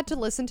if I had to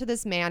listen to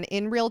this man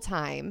in real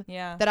time.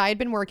 Yeah. That I had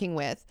been working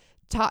with,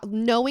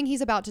 knowing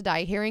he's about to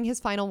die, hearing his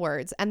final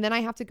words, and then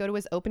I have to go to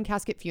his open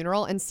casket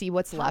funeral and see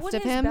what's left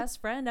of him. How would his best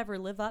friend ever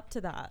live up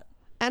to that?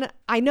 And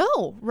I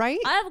know, right?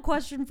 I have a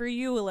question for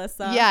you,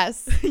 Alyssa.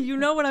 Yes. You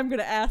know what I'm going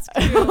to ask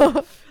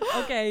you.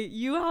 Okay,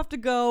 you have to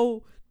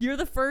go. You're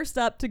the first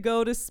up to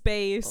go to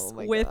space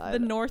with the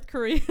North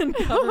Korean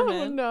government.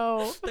 Oh,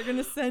 no. They're going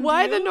to send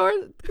Why you. the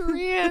North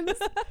Koreans?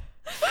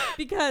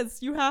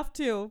 Because you have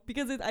to.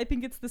 Because I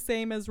think it's the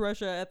same as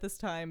Russia at this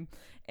time.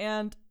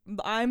 And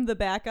I'm the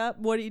backup.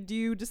 Do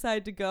you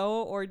decide to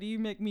go, or do you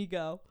make me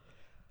go?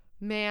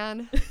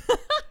 Man.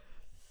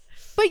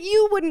 But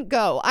you wouldn't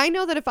go. I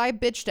know that if I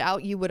bitched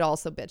out, you would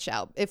also bitch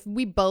out. If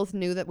we both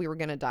knew that we were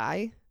going to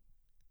die.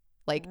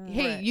 Like,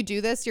 hey, you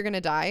do this, you're going to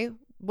die.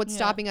 What's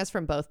stopping us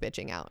from both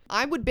bitching out?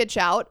 I would bitch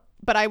out,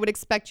 but I would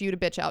expect you to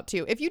bitch out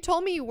too. If you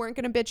told me you weren't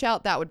going to bitch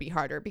out, that would be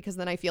harder, because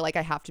then I feel like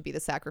I have to be the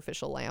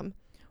sacrificial lamb.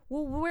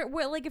 Well,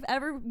 we're like,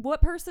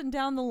 what person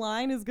down the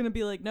line is going to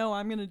be like, no,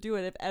 I'm going to do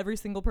it, if every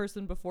single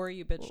person before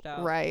you bitched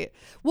out? Right.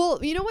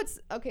 Well, you know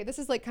okay, this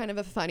is like kind of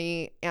a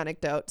funny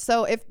anecdote.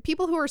 So if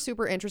people who are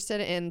super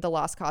interested in the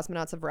lost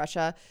cosmonauts of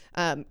Russia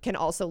can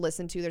also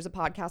listen to, there's a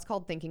podcast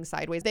called Thinking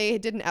Sideways. They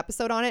did an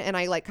episode on it, and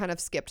I like kind of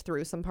skipped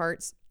through some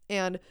parts.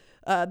 And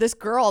this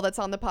girl that's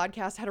on the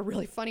podcast had a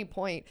really funny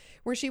point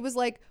where she was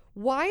like,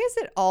 why is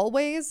it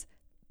always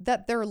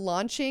that they're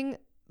launching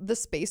the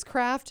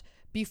spacecraft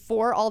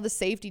before all the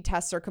safety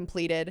tests are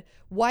completed?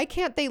 Why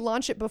can't they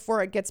launch it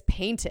before it gets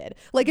painted?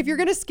 Like, if you're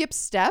going to skip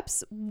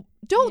steps,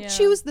 don't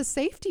choose the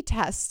safety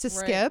tests to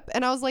skip.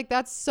 And I was like,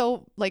 that's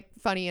so like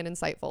funny and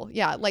insightful.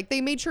 Yeah. Like,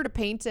 they made sure to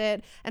paint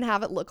it and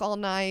have it look all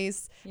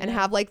nice and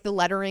have like the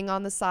lettering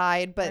on the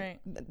side, but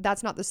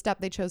that's not the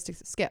step they chose to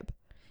skip.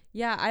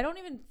 Yeah, I don't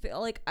even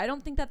feel like, I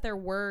don't think that there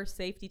were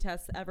safety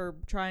tests ever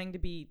trying to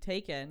be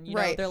taken. You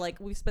know, they're like,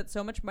 we've spent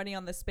so much money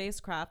on this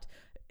spacecraft.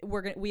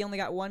 We only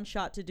got one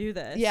shot to do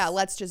this. Yeah,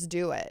 let's just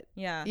do it.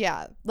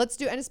 Yeah, let's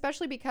do it. And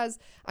especially because,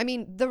 I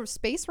mean, the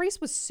space race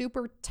was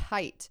super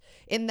tight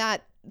in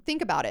that,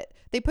 think about it.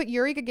 They put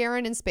Yuri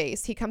Gagarin in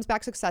space. He comes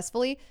back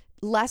successfully.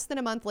 Less than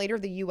a month later,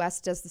 the US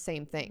does the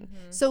same thing.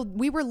 Mm-hmm. So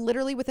we were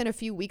literally within a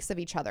few weeks of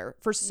each other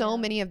for so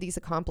many of these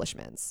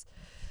accomplishments.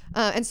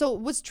 And so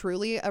it was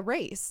truly a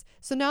race.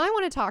 So now I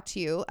want to talk to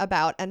you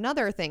about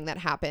another thing that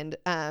happened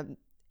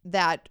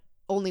that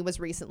only was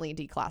recently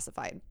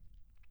declassified.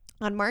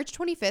 On March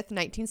 25th,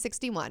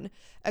 1961,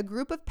 a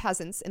group of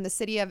peasants in the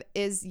city of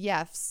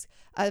Izhevsk,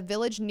 a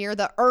village near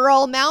the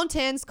Ural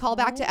Mountains, call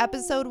back to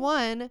episode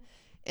 1,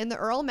 in the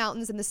Ural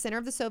Mountains in the center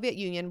of the Soviet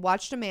Union,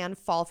 watched a man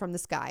fall from the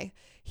sky.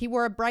 He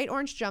wore a bright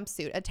orange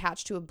jumpsuit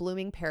attached to a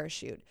blooming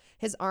parachute.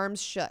 His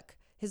arms shook.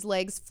 His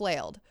legs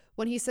flailed.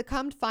 When he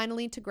succumbed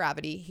finally to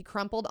gravity, he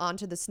crumpled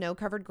onto the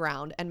snow-covered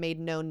ground and made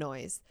no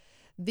noise.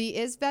 The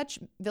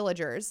Izhevsk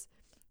villagers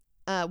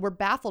were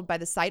baffled by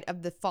the sight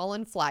of the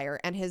fallen flyer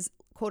and his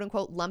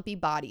quote-unquote lumpy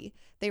body.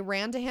 They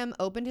ran to him,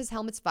 opened his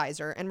helmet's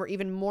visor, and were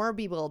even more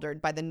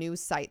bewildered by the new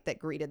sight that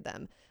greeted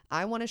them.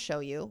 I want to show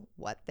you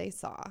what they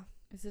saw.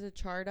 Is it a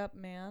charred up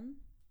man?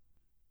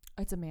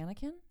 It's a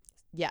mannequin?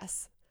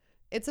 Yes.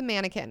 It's a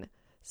mannequin.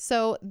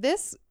 So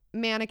this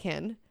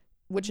mannequin,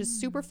 which is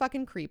super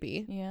fucking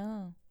creepy.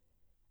 Yeah.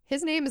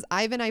 His name is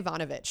Ivan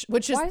Ivanovich,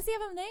 which is... Why does he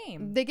have a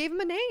name? They gave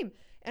him a name,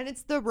 and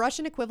it's the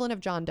Russian equivalent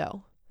of John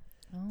Doe.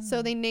 Oh.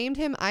 So they named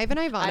him Ivan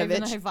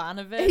Ivanovich. Ivan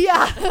Ivanovich?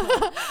 Yeah.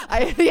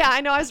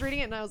 I know. I was reading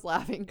it and I was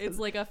laughing. It's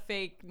like a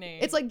fake name.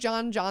 It's like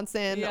John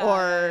Johnson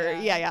or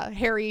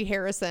Harry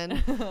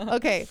Harrison.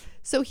 Okay.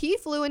 So he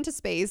flew into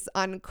space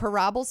on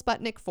Korabl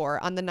Sputnik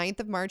 4 on the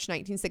 9th of March,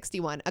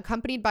 1961,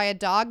 accompanied by a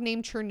dog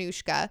named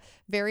Chernushka,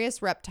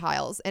 various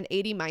reptiles, and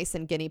 80 mice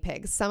and guinea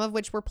pigs, some of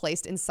which were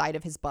placed inside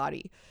of his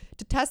body.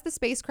 To test the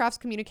spacecraft's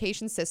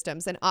communication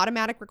systems, an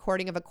automatic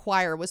recording of a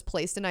choir was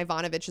placed in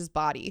Ivanovich's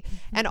body,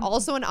 and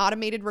also an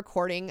automated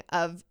recording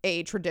of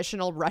a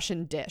traditional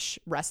Russian dish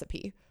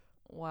recipe.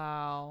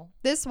 Wow.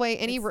 This way,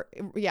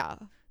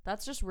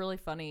 That's just really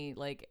funny.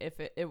 Like, if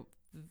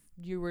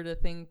you were to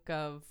think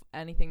of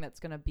anything that's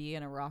going to be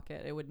in a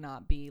rocket, it would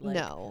not be like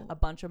a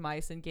bunch of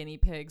mice and guinea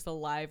pigs, a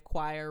live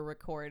choir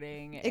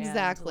recording,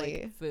 exactly,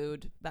 and like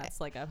food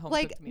that's like a home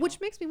like meal. Which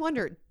makes me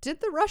wonder,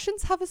 did the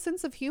Russians have a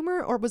sense of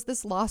humor, or was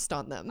this lost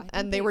on them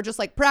and they were just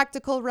like,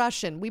 practical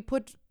Russian, we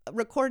put a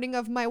recording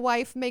of my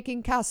wife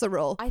making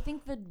casserole? I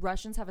think the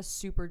Russians have a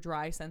super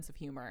dry sense of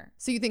humor.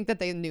 So you think that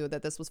they knew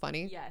that this was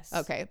funny? Yes.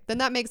 Okay, then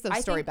that makes the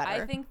story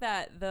better. I think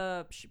that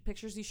the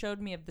pictures you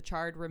showed me of the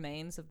charred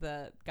remains of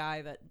the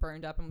guy that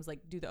burned up and was like,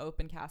 do the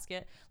open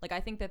casket, like, I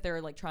think that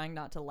they're like trying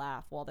not to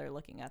laugh while they're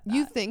looking at that.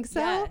 You think so?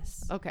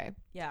 Yes. Okay.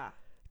 Yeah.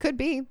 Could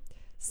be.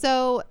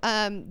 So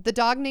the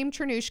dog named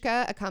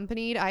Chernushka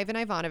accompanied Ivan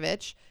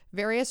Ivanovich,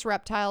 various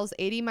reptiles,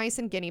 80 mice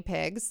and guinea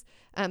pigs,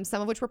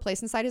 some of which were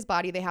placed inside his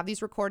body. They have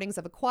these recordings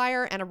of a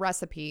choir and a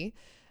recipe.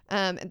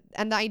 And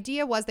the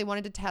idea was they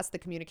wanted to test the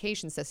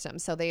communication system.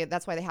 So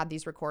that's why they had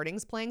these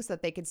recordings playing, so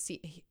that they could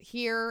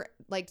hear,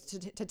 like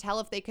to tell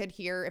if they could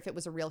hear if it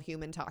was a real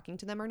human talking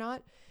to them or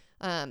not.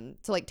 To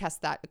like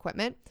test that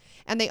equipment.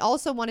 And they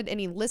also wanted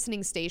any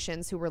listening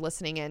stations who were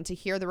listening in to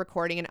hear the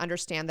recording and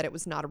understand that it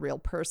was not a real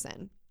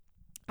person.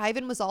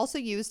 Ivan was also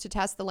used to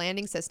test the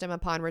landing system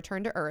upon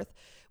return to Earth,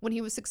 when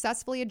he was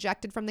successfully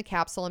ejected from the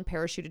capsule and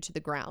parachuted to the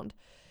ground.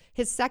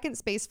 His second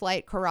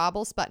spaceflight,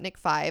 Korabl Sputnik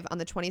 5, on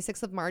the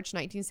 26th of March,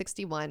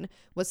 1961,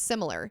 was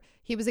similar.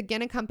 He was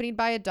again accompanied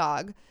by a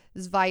dog,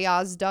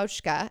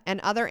 Zvyazdochka,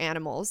 and other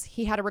animals.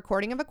 He had a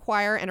recording of a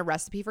choir and a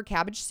recipe for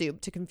cabbage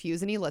soup to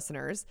confuse any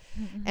listeners,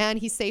 and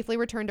he safely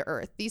returned to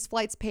Earth. These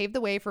flights paved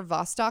the way for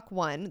Vostok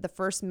 1, the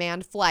first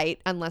manned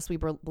flight, unless we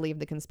believe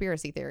the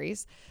conspiracy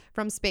theories,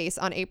 from space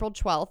on April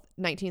 12th,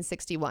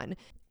 1961.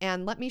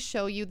 And let me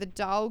show you the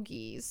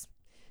doggies.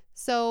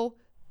 So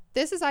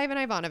this is Ivan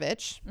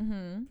Ivanovich.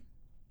 Mm-hmm.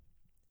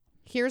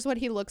 Here's what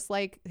he looks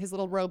like, his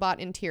little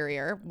robot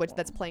interior,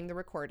 that's playing the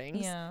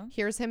recordings. Yeah.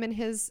 Here's him in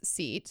his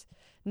seat.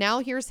 Now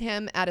here's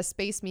him at a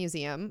space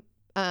museum.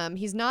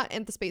 He's not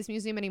at the Space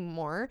Museum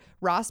anymore.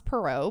 Ross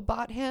Perot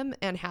bought him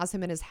and has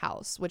him in his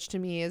house, which to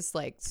me is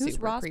like Who's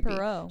super Ross creepy.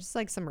 Perot? Just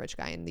like some rich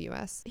guy in the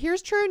U.S.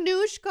 Here's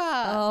Chernushka.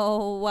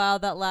 Oh wow,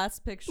 that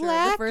last picture.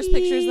 Blackie. The first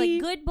picture is like,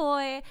 good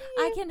boy,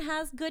 I can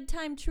has good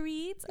time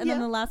treats, and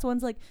then the last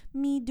one's like,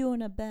 me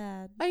doing a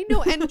bad. I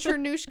know, and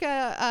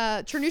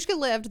Chernushka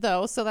lived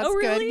though, so that's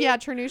really? good. Yeah,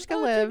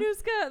 Chernushka lived.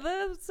 Chernushka,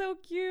 that's so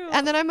cute.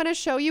 And then I'm gonna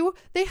show you,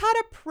 they had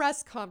a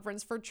press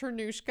conference for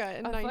Chernushka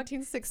in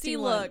 1961. See,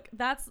 look,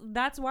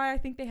 that's why I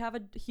think they have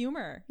a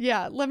humor.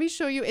 Yeah, let me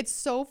show you. It's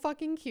so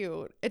fucking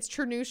cute. It's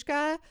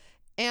Chernushka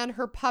and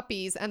her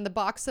puppies and the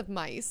box of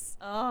mice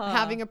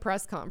having a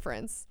press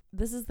conference.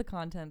 This is the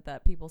content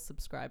that people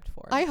subscribed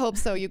for. I hope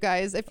so, you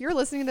guys. If you're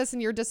listening to this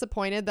and you're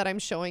disappointed that I'm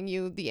showing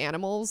you the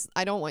animals,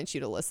 I don't want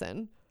you to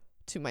listen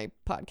to my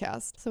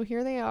podcast. So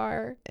here they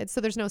are. So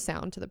there's no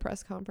sound to the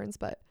press conference,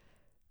 but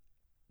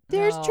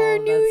there's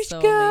Chernushka. That's so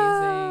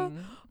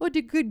amazing. What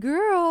a good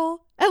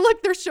girl. And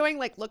look, they're showing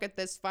like, look at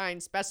this fine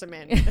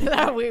specimen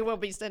that we will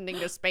be sending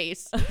to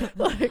space.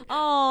 Like,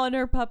 oh, and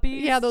her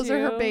puppies. Yeah, those too.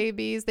 are her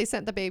babies. They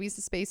sent the babies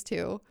to space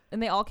too.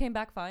 And they all came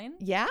back fine?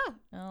 Yeah,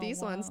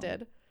 these ones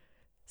did.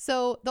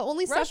 So the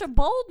only Russia,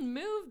 bold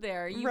move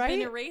there. You've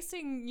been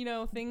erasing,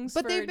 things.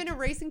 But they've been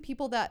erasing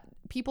people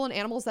and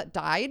animals that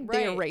died.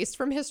 Right. They erased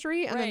from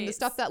history, and then the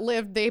stuff that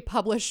lived, they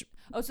publish.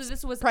 Oh, so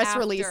this was press after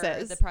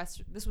releases.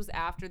 This was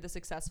after the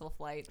successful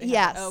flight.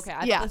 Yes. Okay.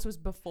 I thought this was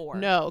before.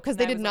 No, because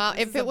they did not.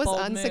 If it was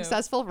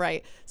unsuccessful,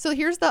 right? So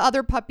here's the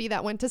other puppy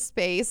that went to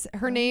space.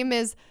 Her name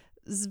is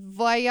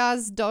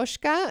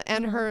Zvyazdochka,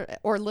 and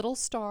or Little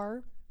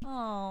Star.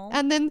 Oh.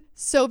 And then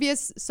Soviet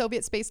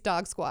Space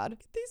Dog Squad.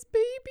 These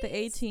babies. The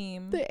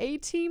A-Team. The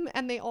A-Team,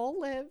 and they all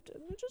lived.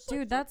 Just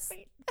dude, that's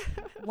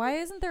why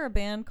isn't there a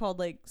band called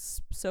like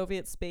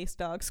Soviet Space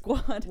Dog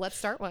Squad? Let's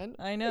start one.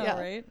 I know,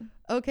 right?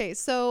 Okay,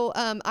 so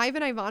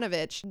Ivan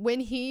Ivanovich, when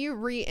he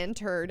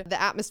re-entered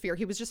the atmosphere,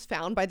 he was just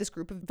found by this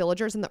group of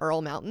villagers in the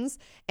Ural Mountains.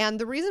 And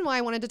the reason why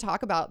I wanted to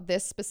talk about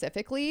this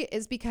specifically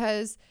is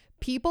because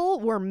people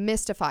were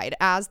mystified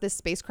as this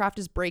spacecraft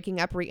is breaking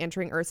up,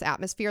 re-entering Earth's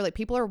atmosphere. Like,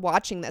 people are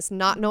watching this,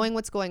 not knowing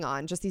what's going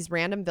on, just these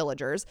random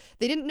villagers.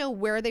 They didn't know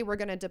where they were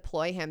going to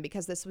deploy him,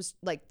 because this was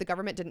like, the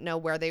government didn't know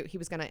where he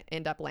was going to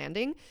end up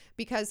landing,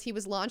 because he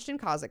was launched in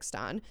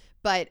Kazakhstan,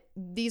 but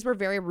these were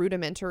very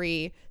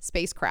rudimentary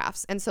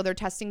spacecrafts. And so they're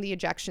testing the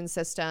ejection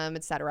system,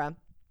 etc.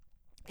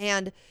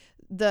 And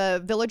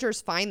the villagers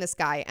find this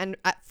guy, and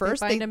at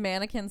first they find a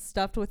mannequin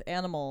stuffed with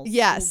animals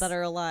that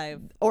are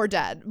alive or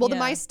dead. Well, the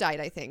mice died,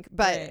 I think,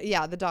 but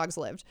yeah, the dogs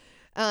lived.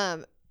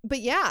 But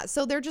yeah,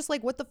 so they're just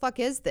like, what the fuck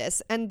is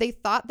this? And they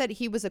thought that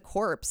he was a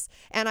corpse.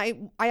 And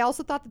I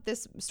also thought that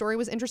this story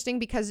was interesting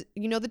because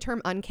you know the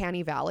term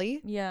uncanny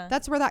valley? Yeah.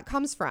 That's where that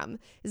comes from.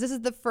 This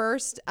is the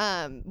first,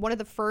 one of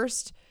the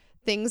first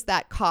things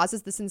that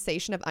causes the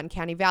sensation of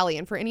uncanny valley.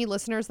 And for any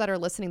listeners that are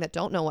listening that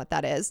don't know what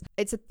that is,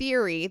 it's a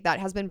theory that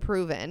has been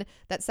proven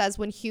that says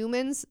when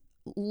humans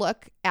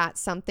look at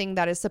something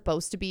that is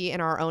supposed to be in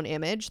our own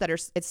image,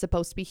 it's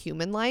supposed to be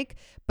human-like,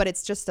 but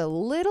it's just a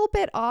little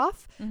bit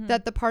off,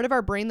 that the part of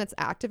our brain that's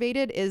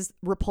activated is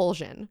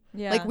repulsion.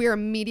 Yeah. Like we're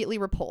immediately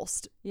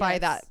repulsed by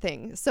that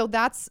thing. So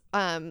that's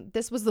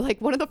this was like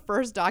one of the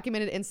first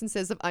documented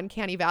instances of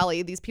uncanny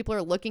valley. These people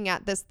are looking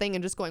at this thing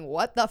and just going,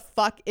 what the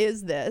fuck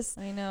is this?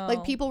 I know.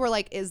 Like people were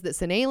like, is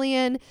this an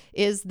alien?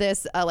 Is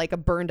this like a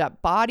burned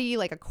up body,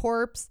 like a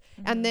corpse?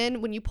 And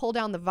then when you pull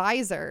down the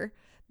visor,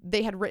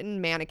 they had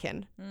written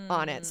mannequin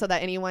on it so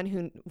that anyone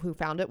who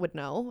found it would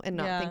know and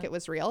not think it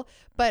was real.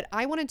 But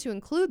I wanted to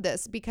include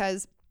this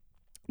because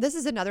this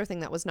is another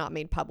thing that was not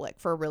made public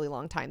for a really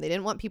long time. They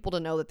didn't want people to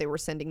know that they were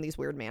sending these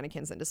weird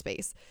mannequins into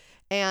space.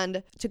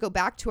 And to go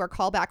back to our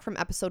callback from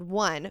episode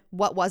 1,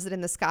 what was it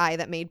in the sky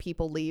that made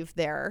people leave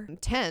their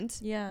tent?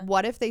 Yeah.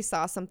 What if they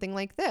saw something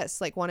like this,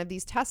 like one of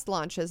these test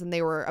launches, and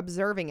they were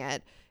observing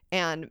it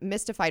and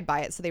mystified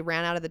by it, so they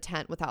ran out of the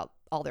tent without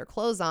all their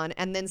clothes on,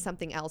 and then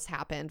something else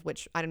happened,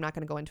 which I'm not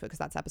going to go into it because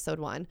that's episode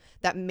 1,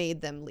 that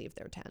made them leave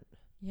their tent.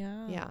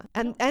 Yeah.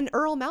 And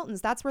Earl Mountains,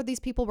 that's where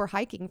these people were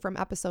hiking from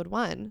episode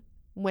 1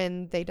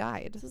 when they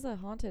died. This is a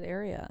haunted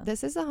area.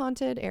 This is a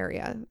haunted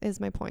area,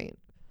 is my point.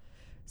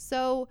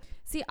 So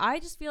see, I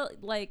just feel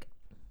like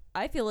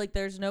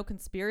there's no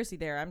conspiracy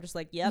there. I'm just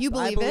like, yep, you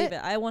believe I believe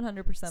it. I 100%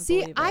 believe it.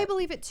 See, I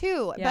believe it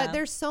too. Yeah. But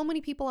there's so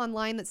many people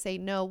online that say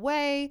no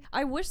way.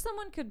 I wish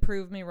someone could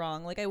prove me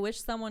wrong. Like I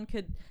wish someone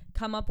could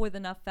come up with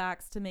enough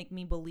facts to make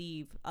me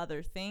believe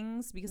other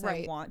things, because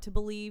I want to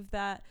believe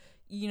that,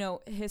 you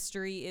know,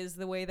 history is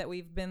the way that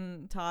we've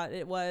been taught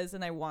it was,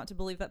 and I want to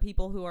believe that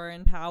people who are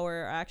in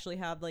power actually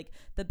have like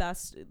the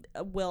best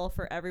will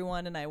for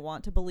everyone, and I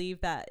want to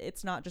believe that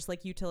it's not just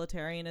like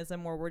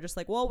utilitarianism where we're just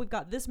like, well, we've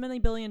got this many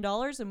 $1 billion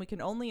and we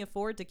can only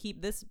afford to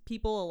keep this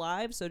people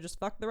alive, so just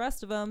fuck the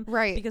rest of them,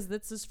 right? Because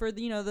this is for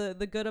you know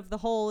the good of the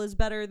whole is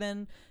better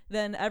than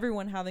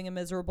everyone having a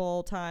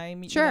miserable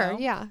time. Sure, you know?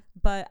 yeah.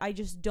 But I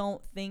just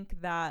don't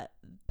think that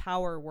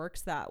power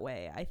works that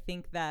way. I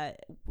think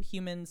that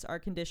humans are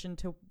conditioned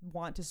to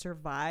want to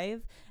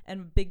survive,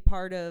 and a big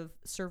part of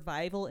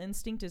survival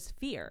instinct is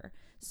fear.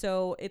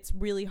 So it's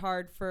really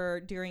hard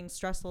during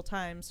stressful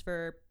times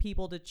for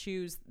people to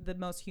choose the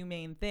most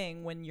humane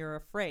thing when you're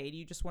afraid.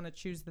 You just want to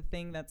choose the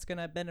thing that's going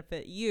to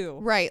benefit you.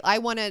 Right. I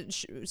want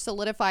to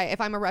solidify, if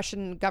I'm a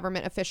Russian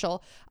government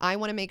official, I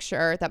want to make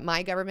sure that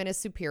my government is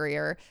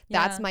superior.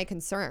 That's my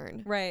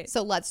concern. Right.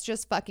 So let's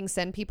just fucking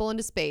send people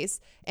into space,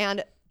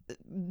 and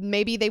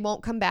maybe they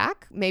won't come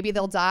back. Maybe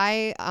they'll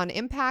die on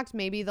impact.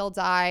 Maybe they'll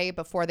die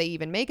before they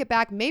even make it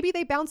back. Maybe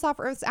they bounce off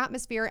Earth's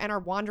atmosphere and are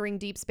wandering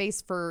deep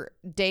space for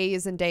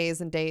days and days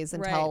and days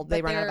until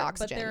they run out of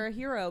oxygen. But they're a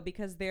hero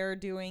because they're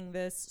doing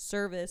this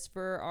service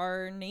for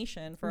our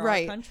nation, for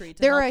our country.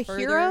 They're a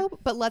hero,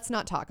 but let's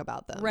not talk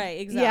about them.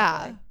 Right,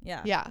 exactly.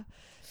 Yeah.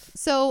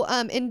 So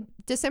in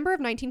December of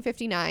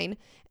 1959,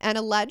 an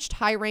alleged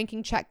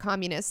high-ranking Czech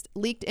communist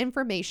leaked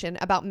information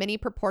about many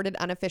purported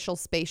unofficial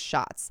space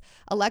shots.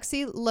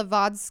 Alexei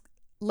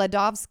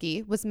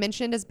Ledovsky was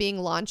mentioned as being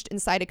launched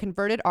inside a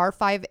converted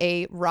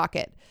R-5A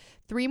rocket.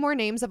 3 more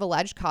names of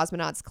alleged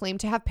cosmonauts claimed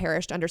to have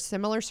perished under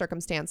similar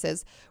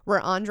circumstances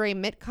were Andrei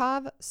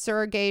Mitkov,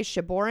 Sergei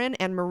Shiborin,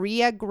 and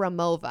Maria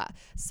Gromova.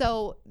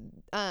 So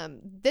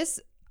this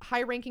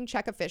high-ranking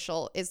Czech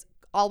official is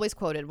always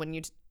quoted when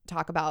you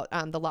talk about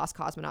the lost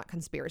cosmonaut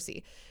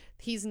conspiracy.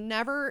 He's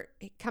never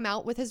come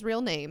out with his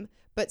real name,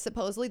 but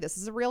supposedly this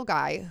is a real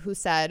guy who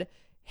said,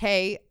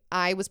 hey,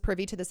 I was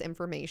privy to this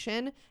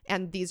information,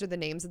 and these are the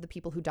names of the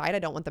people who died. I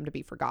don't want them to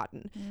be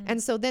forgotten.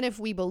 And so then if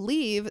we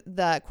believe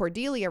the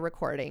Cordelia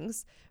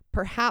recordings,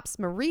 perhaps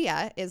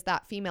Maria is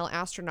that female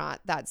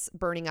astronaut that's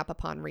burning up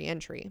upon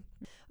re-entry.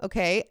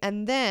 Okay,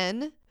 and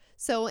then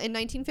so in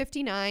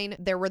 1959,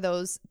 there were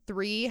those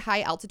 3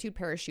 high-altitude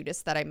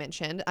parachutists that I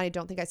mentioned. I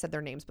don't think I said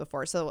their names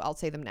before, so I'll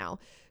say them now.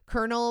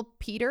 Colonel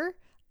Peter,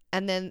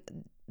 and then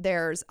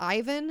there's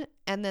Ivan,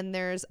 and then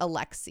there's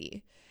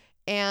Alexei.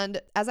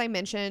 And as I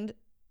mentioned,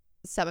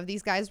 some of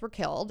these guys were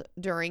killed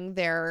during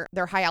their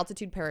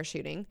high-altitude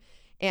parachuting,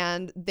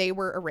 and they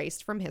were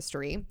erased from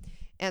history.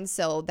 And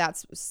so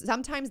that's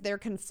sometimes they're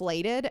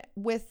conflated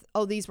with,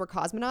 oh, these were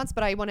cosmonauts,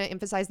 but I want to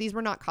emphasize these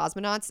were not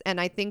cosmonauts.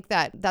 And I think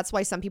that that's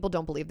why some people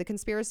don't believe the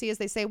conspiracy is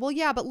they say, well,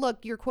 yeah, but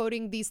look, you're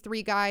quoting these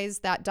 3 guys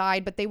that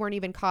died, but they weren't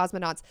even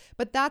cosmonauts.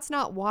 But that's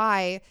not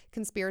why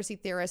conspiracy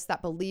theorists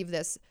that believe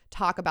this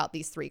talk about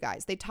these 3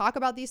 guys. They talk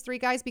about these 3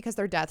 guys because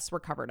their deaths were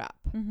covered up.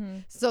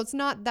 So it's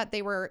not that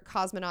they were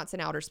cosmonauts in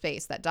outer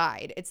space that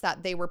died. It's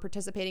that they were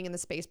participating in the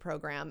space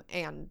program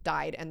and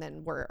died and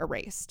then were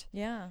erased.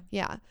 Yeah.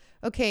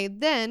 Okay,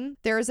 then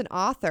there is an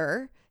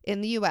author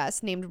in the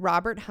US named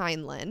Robert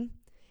Heinlein,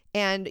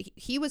 And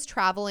he was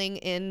traveling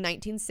in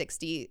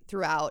 1960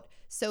 throughout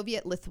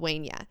Soviet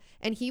Lithuania.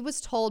 And he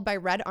was told by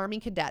Red Army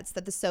cadets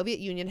that the Soviet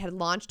Union had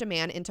launched a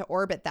man into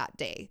orbit that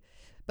day.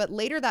 But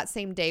later that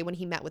same day, when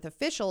he met with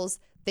officials,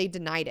 they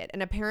denied it.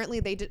 And apparently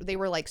they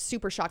were like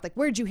super shocked. Like,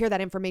 where'd you hear that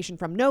information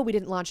from? No, we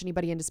didn't launch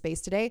anybody into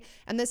space today.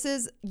 And this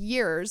is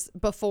years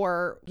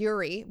before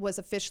Yuri was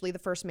officially the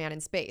first man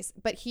in space.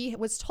 But he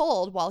was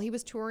told while he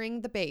was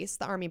touring the base,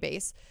 the Army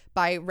base,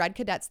 by Red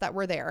cadets that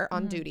were there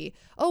on duty,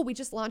 oh, we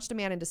just launched a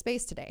man into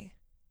space today.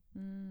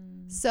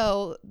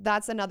 So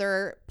that's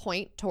another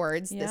point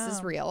towards this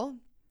is real.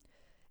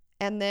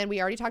 And then we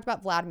already talked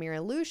about Vladimir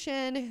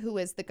Ilyushin, who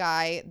is the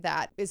guy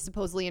that is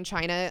supposedly in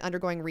China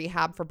undergoing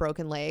rehab for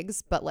broken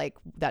legs, but like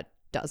that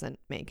doesn't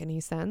make any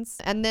sense.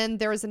 And then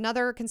there was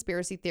another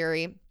conspiracy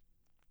theory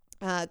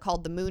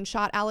called the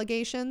moonshot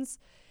allegations.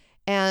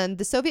 And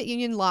the Soviet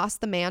Union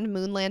lost the manned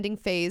moon landing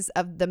phase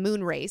of the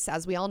moon race,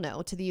 as we all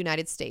know, to the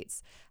United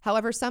States.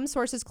 However, some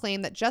sources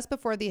claim that just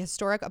before the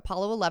historic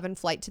Apollo 11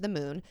 flight to the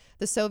moon,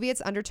 the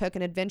Soviets undertook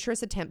an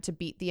adventurous attempt to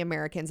beat the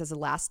Americans as a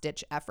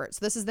last-ditch effort.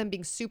 So this is them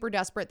being super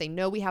desperate. They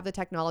know we have the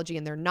technology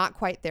and they're not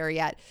quite there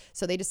yet.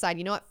 So they decide,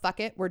 you know what, fuck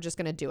it, we're just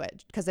going to do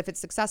it. Because if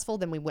it's successful,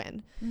 then we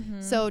win.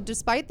 So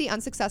despite the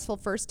unsuccessful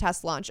first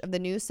test launch of the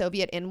new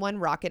Soviet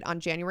N-1 rocket on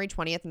January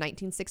 20th,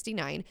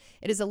 1969,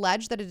 it is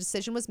alleged that a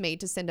decision was made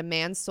to send a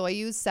manned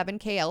Soyuz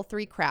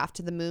 7KL-3 craft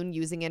to the moon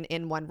using an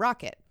N-1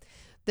 rocket.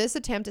 This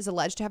attempt is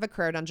alleged to have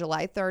occurred on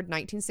July 3rd,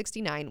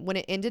 1969, when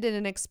it ended in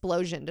an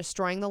explosion,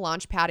 destroying the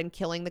launch pad and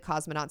killing the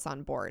cosmonauts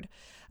on board.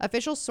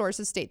 Official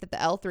sources state that the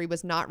L3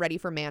 was not ready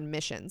for manned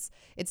missions.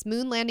 Its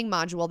moon landing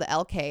module, the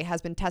LK,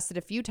 has been tested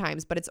a few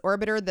times, but its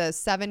orbiter, the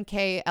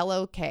 7K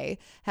LOK,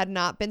 had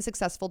not been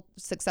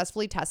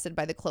successfully tested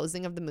by the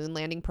closing of the moon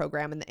landing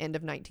program in the end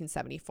of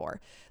 1974.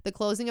 The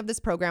closing of this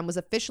program was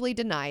officially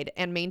denied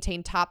and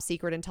maintained top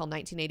secret until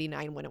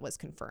 1989 when it was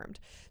confirmed.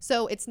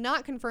 So it's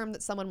not confirmed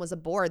that someone was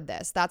aboard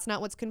this. That's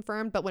not what's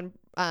confirmed, but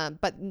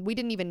but we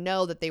didn't even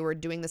know that they were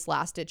doing this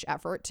last-ditch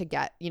effort to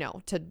get,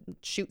 to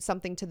shoot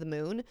something to the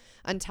moon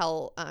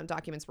until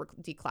documents were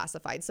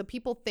declassified. So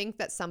people think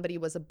that somebody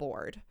was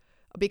aboard,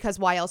 because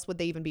why else would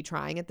they even be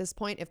trying at this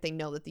point if they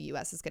know that the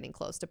U.S. is getting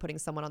close to putting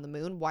someone on the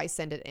moon? Why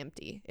send it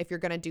empty if you're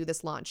going to do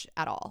this launch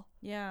at all?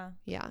 Yeah.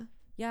 Yeah.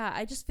 Yeah,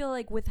 I just feel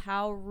like with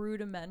how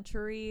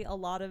rudimentary a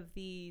lot of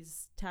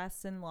these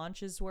tests and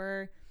launches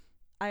were,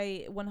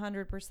 I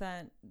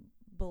 100%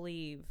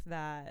 believe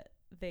that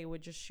they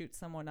would just shoot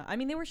someone up. I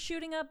mean, they were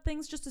shooting up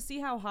things just to see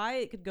how high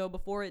it could go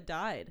before it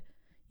died.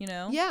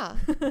 Yeah.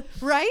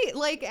 Right?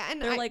 Like, and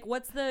they're like,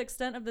 what's the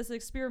extent of this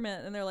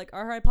experiment? And they're like,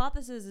 our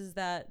hypothesis is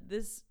that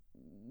this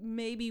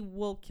maybe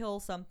will kill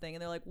something.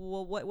 And they're like,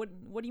 well,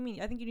 what do you mean?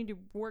 I think you need to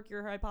work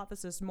your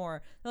hypothesis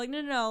more. They're like,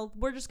 no,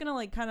 we're just gonna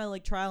like kind of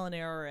like trial and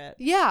error it.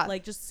 Yeah,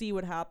 like just see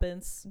what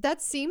happens.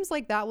 That seems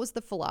like that was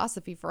the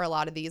philosophy for a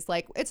lot of these.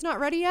 Like, it's not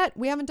ready yet,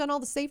 we haven't done all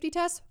the safety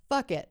tests,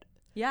 fuck it.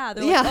 Yeah,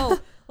 they're like, oh,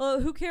 well,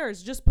 who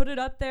cares? Just put it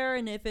up there,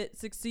 and if it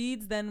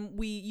succeeds, then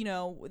we,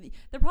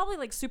 they're probably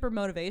like super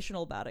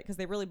motivational about it because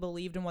they really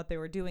believed in what they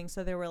were doing.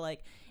 So they were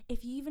like,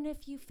 even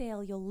if you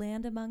fail, you'll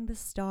land among the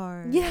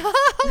stars. Yeah.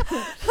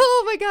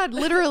 Oh my God,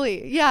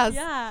 literally. Yes.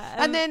 Yeah.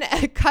 And then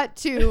cut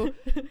to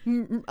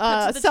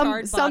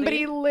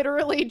somebody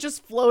literally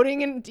just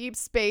floating in deep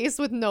space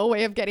with no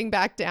way of getting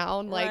back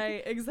down. Like,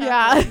 right,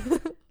 exactly.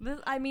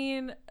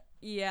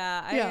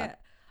 Yeah.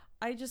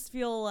 I just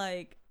feel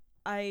like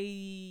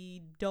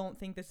I don't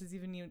think this is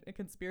even a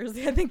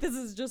conspiracy. I think this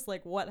is just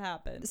like what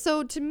happened.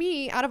 So to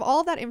me, out of all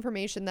of that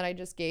information that I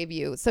just gave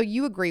you, so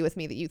you agree with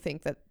me that you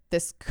think that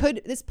this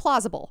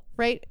plausible,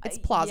 right? It's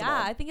plausible.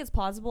 Yeah, I think it's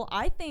plausible.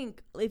 I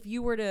think if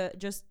you were to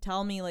just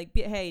tell me like,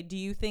 hey, do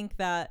you think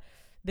that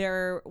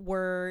there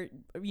were,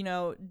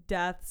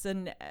 deaths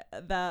and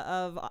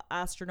of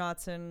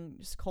astronauts in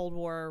Cold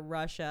War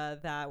Russia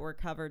that were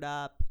covered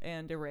up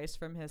and erased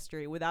from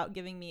history without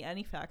giving me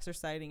any facts or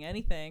citing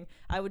anything,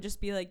 I would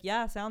just be like,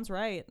 yeah, sounds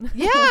right.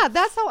 Yeah,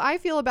 that's how I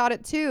feel about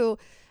it too.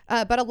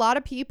 But a lot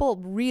of people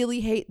really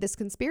hate this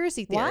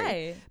conspiracy theory.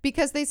 Why?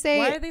 Because they say,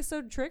 why are they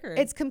so triggered?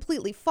 It's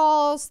completely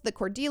false. The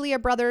Cordelia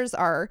brothers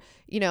are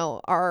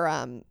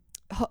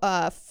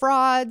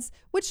frauds,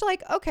 which,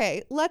 like,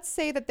 okay, let's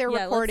say that they're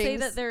recordings.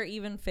 Let's say that they're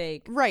even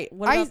fake. Right.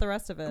 What about the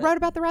rest of it? Right,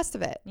 about the rest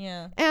of it.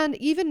 Yeah. And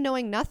even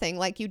knowing nothing,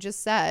 like you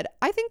just said,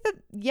 I think that,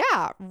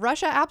 yeah,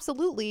 Russia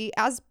absolutely,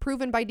 as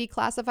proven by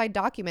declassified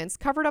documents,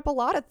 covered up a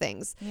lot of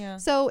things. Yeah.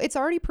 So it's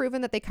already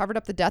proven that they covered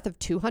up the death of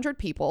 200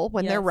 people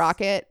when their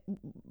rocket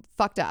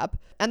fucked up.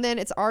 And then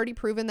it's already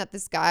proven that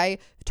this guy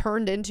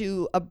turned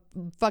into a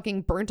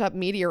fucking burnt up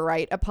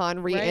meteorite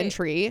upon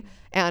re-entry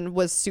and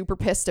was super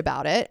pissed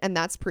about it. And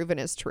that's proven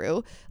as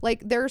true.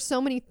 Like, there are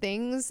so many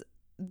things.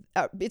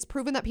 It's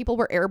proven that people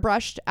were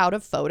airbrushed out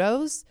of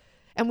photos.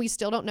 and we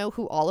still don't know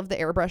who all of the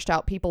airbrushed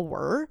out people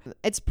were.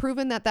 It's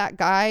proven that that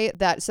guy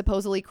that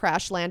supposedly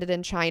crash landed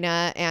in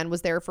China and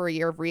was there for a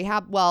year of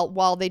rehab, well,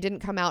 while they didn't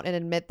come out and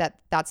admit that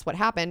that's what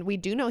happened, we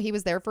do know he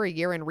was there for a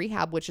year in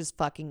rehab, which is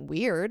fucking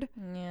weird.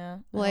 Yeah.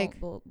 Like,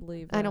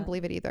 I don't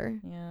believe it either.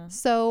 Yeah.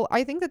 So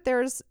I think that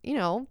there's, you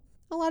know,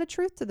 a lot of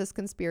truth to this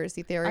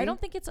conspiracy theory. I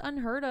don't think it's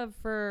unheard of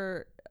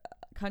for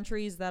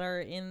countries that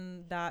are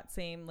in that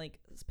same like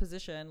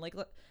position, like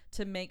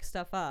to make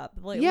stuff up.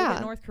 Like look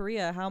at North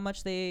Korea, how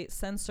much they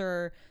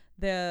censor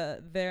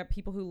the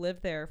people who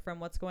live there from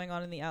what's going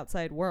on in the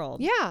outside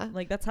world. Yeah,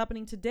 like that's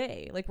happening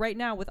today. Like right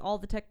now with all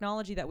the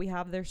technology that we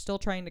have, they're still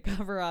trying to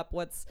cover up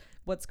what's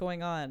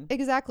going on.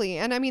 Exactly.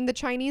 And I mean, the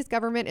Chinese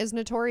government is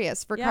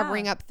notorious for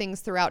covering up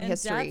things throughout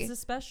history. That's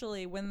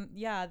especially when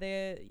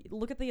they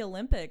look at the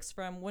Olympics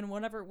from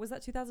whenever was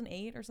that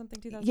 2008 or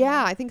something. 2009?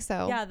 Yeah, I think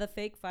so. Yeah, the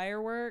fake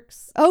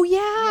fireworks. Oh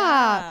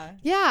yeah,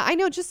 I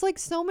know. Just like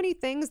so many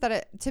things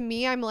that to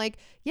me, I'm like,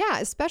 yeah,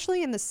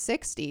 especially in the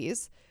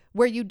 60s.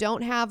 Where you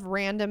don't have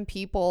random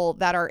people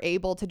that are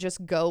able to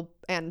just go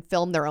and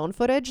film their own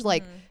footage.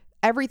 Like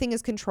everything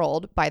is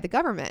controlled by the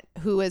government,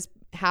 who is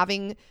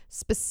having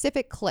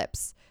specific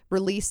clips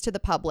released to the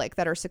public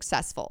that are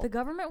successful. The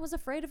government was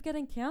afraid of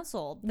getting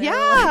canceled.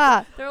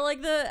 They're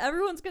like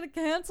everyone's going to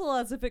cancel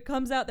us if it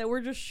comes out that we're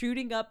just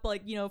shooting up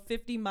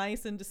 50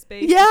 mice into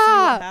space to see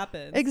what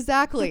happens.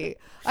 Exactly.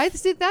 I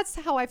see. That's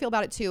how I feel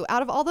about it too.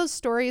 Out of all those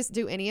stories,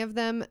 do any of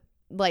them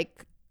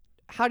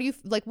how do you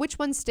which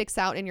one sticks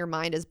out in your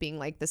mind as being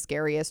like the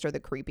scariest or the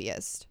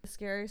creepiest? The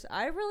scariest?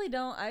 I really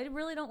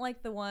don't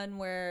like the one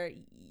where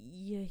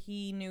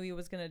he knew he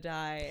was gonna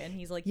die and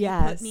he's like, you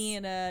put me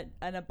in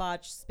a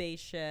botched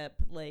spaceship,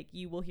 like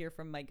you will hear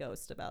from my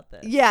ghost about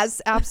this. Yes,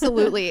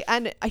 absolutely.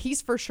 And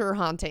he's for sure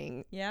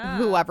haunting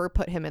whoever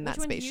put him in that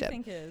spaceship. Which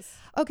one do you think is?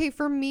 Okay,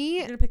 for me,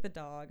 you're gonna pick the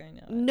dog, I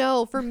know.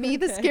 No, for me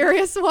the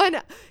scariest one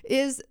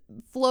is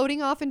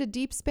floating off into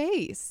deep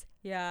space.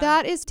 Yeah.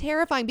 That is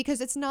terrifying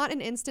because it's not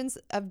an instance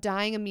of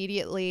dying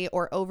immediately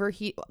or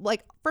overheat.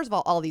 Like, first of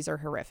all these are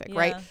horrific,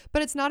 right?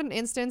 But it's not an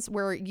instance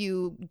where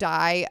you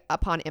die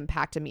upon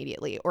impact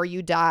immediately or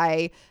you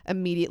die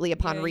immediately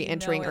upon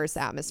re-entering Earth's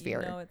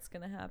atmosphere. You know it's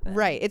going to happen.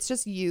 Right. It's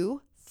just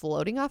you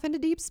floating off into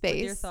deep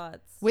space.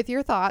 With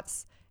your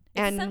thoughts.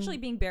 It's essentially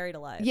being buried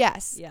alive.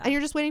 Yes. Yeah. And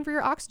you're just waiting for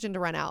your oxygen to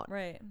run out.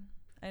 Right.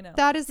 I know.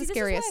 That is the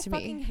scariest to me. I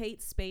fucking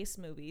hate space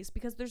movies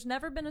because there's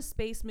never been a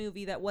space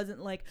movie that wasn't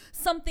like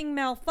something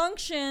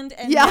malfunctioned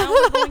and now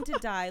we're going to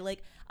die.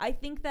 Like, I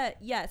think that,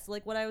 yes,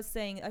 like what I was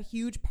saying, a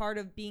huge part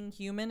of being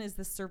human is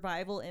the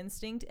survival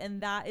instinct.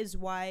 And that is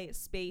why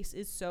space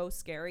is so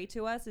scary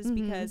to us is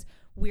because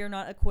we are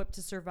not equipped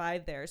to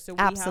survive there. So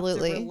we have to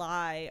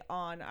rely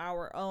on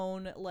our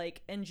own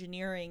like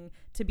engineering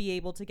to be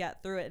able to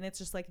get through it. And it's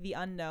just like the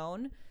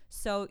unknown.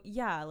 So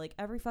yeah, like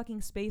every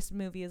fucking space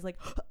movie is like,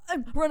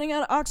 I'm running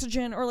out of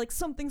oxygen or like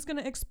something's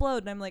gonna explode.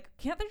 And I'm like,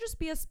 can't there just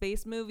be a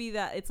space movie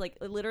that it's like,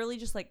 it literally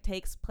just like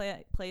takes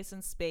place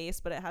in space,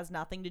 but it has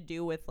nothing to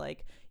do with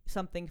like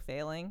something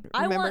failing?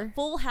 I want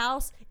Full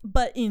House,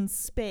 but in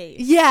space.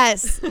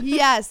 Yes.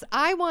 Yes.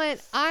 I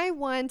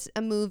want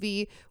a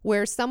movie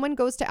where someone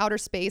goes to outer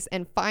space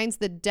and finds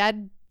the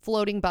dead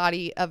floating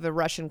body of a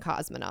Russian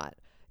cosmonaut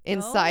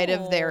inside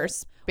of their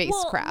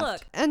spacecraft. Well,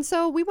 and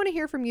so we want to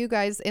hear from you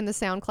guys in the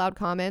SoundCloud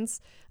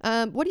comments.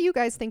 What do you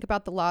guys think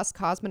about the lost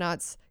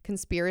cosmonauts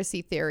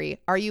conspiracy theory?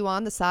 Are you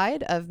on the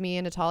side of me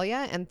and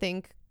Natalia and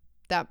think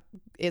that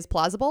is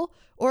plausible?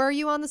 Or are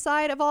you on the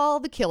side of all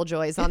the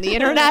killjoys on the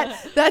internet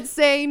that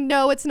say,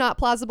 no, it's not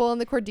plausible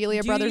and the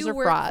Cordelia brothers are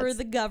frauds? Do you work for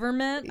the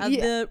government of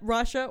the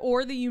Russia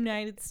or the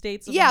United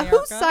States of America?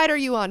 Whose side are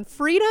you on?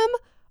 Freedom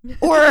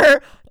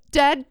or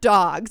dead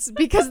dogs?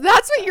 Because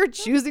that's what you're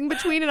choosing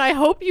between, and I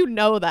hope you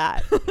know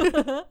that.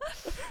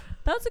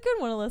 That's a good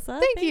one, Alyssa.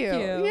 Thank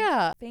you.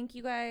 Yeah. Thank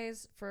you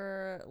guys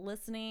for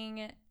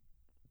listening.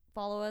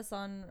 Follow us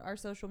on our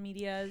social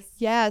medias.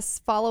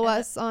 Yes. Follow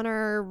us on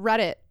our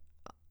Reddit,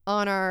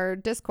 on our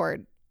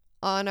Discord,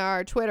 on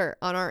our Twitter,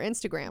 on our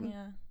Instagram.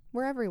 Yeah.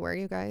 We're everywhere,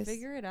 you guys.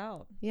 Figure it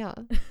out. Yeah.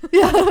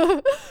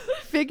 Yeah.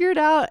 Figure it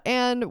out.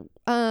 And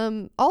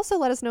also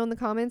let us know in the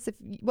comments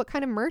what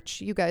kind of merch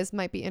you guys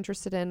might be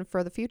interested in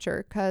for the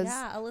future.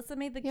 Yeah, Alyssa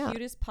made the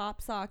cutest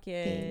pop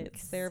sockets.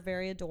 Thanks. They're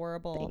very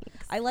adorable.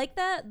 Thanks. I like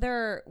that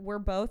we're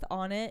both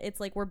on it.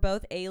 It's like we're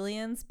both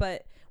aliens,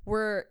 but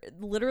we're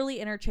literally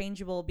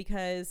interchangeable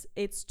because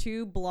it's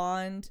two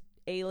blonde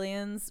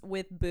aliens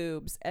with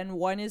boobs, and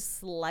one is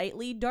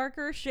slightly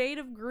darker shade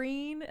of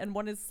green and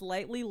one is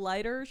slightly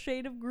lighter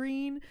shade of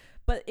green,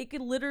 but it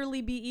could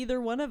literally be either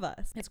one of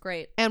us. It's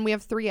great. And we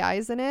have 3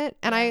 eyes in it.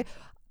 And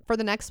for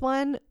the next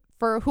one,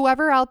 for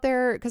whoever out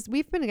there, because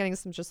we've been getting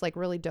some just like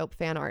really dope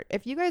fan art,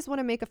 if you guys want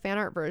to make a fan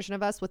art version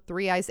of us with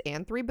 3 eyes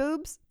and 3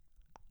 boobs,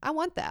 I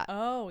want that.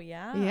 Oh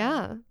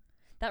yeah.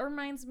 That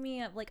reminds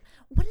me of like,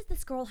 what does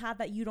this girl have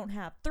that you don't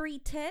have? 3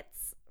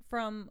 tits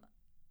from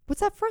What's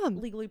that from?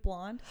 Legally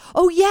Blonde.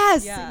 Oh,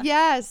 yes. Yeah.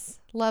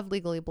 Yes. Love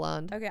Legally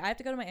Blonde. Okay. I have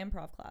to go to my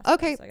improv class.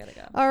 Okay. So I gotta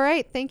go. All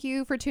right. Thank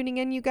you for tuning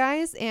in, you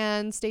guys,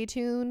 and stay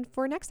tuned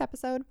for next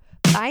episode.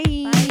 Bye.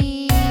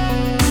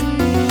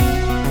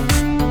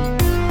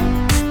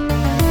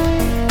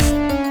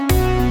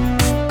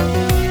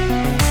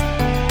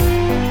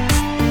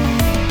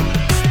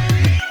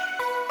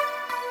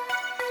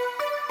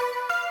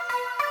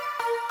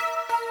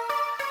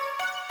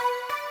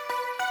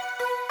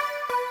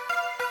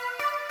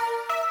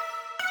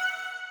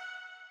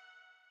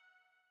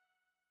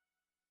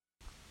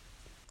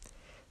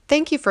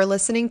 Thank you for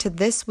listening to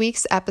this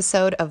week's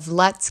episode of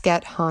Let's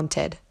Get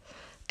Haunted.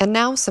 And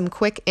now some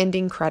quick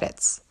ending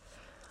credits.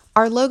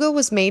 Our logo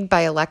was made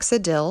by Alexa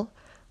Dill.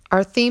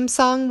 Our theme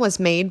song was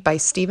made by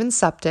Steven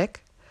Suptic.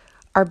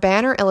 Our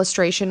banner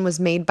illustration was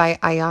made by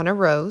Ayana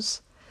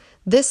Rose.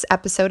 This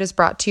episode is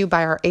brought to you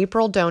by our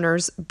April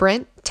donors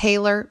Brent,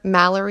 Taylor,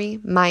 Mallory,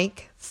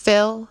 Mike,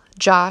 Phil,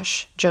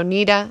 Josh,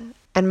 Jonita,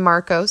 and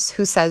Marcos,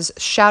 who says,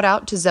 shout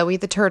out to Zoe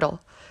the Turtle.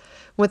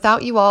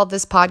 Without you all,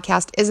 this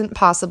podcast isn't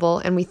possible,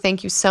 and we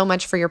thank you so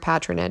much for your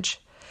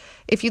patronage.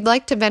 If you'd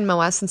like to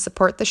Venmo us and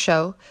support the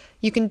show,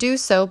 you can do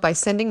so by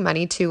sending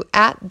money to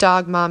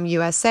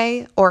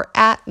 @DogMomUSA or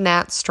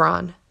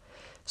 @NatStrawn.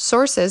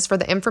 Sources for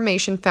the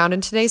information found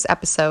in today's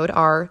episode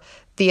are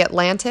The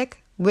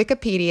Atlantic,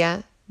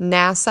 Wikipedia,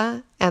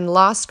 NASA, and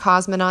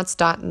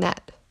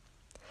LostCosmonauts.net.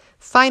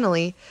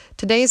 Finally,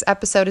 today's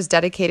episode is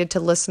dedicated to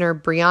listener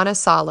Brianna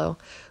Salo,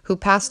 who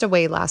passed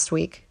away last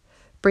week.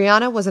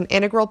 Brianna was an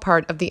integral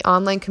part of the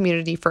online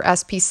community for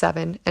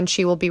SP7, and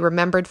she will be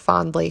remembered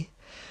fondly.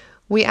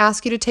 We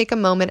ask you to take a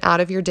moment out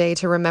of your day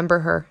to remember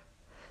her.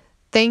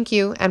 Thank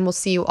you, and we'll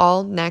see you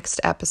all next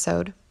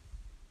episode.